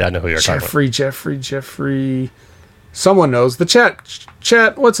last name, but yeah, I know who you're talking about. Jeffrey. Someone knows the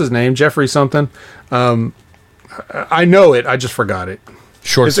chat. What's his name? Jeffrey something. I know it. I just forgot it.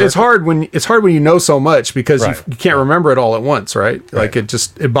 Short It's hard when you know so much because Right. you can't remember it all at once, right? Like it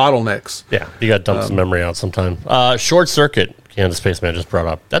bottlenecks. Yeah, you got to dump some memory out sometime. Short Circuit, Canada Spaceman just brought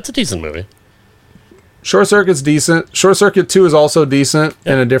up. That's a decent movie. Short Circuit's decent. Short Circuit 2 is also decent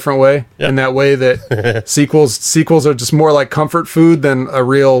in a different way. Yep. In that way that sequels are just more like comfort food than a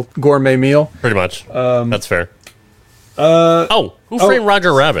real gourmet meal. Pretty much. That's fair. Who Framed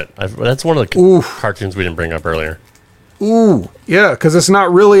Roger Rabbit? That's one of the cartoons we didn't bring up earlier. Ooh, yeah, because it's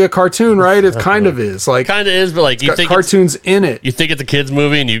not really a cartoon, right? It kind of is. Like, Kind of is, but like you got think cartoons in it. you think it's a kids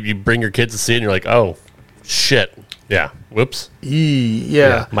movie, and you bring your kids to see it, and you're like, oh, shit, yeah, whoops.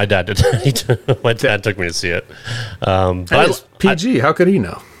 Yeah. My dad did. My dad took me to see it. But That is PG. How could he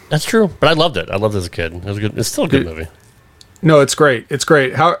know? that's true. But I loved it. I loved it as a kid. It was good. It's still a good movie. No, it's great. It's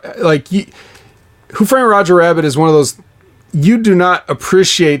great. Who Framed Roger Rabbit is one of those. You do not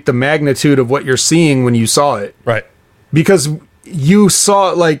appreciate the magnitude of what you're seeing when you saw it. Right. Because you saw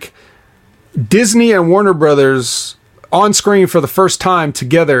like Disney and Warner Brothers on screen for the first time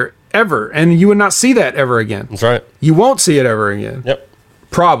together ever, and you would not see that ever again. That's right. You won't see it ever again. Yep.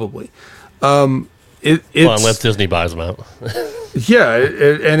 Probably. It's Well, unless Disney buys them out. yeah,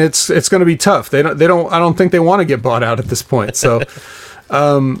 and it's going to be tough. They don't. I don't think they want to get bought out at this point. So,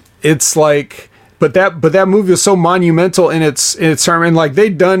 it's like. But that movie was so monumental in its term, and like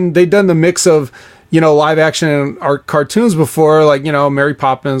they'd done the mix of live action and art cartoons before, like Mary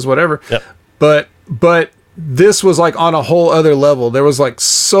Poppins, whatever. Yep. But this was like on a whole other level. There was like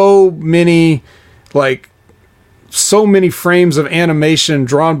so many frames of animation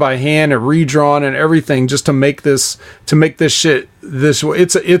drawn by hand and redrawn and everything just to make this shit this way.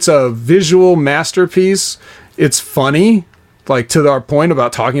 It's a visual masterpiece. It's funny. Like, to our point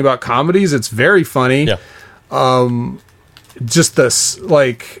about talking about comedies, it's very funny. Yeah. Just this,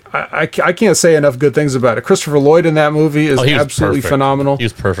 like, I can't say enough good things about it. Christopher Lloyd in that movie is He was absolutely perfect. phenomenal. He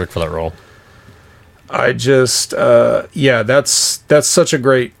was perfect for that role. I just, that's such a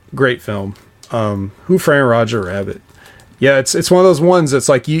great film. Who Framed Roger Rabbit? Yeah, it's one of those ones that's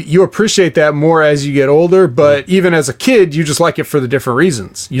like you appreciate that more as you get older, but even as a kid, you just like it for the different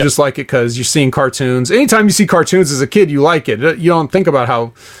reasons. You just like it because you're seeing cartoons. Anytime you see cartoons as a kid, you like it. You don't think about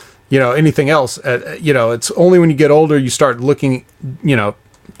how, anything else. It's only when you get older you start looking,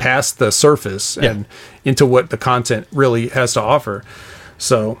 past the surface and into what the content really has to offer.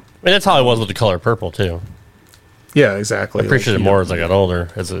 So, I mean, that's how I was with The Color Purple too. yeah, exactly. I appreciated it more as I got older.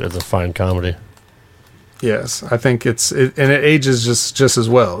 It's a fine comedy. Yes, I think and it ages just as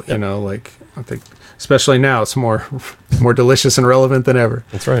well. Like I think, especially now, it's more delicious and relevant than ever.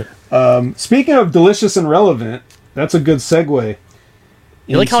 That's right. Speaking of delicious and relevant, that's a good segue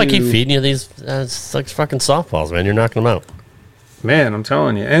You like how I keep feeding you these? It's like fucking softballs, man. You're knocking them out. Man, I'm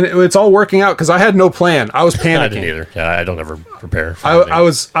telling you, and it's all working out because I had no plan. I was panicking. I didn't either. Yeah, I don't ever prepare. I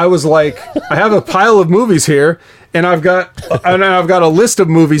was like, I have a pile of movies here, and I've got a list of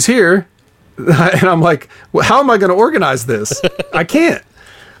movies here, and I'm like, well, how am I going to organize this? I can't.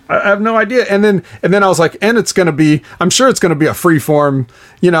 I have no idea. And then I was like, and it's going to be, I'm sure it's going to be a free form.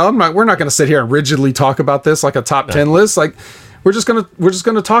 You know, we're not going to sit here and rigidly talk about this like a top 10 list. Like, we're just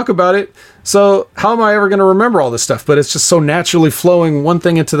gonna talk about it. So how am I ever gonna remember all this stuff? But it's just so naturally flowing one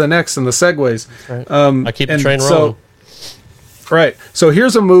thing into the next and the segues. Right. I keep the train rolling. Right. So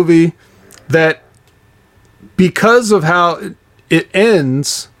here's a movie that, because of how it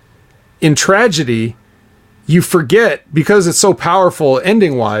ends in tragedy, you forget, because it's so powerful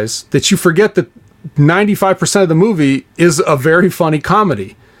ending wise, that you forget that 95% of the movie is a very funny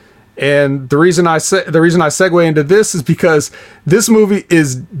comedy. And the reason I segue into this is because this movie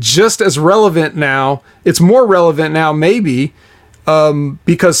is just as relevant now. It's more relevant now, maybe,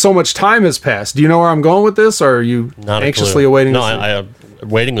 because so much time has passed. Do you know where I'm going with this, or are you anxiously awaiting? No, I'm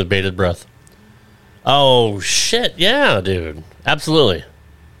waiting with bated breath. Oh shit! Yeah, dude, absolutely.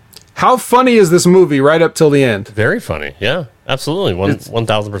 How funny is this movie right up till the end? Very funny. Yeah, absolutely.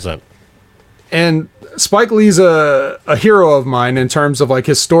 1,000%. And Spike Lee's a hero of mine in terms of like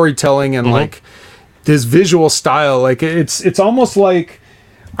his storytelling and like his visual style. Like it's almost like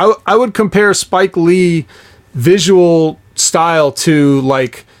I would compare Spike Lee visual style to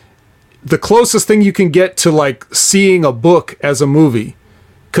like the closest thing you can get to like seeing a book as a movie.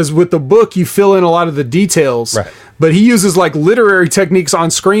 Because with the book, you fill in a lot of the details, right. But he uses like literary techniques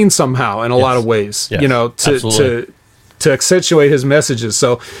on screen somehow in a lot of ways, you know, to accentuate his messages.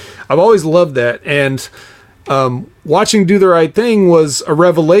 So I've always loved that. And watching Do the Right Thing was a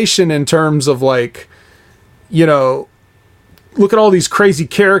revelation in terms of like, you know, look at all these crazy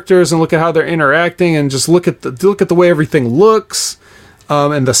characters and look at how they're interacting, and just look at the way everything looks,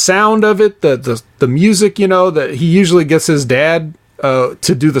 and the sound of it, the music, you know, that he usually gets his dad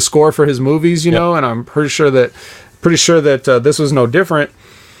to do the score for his movies, you know, and I'm pretty sure that this was no different.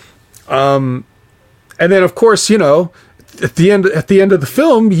 And then of course, you know, at the end of the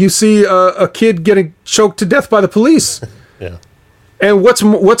film, you see a kid getting choked to death by the police. Yeah. And what's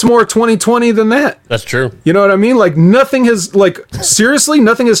more 2020 than that? That's true. You know what I mean? Like nothing has seriously,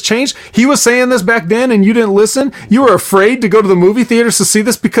 nothing has changed. He was saying this back then and you didn't listen. You were afraid to go to the movie theaters to see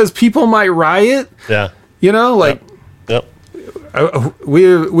this because people might riot. Yeah. You know, like Yep.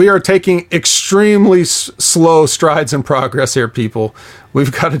 We are taking extremely slow strides in progress here, people.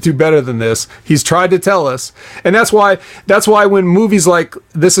 We've got to do better than this. He's tried to tell us, and that's why when movies like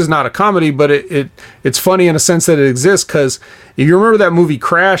this is not a comedy, but it's funny in a sense that it exists. Because if you remember that movie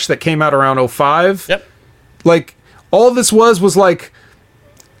Crash that came out around 2005, yep, like all this was like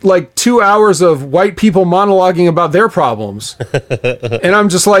 2 hours of white people monologuing about their problems, and I'm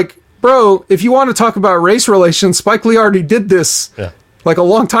just like, bro, if you want to talk about race relations, Spike Lee already did this like a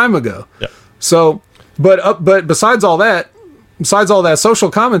long time ago. Yeah. So, but besides all that social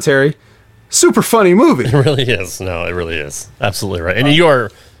commentary, super funny movie. It really is. No, it really is. Absolutely right. And you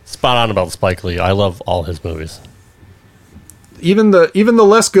are spot on about Spike Lee. I love all his movies. Even the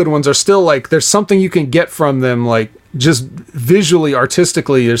less good ones are still like, there's something you can get from them, like just visually,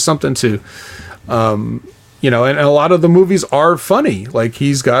 artistically, there's something to, you know, and a lot of the movies are funny. Like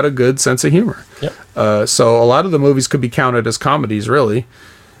he's got a good sense of humor. Yep. So a lot of the movies could be counted as comedies, really.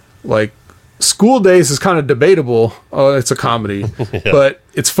 Like School Days is kind of debatable. Oh, it's a comedy, but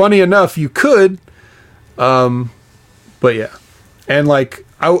it's funny enough. You could, but yeah. And like,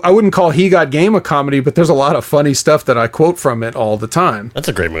 I wouldn't call He Got Game a comedy, but there's a lot of funny stuff that I quote from it all the time. That's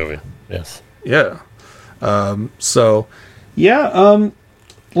a great movie. Yes. Yeah. So yeah.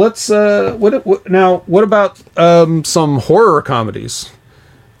 Let's what about some horror comedies?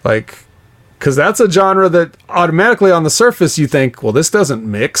 Like, because that's a genre that automatically on the surface you think, well, this doesn't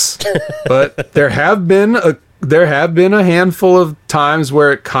mix, but there have been a handful of times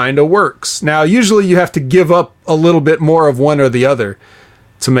where it kind of works. Now, usually you have to give up a little bit more of one or the other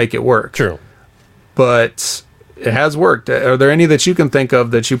to make it work. True. But it has worked. Are there any that you can think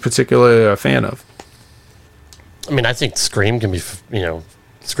of that you particularly are a fan of? I mean, I think Scream can be, you know,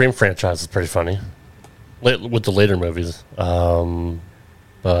 Scream franchise is pretty funny with the later movies.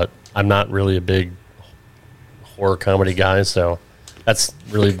 But I'm not really a big horror comedy guy, so that's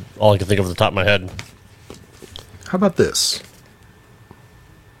really all I can think of at the top of my head. How about this?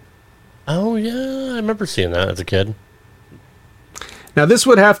 Oh, yeah, I remember seeing that as a kid. Now, this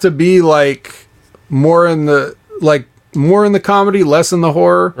would have to be like more in the comedy, less in the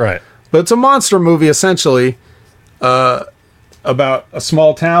horror. Right. But it's a monster movie, essentially. about a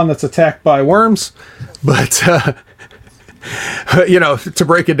small town that's attacked by worms, but to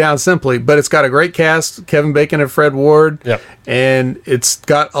break it down simply, but it's got a great cast, Kevin Bacon and Fred Ward. Yep. And it's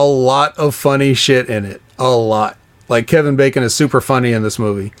got a lot of funny shit in it. A lot. Like, Kevin Bacon is super funny in this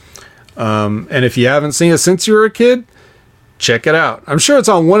movie. And if you haven't seen it since you were a kid, check it out. I'm sure it's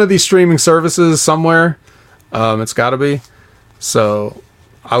on one of these streaming services somewhere. It's got to be. So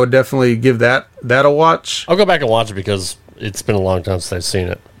I would definitely give that a watch. I'll go back and watch it because it's been a long time since I've seen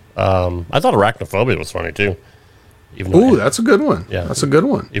it. I thought Arachnophobia was funny too. Ooh, that's a good one. Yeah, that's a good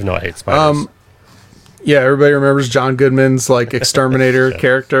one. Even though I hate spiders. Yeah, everybody remembers John Goodman's like exterminator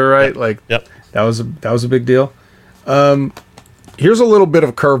character, right? Like, yep. That was a big deal. Here's a little bit of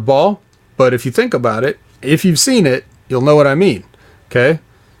a curveball, but if you think about it, if you've seen it, you'll know what I mean. Okay.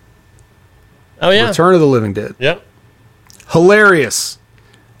 Oh yeah. Return of the Living Dead. Yep. Hilarious.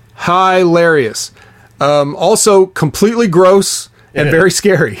 Also completely gross and very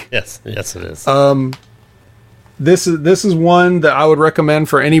scary. Yes, it is. This is one that I would recommend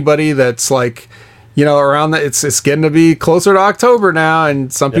for anybody that's like, around that. It's getting to be closer to October now,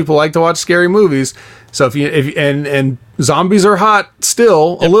 and some people like to watch scary movies. So if zombies are hot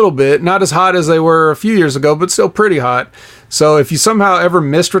still a little bit, not as hot as they were a few years ago, but still pretty hot. So if you somehow ever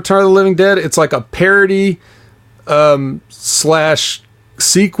missed Return of the Living Dead, it's like a parody /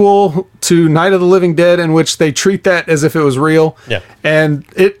 sequel to Night of the Living Dead, in which they treat that as if it was real. Yeah. And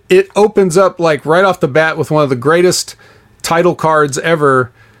it opens up like right off the bat with one of the greatest title cards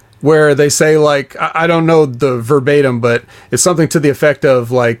ever, where they say, like, I don't know the verbatim, but it's something to the effect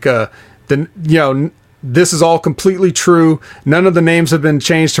of like, this is all completely true. None of the names have been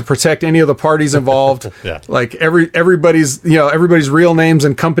changed to protect any of the parties involved. Yeah. Like everybody's real names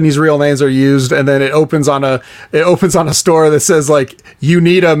and companies' real names are used, and then it opens on a store that says like, you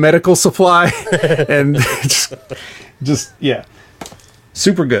need a medical supply, and just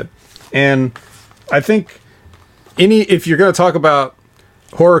super good. And I think if you're going to talk about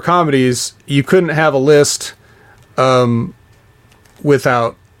horror comedies, you couldn't have a list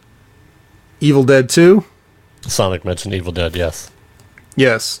without Evil Dead 2. Sonic mentioned Evil Dead, yes.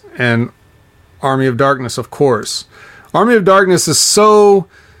 Yes, and Army of Darkness, of course. Army of Darkness is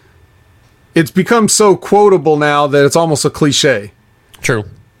it's become so quotable now that it's almost a cliche. True.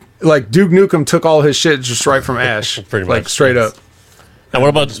 Like, Duke Nukem took all his shit just right from Ash. Pretty much. Like, straight up. And what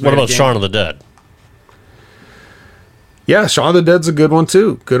about Shaun of the Dead? Yeah, Shaun of the Dead's a good one,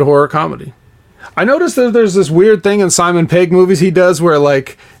 too. Good horror comedy. I noticed that there's this weird thing in Simon Pegg movies he does where,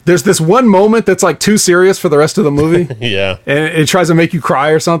 like, there's this one moment that's, like, too serious for the rest of the movie. Yeah. And it tries to make you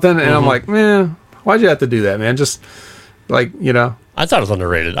cry or something. And I'm like, man, why'd you have to do that, man? Just, like, I thought it was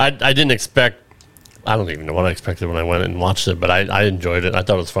underrated. I didn't expect... I don't even know what I expected when I went and watched it, but I enjoyed it. I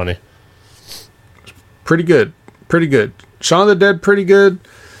thought it was funny. Pretty good. Pretty good. Shaun of the Dead, pretty good.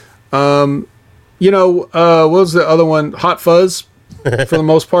 What was the other one? Hot Fuzz, for the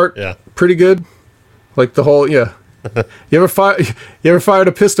most part. Yeah. Pretty good. Like the whole, You ever fired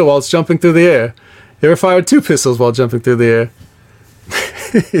a pistol while it's jumping through the air? You ever fired 2 pistols while jumping through the air?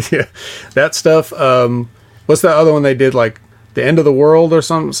 Yeah, that stuff. What's that other one they did? Like The End of the World or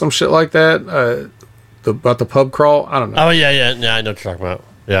some shit like that. About the pub crawl. I don't know. Oh yeah. I know what you're talking about.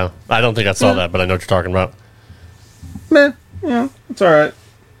 Yeah, I don't think I saw that, but I know what you're talking about. Man, yeah, it's all right.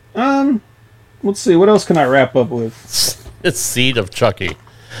 Let's see. What else can I wrap up with? It's Seed of Chucky.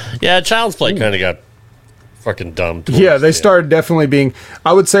 Yeah, Child's Play kind of got fucking dumb. Yeah, they started definitely being.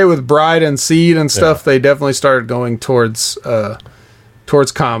 I would say with Bride and Seed and stuff, they definitely started going towards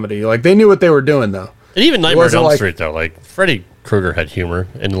comedy. Like, they knew what they were doing, though. And even Nightmare on Elm Street, though. Like, Freddy Krueger had humor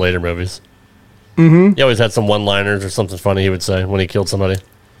in the later movies. Mm-hmm. He always had some one-liners or something funny he would say when he killed somebody.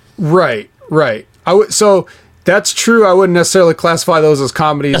 Right. So that's true. I wouldn't necessarily classify those as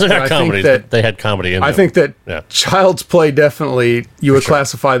comedies. They're not comedies, but they had comedy in them. I think that Child's Play definitely you would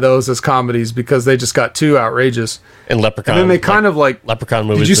classify those as comedies because they just got too outrageous. And Leprechaun. And then they kind of like Leprechaun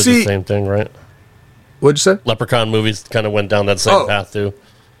movies did the same thing, right? What'd you say? Leprechaun movies kind of went down that same path too.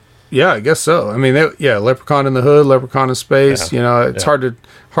 Yeah, I guess so. I mean, Leprechaun in the Hood, Leprechaun in Space. Yeah. It's hard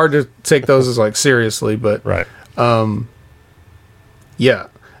to take those as like seriously, but right.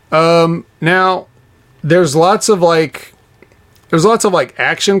 Now there's lots of like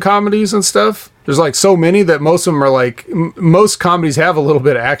action comedies and stuff. There's like so many that most of them are like most comedies have a little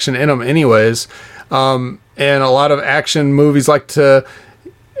bit of action in them, anyways. And a lot of action movies like to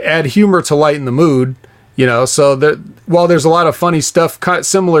add humor to lighten the mood. So while there's a lot of funny stuff,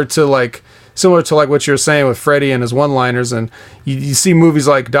 similar to like what you're saying with Freddy and his one-liners, and you see movies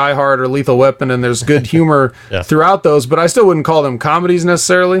like Die Hard or Lethal Weapon, and there's good humor throughout those, but I still wouldn't call them comedies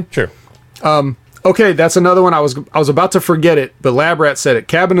necessarily. Sure. Okay, that's another one. I was about to forget it, but Lab Rat said it.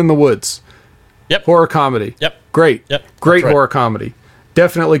 Cabin in the Woods. Yep. Horror comedy. Yep. Great. Yep. Great That's right. horror comedy.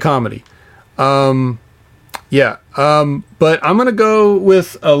 Definitely comedy. Yeah. But I'm gonna go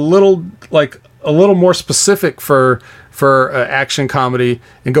with a little more specific for action comedy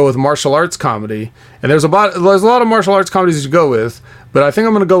and go with martial arts comedy. And there's a lot of martial arts comedies to go with, but I think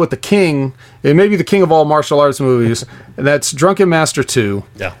I'm gonna go with the king. It may be the king of all martial arts movies, and that's Drunken Master 2.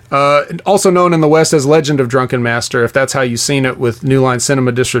 Yeah. Also known in the West as Legend of Drunken Master, if that's how you've seen it with New Line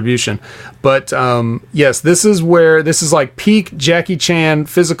Cinema Distribution. But yes, this is like peak Jackie Chan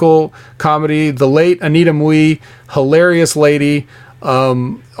physical comedy. The late Anita Mui, hilarious lady,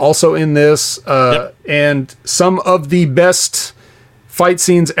 also in this, Yep. and some of the best fight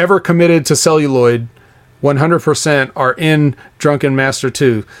scenes ever committed to celluloid, 100% are in Drunken Master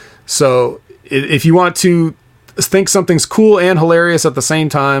 2. So if you want to think something's cool and hilarious at the same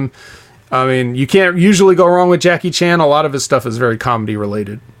time, I mean, you can't usually go wrong with Jackie Chan. A lot of his stuff is very comedy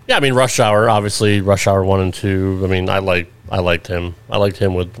related. Yeah, I mean, Rush Hour, obviously, Rush Hour 1 and 2. I mean, I liked him. I liked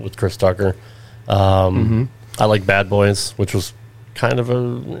him with Chris Tucker. I like Bad Boys, which was kind of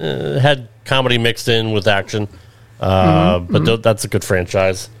had comedy mixed in with action. But that's a good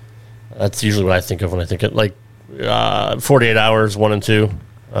franchise. That's usually what I think of when I think it. Like 48 Hours 1 and 2.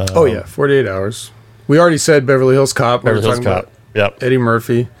 48 Hours. We already said Beverly Hills Cop. Beverly Hills Cop. Yep. Eddie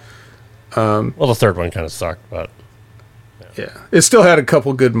Murphy. Well, the third one kind of sucked, but Yeah, it still had a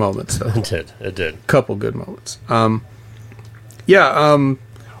couple good moments though. it did. Couple good moments.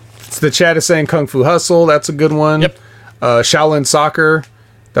 The chat is saying Kung Fu Hustle. That's a good one. Yep. Shaolin Soccer.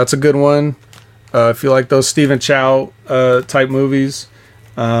 That's a good one. If you like those Stephen Chow type movies.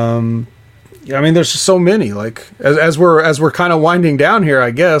 I mean, there's just so many. Like as we're kind of winding down here,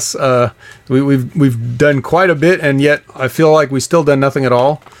 I guess we've done quite a bit, and yet I feel like we still done nothing at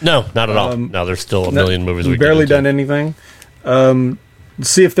all. No, not at all. No, there's still a million movies We've we barely can done anything.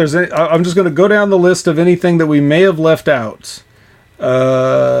 See if there's any. I'm just going to go down the list of anything that we may have left out.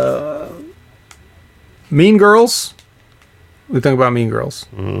 Mean Girls. What do you think about Mean Girls?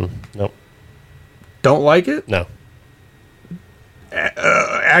 Nope. Don't like it? No,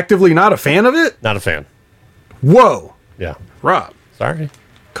 Actively not a fan of it? not a fan. Whoa. Yeah. Rob, Sorry.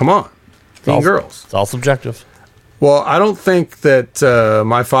 come on. Mean Girls. It's all subjective. Well, I don't think that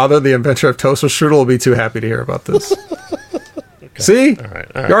my father, the inventor of toaster strudel, will be too happy to hear about this. Okay. See? All right.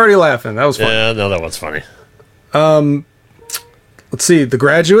 You're already laughing. That was fun. Yeah, no, that was funny. Let's see. The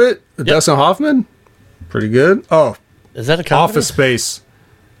Graduate, Dustin Hoffman. Pretty good. Oh, Is that a comedy? Office Space.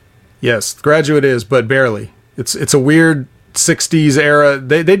 Yes, The Graduate is, but barely. It's a weird 60s era.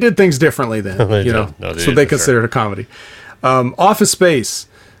 They did things differently then. They you did. know, No, they so did they for considered a comedy. Office Space.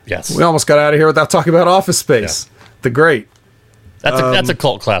 Yes. We almost got out of here without talking about Office Space. The Great. That's a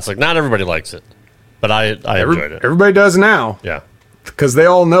cult classic. Not everybody likes it, but I enjoyed it. Everybody does now Yeah, because they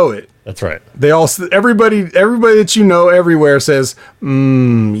all know it. that's right. Everybody that you know everywhere says,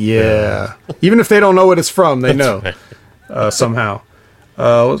 yeah. Even if they don't know what it's from, they know somehow.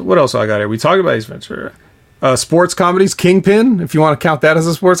 What else I got here? We talked about Ace Ventura. Sports comedies, Kingpin, if you want to count that as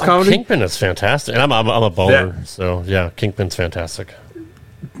a sports comedy. Kingpin is fantastic, and I'm a boner, so yeah, Kingpin's fantastic.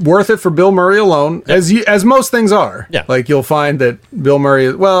 Worth it for Bill Murray alone, as most things are. Yeah. Like you'll find that Bill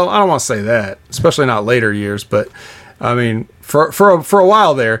Murray. Well, I don't want to say that, especially not later years, but I mean, for a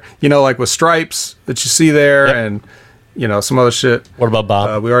while there, you know, like with Stripes that you see there, Yep. and you know some other shit. What about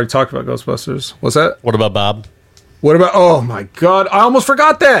Bob? We already talked about Ghostbusters. What's that? What about Bob? What about? Oh my God! I almost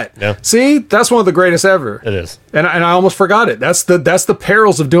forgot that. Yeah. See, that's one of the greatest ever. It is. And I almost forgot it. That's the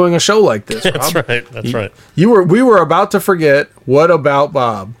perils of doing a show like this. That's Rob. right. That's right. We were about to forget. What about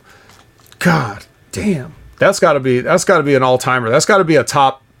Bob? God damn. That's got to be an all-timer. That's got to be a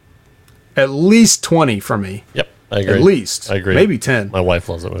top at least 20 for me. Yep, I agree. At least. I agree. Maybe 10. My wife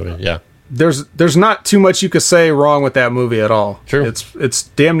loves that movie. Yeah. There's not too much you could say wrong with that movie at all. True. It's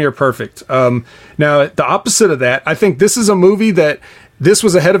damn near perfect. Now the opposite of that, I think this is a movie that this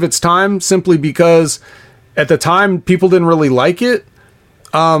was ahead of its time simply because at the time people didn't really like it.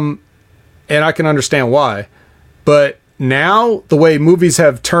 And I can understand why. But now the way movies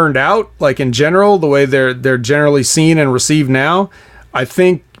have turned out, like in general, the way they're generally seen and received now, I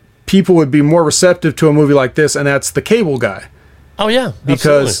think people would be more receptive to a movie like this, and that's The Cable Guy. Oh yeah,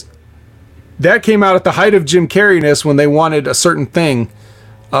 Because absolutely. that came out at the height of Jim Carrey-ness when they wanted a certain thing,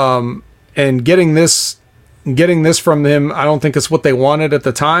 and getting this from him, I don't think it's what they wanted at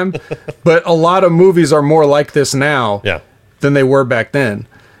the time. But a lot of movies are more like this now Yeah. than they were back then.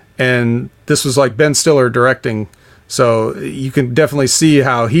 And this was like Ben Stiller directing, so you can definitely see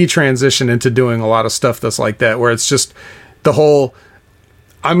how he transitioned into doing a lot of stuff that's like that, where it's just the whole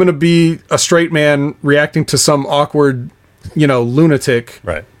I'm going to be a straight man reacting to some awkward, lunatic.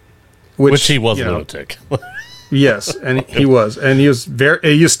 Right. Which he was a you know, lunatic. Yes, and he was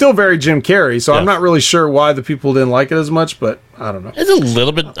still very Jim Carrey. So I'm not really sure why the people didn't like it as much, but I don't know. It's a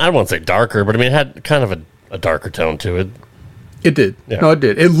little bit, I don't want to say darker, but I mean, it had kind of a darker tone to it. It did. Yeah. No, it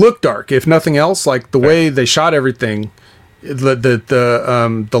did. It looked dark, if nothing else. Like the way they shot everything,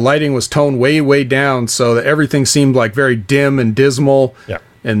 the lighting was toned way down, so that everything seemed like very dim and dismal. Yeah.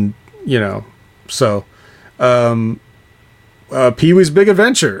 And so Pee-wee's Big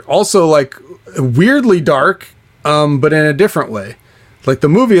Adventure, also like weirdly dark, but in a different way. Like the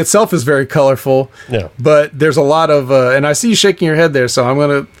movie itself is very colorful, but there's a lot of and I see you shaking your head there, so I'm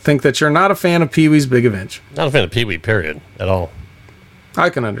going to think that you're not a fan of Pee-wee's Big Adventure. Not a fan of Pee-wee, period, at all.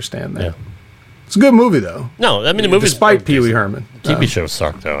 I can understand that. Yeah. It's a good movie, though. No, I mean, the movie, despite Pee-wee Herman. TV show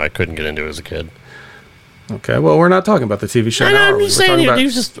sucked, though. I couldn't get into it as a kid. Okay, well, we're not talking about the TV show now. I'm just saying, he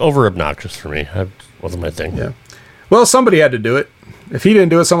was just over obnoxious for me. That wasn't my thing. Yeah. Well, somebody had to do it. If he didn't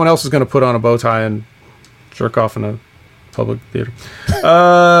do it, someone else was going to put on a bow tie and jerk off in a public theater.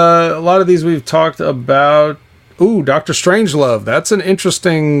 A lot of these we've talked about. Ooh, Dr. Strangelove. That's an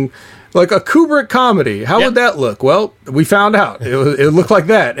interesting, like a Kubrick comedy. How would that look? Well, we found out. It looked like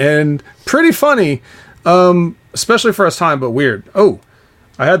that. And pretty funny, especially for its time, but weird. Oh,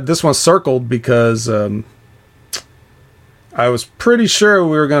 I had this one circled because I was pretty sure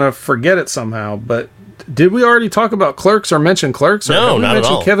we were going to forget it somehow, but did we already talk about Clerks or mention Clerks? Or no, not at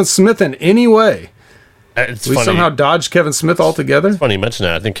all. Kevin Smith in any way? It's we funny. somehow dodged Kevin Smith altogether? It's funny you mention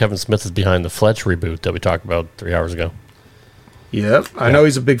that. I think Kevin Smith is behind the Fletch reboot that we talked about 3 hours ago. Yep. I know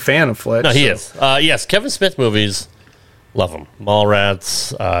he's a big fan of Fletch. No, he is. Yes, Kevin Smith movies, love them.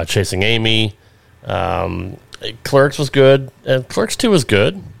 Mallrats, Chasing Amy, Clerks was good. And Clerks 2 was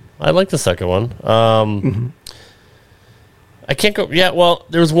good. I like the second one. I can't go... Yeah, well,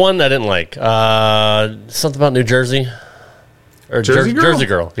 there was one I didn't like. Something about New Jersey. Or Jersey Girl? Jersey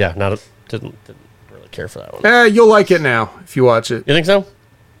Girl. Yeah, didn't really care for that one. You'll like it now if you watch it. You think so?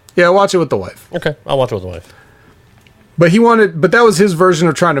 Yeah, watch it with the wife. Okay, I'll watch it with the wife. But that was his version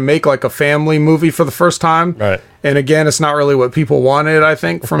of trying to make like a family movie for the first time. Right. And again, it's not really what people wanted, I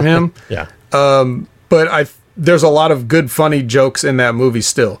think, from him. Yeah. But there's a lot of good, funny jokes in that movie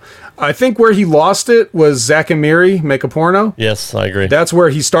still. I think where he lost it was Zack and Miri Make a Porno. Yes, I agree. That's where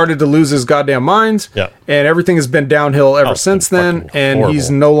he started to lose his goddamn mind. Yeah. And everything has been downhill ever since then. And horrible. He's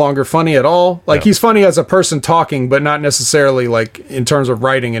no longer funny at all. Like, he's funny as a person talking, but not necessarily, like, in terms of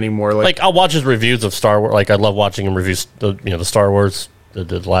writing anymore. Like I'll watch his reviews of Star Wars. Like, I love watching him review the Star Wars,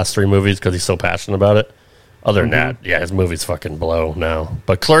 the last 3 movies, because he's so passionate about it. Other than that, yeah, his movies fucking blow now.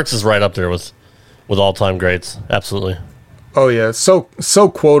 But Clerks is right up there with all-time greats. Absolutely. Oh yeah, so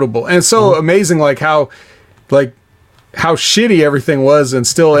quotable and so amazing. Like how shitty everything was, and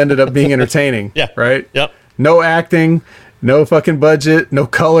still ended up being entertaining. Yeah. Right. Yep. No acting, no fucking budget, no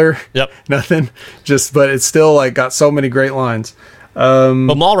color. Yep. Nothing. But it's still like got so many great lines. But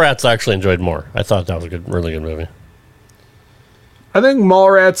Mallrats I actually enjoyed more. I thought that was a really good movie. I think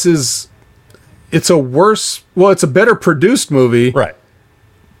Mallrats it's a better produced movie. Right.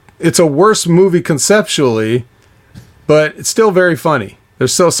 It's a worse movie conceptually, but it's still very funny.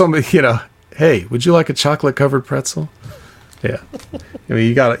 There's still somebody, hey, would you like a chocolate covered pretzel? Yeah. I mean,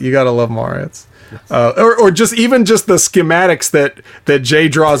 you gotta love Mallrats. Or just the schematics that Jay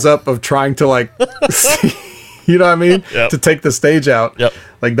draws up of trying to like, you know what I mean? Yep. To take the stage out. Yep.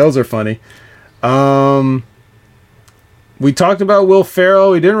 Like those are funny. We talked about Will Ferrell.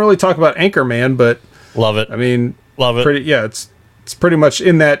 We didn't really talk about Anchorman, but Love it. I mean, love it. It's pretty much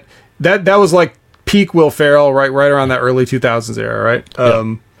in that was like peak Will Ferrell right around that early 2000s era, right?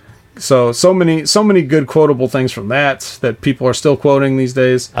 Yep. So many good quotable things from that people are still quoting these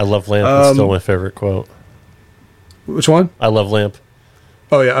days. I love Lamp. It's still my favorite quote. Which one? I love Lamp.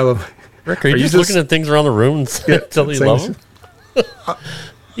 Oh yeah, I love. Rick, are you just looking at things around the room and tell you love him?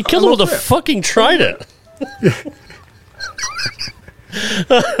 You killed him with a fucking trident.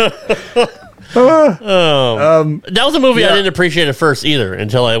 That was a movie I didn't appreciate at first either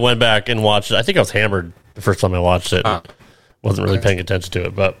until I went back and watched it. I think I was hammered the first time I watched it. Wasn't really paying attention to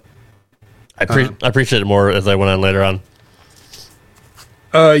it, but I appreciate it more as I went on later on.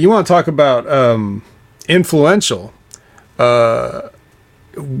 You want to talk about influential?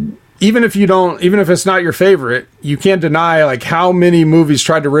 Even if it's not your favorite, you can't deny like how many movies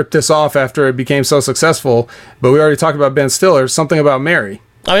tried to rip this off after it became so successful. But we already talked about Ben Stiller. Something About Mary.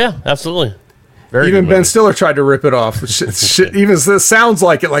 Oh yeah, absolutely. Even Ben Stiller tried to rip it off. Even this sounds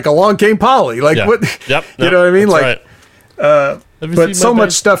like it, like Along Came Polly. Like what? Yep. You know what I mean? Like, right. but so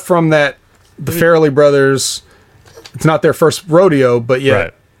much stuff from that, the Farrelly brothers, it's not their first rodeo, but yeah.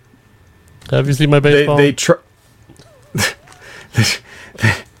 Right. Have you seen my baseball?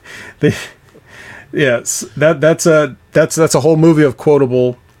 Yes, that's a whole movie of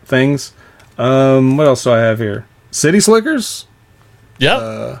quotable things. What else do I have here? City Slickers.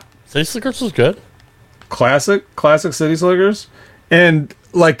 Yep. City Slickers was good. Classic City Slickers, and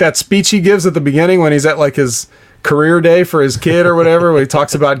like that speech he gives at the beginning when he's at like his career day for his kid or whatever, when he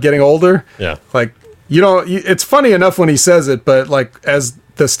talks about getting older. Yeah. Like, it's funny enough when he says it, but like as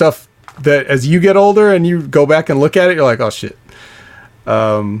the stuff that as you get older and you go back and look at it, you're like, oh shit.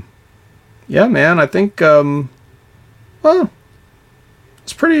 Yeah, man, I think well,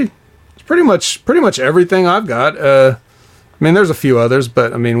 it's pretty much everything I've got. I mean, there's a few others,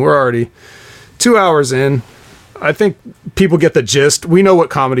 but I mean, we're already 2 hours in. I think people get the gist. We know what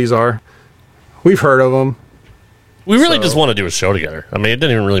comedies are. We've heard of them. We really just want to do a show together. I mean, it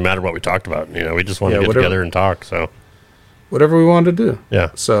didn't even really matter what we talked about. We just want to get together and talk. So whatever we wanted to do.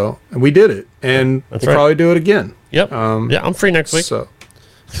 Yeah. So and we did it, and we'll probably do it again. Yep. Yeah, I'm free next week. So.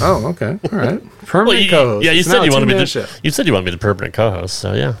 Oh, okay. All right. Permanent co-host. Yeah, you said you wanted me to. Show. You said you wanted me the permanent co-host.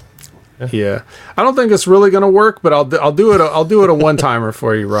 So yeah. Yeah. I don't think it's really going to work, but I'll do it. I'll do it a one timer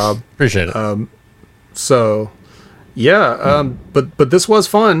for you, Rob. Appreciate it. So, yeah. But this was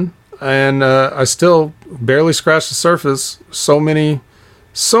fun, and I still barely scratched the surface. So many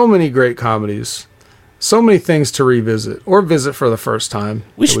great comedies. So many things to revisit or visit for the first time.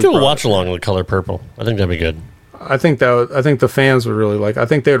 We should do a watch along with Color Purple. I think that'd be good. I think the fans would really like. I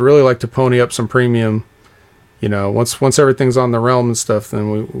think they'd really like to pony up some premium. Once everything's on the realm and stuff,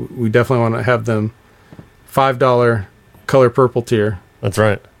 then we definitely want to have them $5 Color Purple tier. That's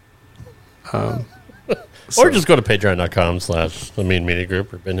right. Or just go to patreon.com/the Mean Media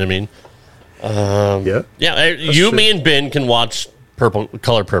Group or Benjamin. Yeah. Yeah. You, me, and Ben can watch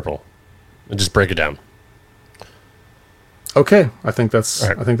Color Purple and just break it down. Okay, I think that's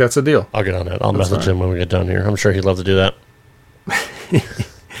a deal. I'll get on that. I'll message him when we get done here. I'm sure he'd love to do that.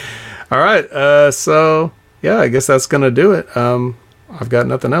 All right. So yeah, I guess that's gonna do it. I've got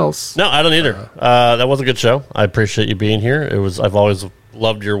nothing else. No, I don't either. That was a good show. I appreciate you being here. I've always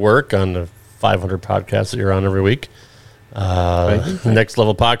loved your work on the 500 podcasts that you're on every week. Next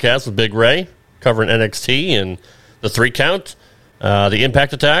Level Podcast with Big Ray covering NXT and the 3 Count, the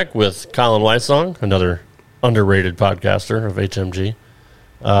Impact Attack with Colin Weissong, another underrated podcaster of HMG.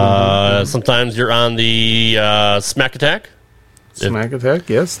 Sometimes you're on the Smack Attack. Smack Attack,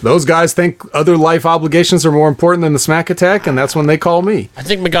 yes. Those guys think other life obligations are more important than the Smack Attack, and that's when they call me. I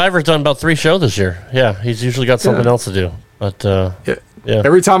think MacGyver's done about 3 shows this year. Yeah, he's usually got something else to do. But yeah.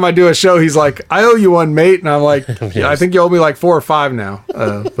 Every time I do a show, he's like, "I owe you one, mate," and I'm like, yes. I think you owe me like 4 or 5 now.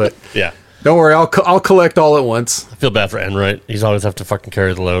 But yeah. Don't worry, I'll collect all at once. I feel bad for Enright. He's always have to fucking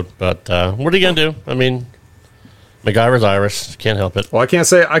carry the load. But what are you gonna do? I mean, MacGyver's Irish. Can't help it. Well, I can't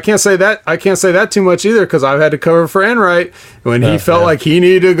say that too much either, because I've had to cover for Enright when he felt like he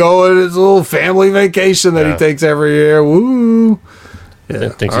needed to go on his little family vacation that he takes every year. Woo!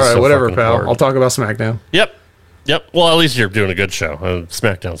 Yeah. All right, whatever, pal. Hard. I'll talk about SmackDown. Yep. Well, at least you're doing a good show.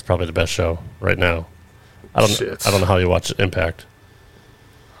 SmackDown's probably the best show right now. I don't know how you watch Impact.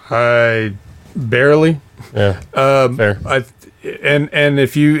 I barely. Yeah. Fair. And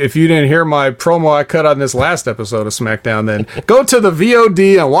if you didn't hear my promo I cut on this last episode of SmackDown, then go to the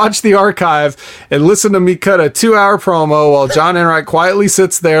VOD and watch the archive and listen to me cut a 2-hour promo while John Enright quietly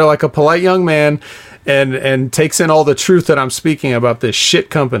sits there like a polite young man and takes in all the truth that I'm speaking about this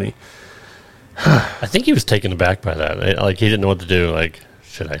shit company. I think he was taken aback by that. Like, he didn't know what to do. Like,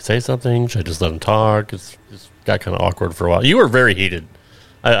 should I say something? Should I just let him talk? It got kind of awkward for a while. You were very heated.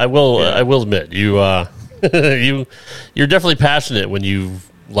 I will admit, you're definitely passionate when you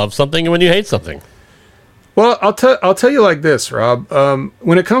love something and when you hate something. Well, I'll tell you like this, Rob.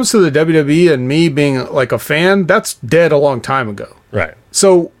 When it comes to the WWE and me being like a fan, that's dead a long time ago. Right.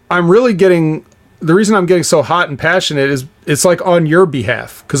 So I'm really the reason I'm getting so hot and passionate is it's like on your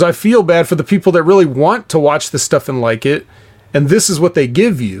behalf, because I feel bad for the people that really want to watch this stuff and like it, and this is what they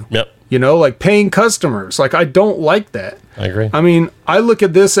give you. Yep. Like paying customers. Like, I don't like that. I agree. I mean, I look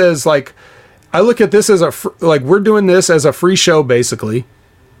at this as we're doing this as a free show, basically.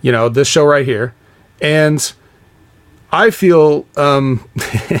 This show right here, and I feel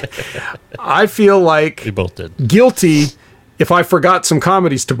like we both did guilty if I forgot some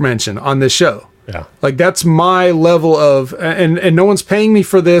comedies to mention on this show. Yeah. Like, that's my level of, and no one's paying me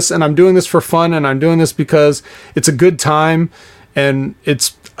for this, and I'm doing this for fun, and I'm doing this because it's a good time, and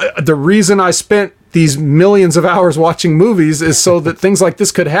it's the reason I spent these millions of hours watching movies is so that things like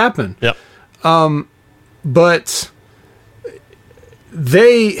this could happen. Yep. But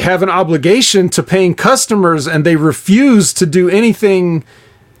they have an obligation to paying customers, and they refuse to do anything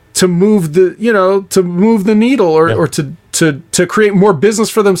to move the needle or to create more business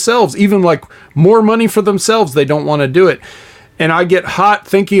for themselves, even like more money for themselves. They don't want to do it. And I get hot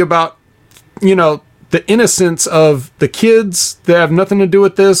thinking about, the innocence of the kids that have nothing to do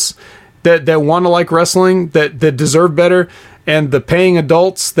with this, that want to like wrestling, that deserve better, and the paying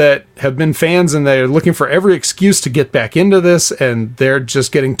adults that have been fans and they're looking for every excuse to get back into this, and they're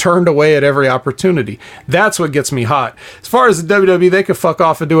just getting turned away at every opportunity. That's what gets me hot. As far as the WWE, they can fuck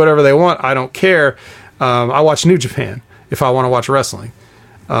off and do whatever they want. I don't care. I watch New Japan if I want to watch wrestling.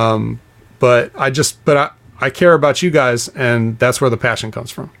 But I care about you guys, and that's where the passion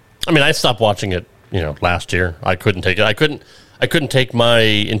comes from. I mean, I stopped watching it, last year. I couldn't take it. I couldn't take my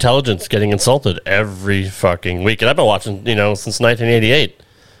intelligence getting insulted every fucking week. And I've been watching, since 1988.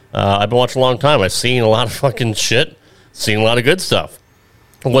 I've been watching a long time. I've seen a lot of fucking shit, seen a lot of good stuff.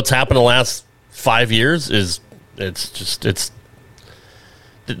 And what's happened the last 5 years is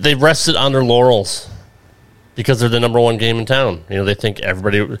they rested on their laurels because they're the number one game in town. They think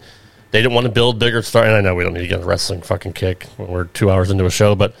everybody, they didn't want to build bigger stars. And I know we don't need to get a wrestling fucking kick when we're 2 hours into a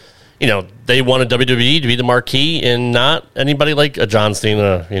show, but they wanted WWE to be the marquee and not anybody like a John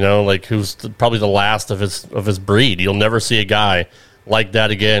Cena, who's probably the last of his breed. You'll never see a guy like that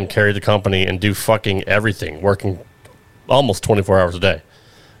again carry the company and do fucking everything, working almost 24 hours a day.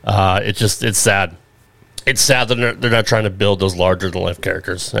 It's sad. It's sad that they're not trying to build those larger than life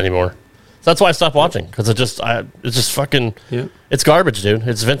characters anymore. So that's why I stopped watching, because it's just fucking, it's garbage, dude.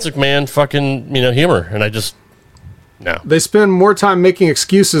 It's Vince McMahon fucking, humor, and I just. No. They spend more time making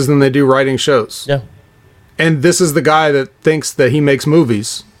excuses than they do writing shows. Yeah. And this is the guy that thinks that he makes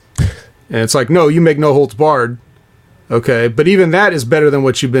movies. And it's like, no, you make No Holds Barred. Okay. But even that is better than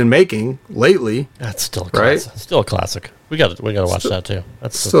what you've been making lately. That's still a classic. Right? Still a classic. We got to watch that too.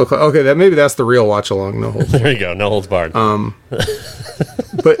 That's still okay. Maybe that's the real watch along. No Holds Barred. There you go. No Holds Barred.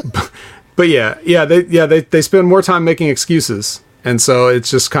 But they spend more time making excuses. And so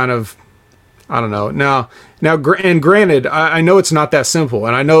it's just kind of, I don't know. Now, and granted, I know it's not that simple,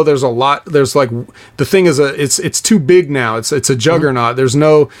 and I know there's a lot. There's like, the thing is, it's too big now. It's a juggernaut.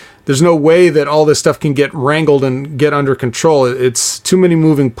 Mm-hmm. There's no way that all this stuff can get wrangled and get under control. It's too many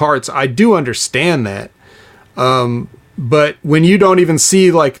moving parts. I do understand that, but when you don't even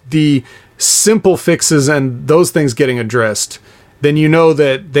see like the simple fixes and those things getting addressed, then you know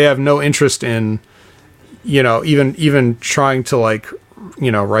that they have no interest in, even trying to like,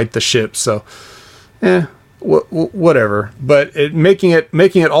 right the ship. So, whatever. But making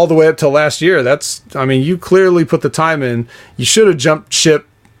it all the way up till last year, you clearly put the time in. You should have jumped ship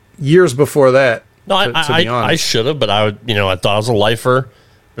years before that. No, I should have, but I thought I was a lifer.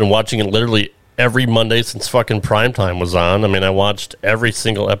 Been watching it literally every Monday since fucking primetime was on. I mean, I watched every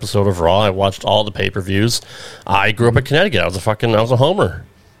single episode of Raw. I watched all the pay-per-views. I grew up in Connecticut. I was a homer.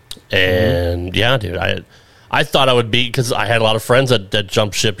 And yeah, dude, I thought I would be, because I had a lot of friends that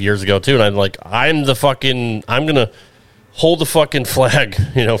jumped ship years ago too, and I'm like, I'm gonna hold the fucking flag,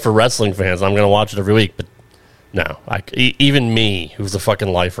 for wrestling fans. I'm gonna watch it every week, but no, even me, who's a fucking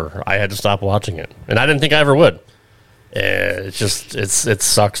lifer, I had to stop watching it, and I didn't think I ever would. It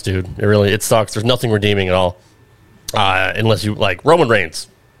sucks, dude. It sucks. There's nothing redeeming at all, unless you like Roman Reigns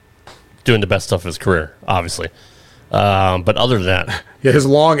doing the best stuff of his career, obviously. But other than that, yeah, his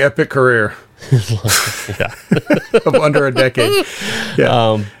long epic career. Yeah. Of under a decade.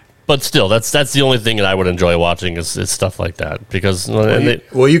 Yeah. But still, that's the only thing that I would enjoy watching is stuff like that, because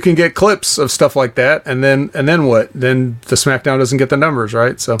you can get clips of stuff like that, and then what? Then the SmackDown doesn't get the numbers,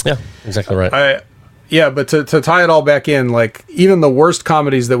 right? So yeah, exactly right. But to tie it all back in, like even the worst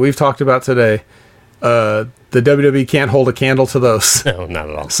comedies that we've talked about today, the WWE can't hold a candle to those. No, not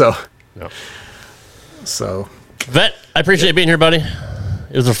at all. So Vet, I appreciate you being here, buddy.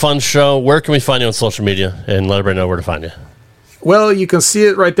 It was a fun show. Where can we find you on social media, and let everybody know where to find you? Well, you can see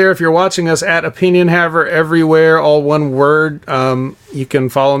it right there if you're watching us at Opinion Haver everywhere, all one word. You can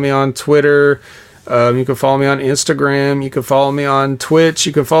follow me on Twitter. You can follow me on Instagram. You can follow me on Twitch.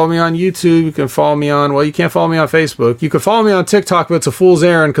 You can follow me on YouTube. You can follow me on, you can't follow me on Facebook. You can follow me on TikTok, but it's a fool's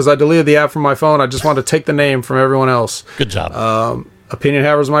errand because I deleted the app from my phone. I just want to take the name from everyone else. Good job. Opinion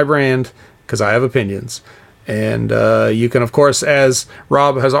Haver is my brand because I have opinions. And you can, of course, as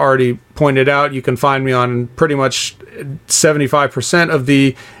Rob has already pointed out, you can find me on pretty much 75% of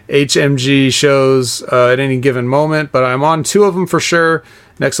the HMG shows at any given moment. But I'm on 2 of them for sure.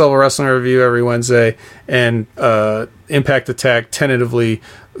 Next Level Wrestling Review every Wednesday, and Impact Attack tentatively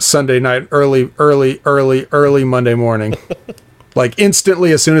Sunday night, early Monday morning. Like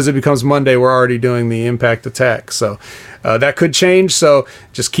instantly, as soon as it becomes Monday, we're already doing the Impact Attack. So that could change. So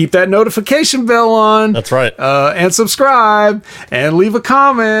just keep that notification bell on. That's right. And subscribe and leave a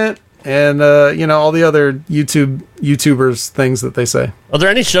comment and all the other YouTubers things that they say. Are there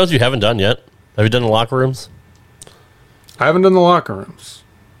any shows you haven't done yet? Have you done the locker rooms? I haven't done the locker rooms.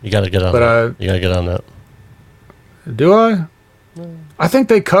 You got to get on that. You got to get on that. Do I? I think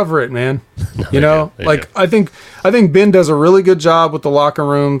they cover it, man. No, they do. I think Ben does a really good job with the locker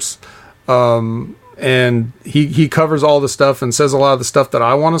rooms, and he covers all the stuff and says a lot of the stuff that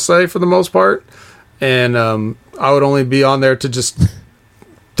I want to say for the most part. And I would only be on there to just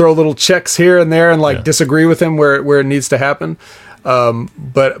throw little checks here and there and disagree with him where it needs to happen.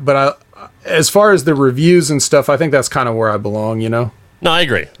 But I, as far as the reviews and stuff, I think that's kind of where I belong. No, I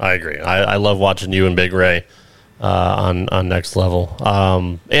agree. I love watching you and Big Ray. On Next Level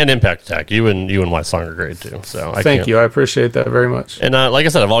and Impact Attack, you and my song are great too. So thank you, I appreciate that very much. And like I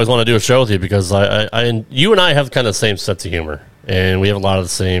said, I've always wanted to do a show with you because you and I have kind of the same sense of humor, and we have a lot of the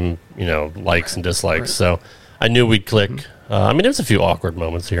same likes and dislikes. Right. So I knew we'd click. There's a few awkward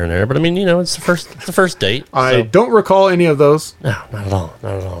moments here and there, but it's the first date. I don't recall any of those. No, not at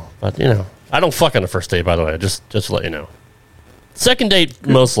all. But I don't fuck on the first date, by the way. Just to let you know. Second date,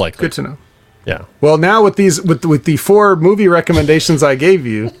 most likely. Good to know. Yeah. Well, now with the 4 movie recommendations I gave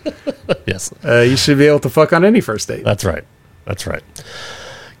you, yes, you should be able to fuck on any first date. That's right.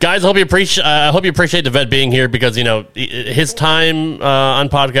 Guys, I hope you appreciate the vet being here because his time on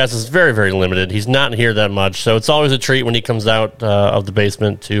podcast is very, very limited. He's not here that much, so it's always a treat when he comes out of the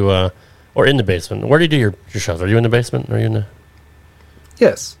basement or in the basement. Where do you do your shows? Are you in the basement? Are you in the?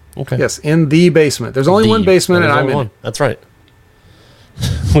 Yes. Okay. Yes, in the basement. There's only one basement, and I'm in. That's right.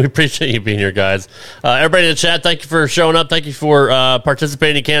 We appreciate you being here, guys. Everybody in the chat, thank you for showing up. Thank you for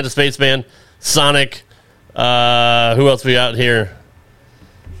participating in Canada Spaceman, Sonic. Who else we got here?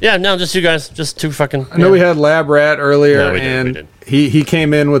 Yeah, no, just you guys. Just two fucking... I know we had Lab Rat earlier, we did. He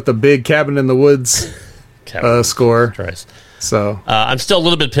came in with the big Cabin in the Woods score. Christ. So I'm still a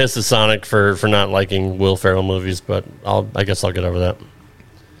little bit pissed at Sonic for not liking Will Ferrell movies, but I guess I'll get over that.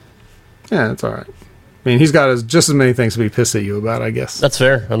 Yeah, that's all right. He's got just as many things to be pissed at you about, I guess. That's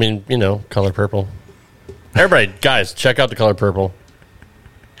fair. Color Purple. Everybody, guys, check out The Color Purple.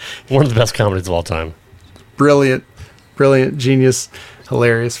 One of the best comedies of all time. Brilliant, genius,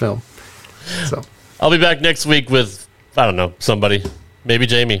 hilarious film. So I'll be back next week with, I don't know, somebody. Maybe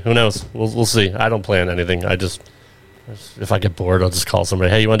Jamie. Who knows? We'll see. I don't plan anything. If I get bored, I'll just call somebody.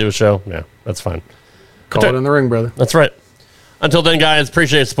 Hey, you want to do a show? Yeah, that's fine. Call it in the ring, brother. That's right. Until then, guys,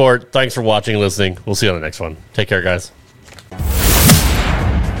 appreciate support. Thanks for watching and listening. We'll see you on the next one. Take care, guys.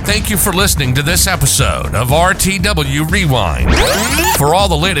 Thank you for listening to this episode of RTW Rewind. For all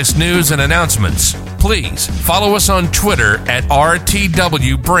the latest news and announcements, please follow us on Twitter at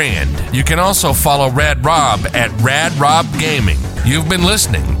RTW Brand. You can also follow Rad Rob at Rad Rob Gaming. You've been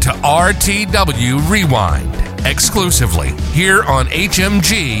listening to RTW Rewind exclusively here on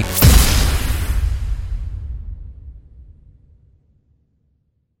HMG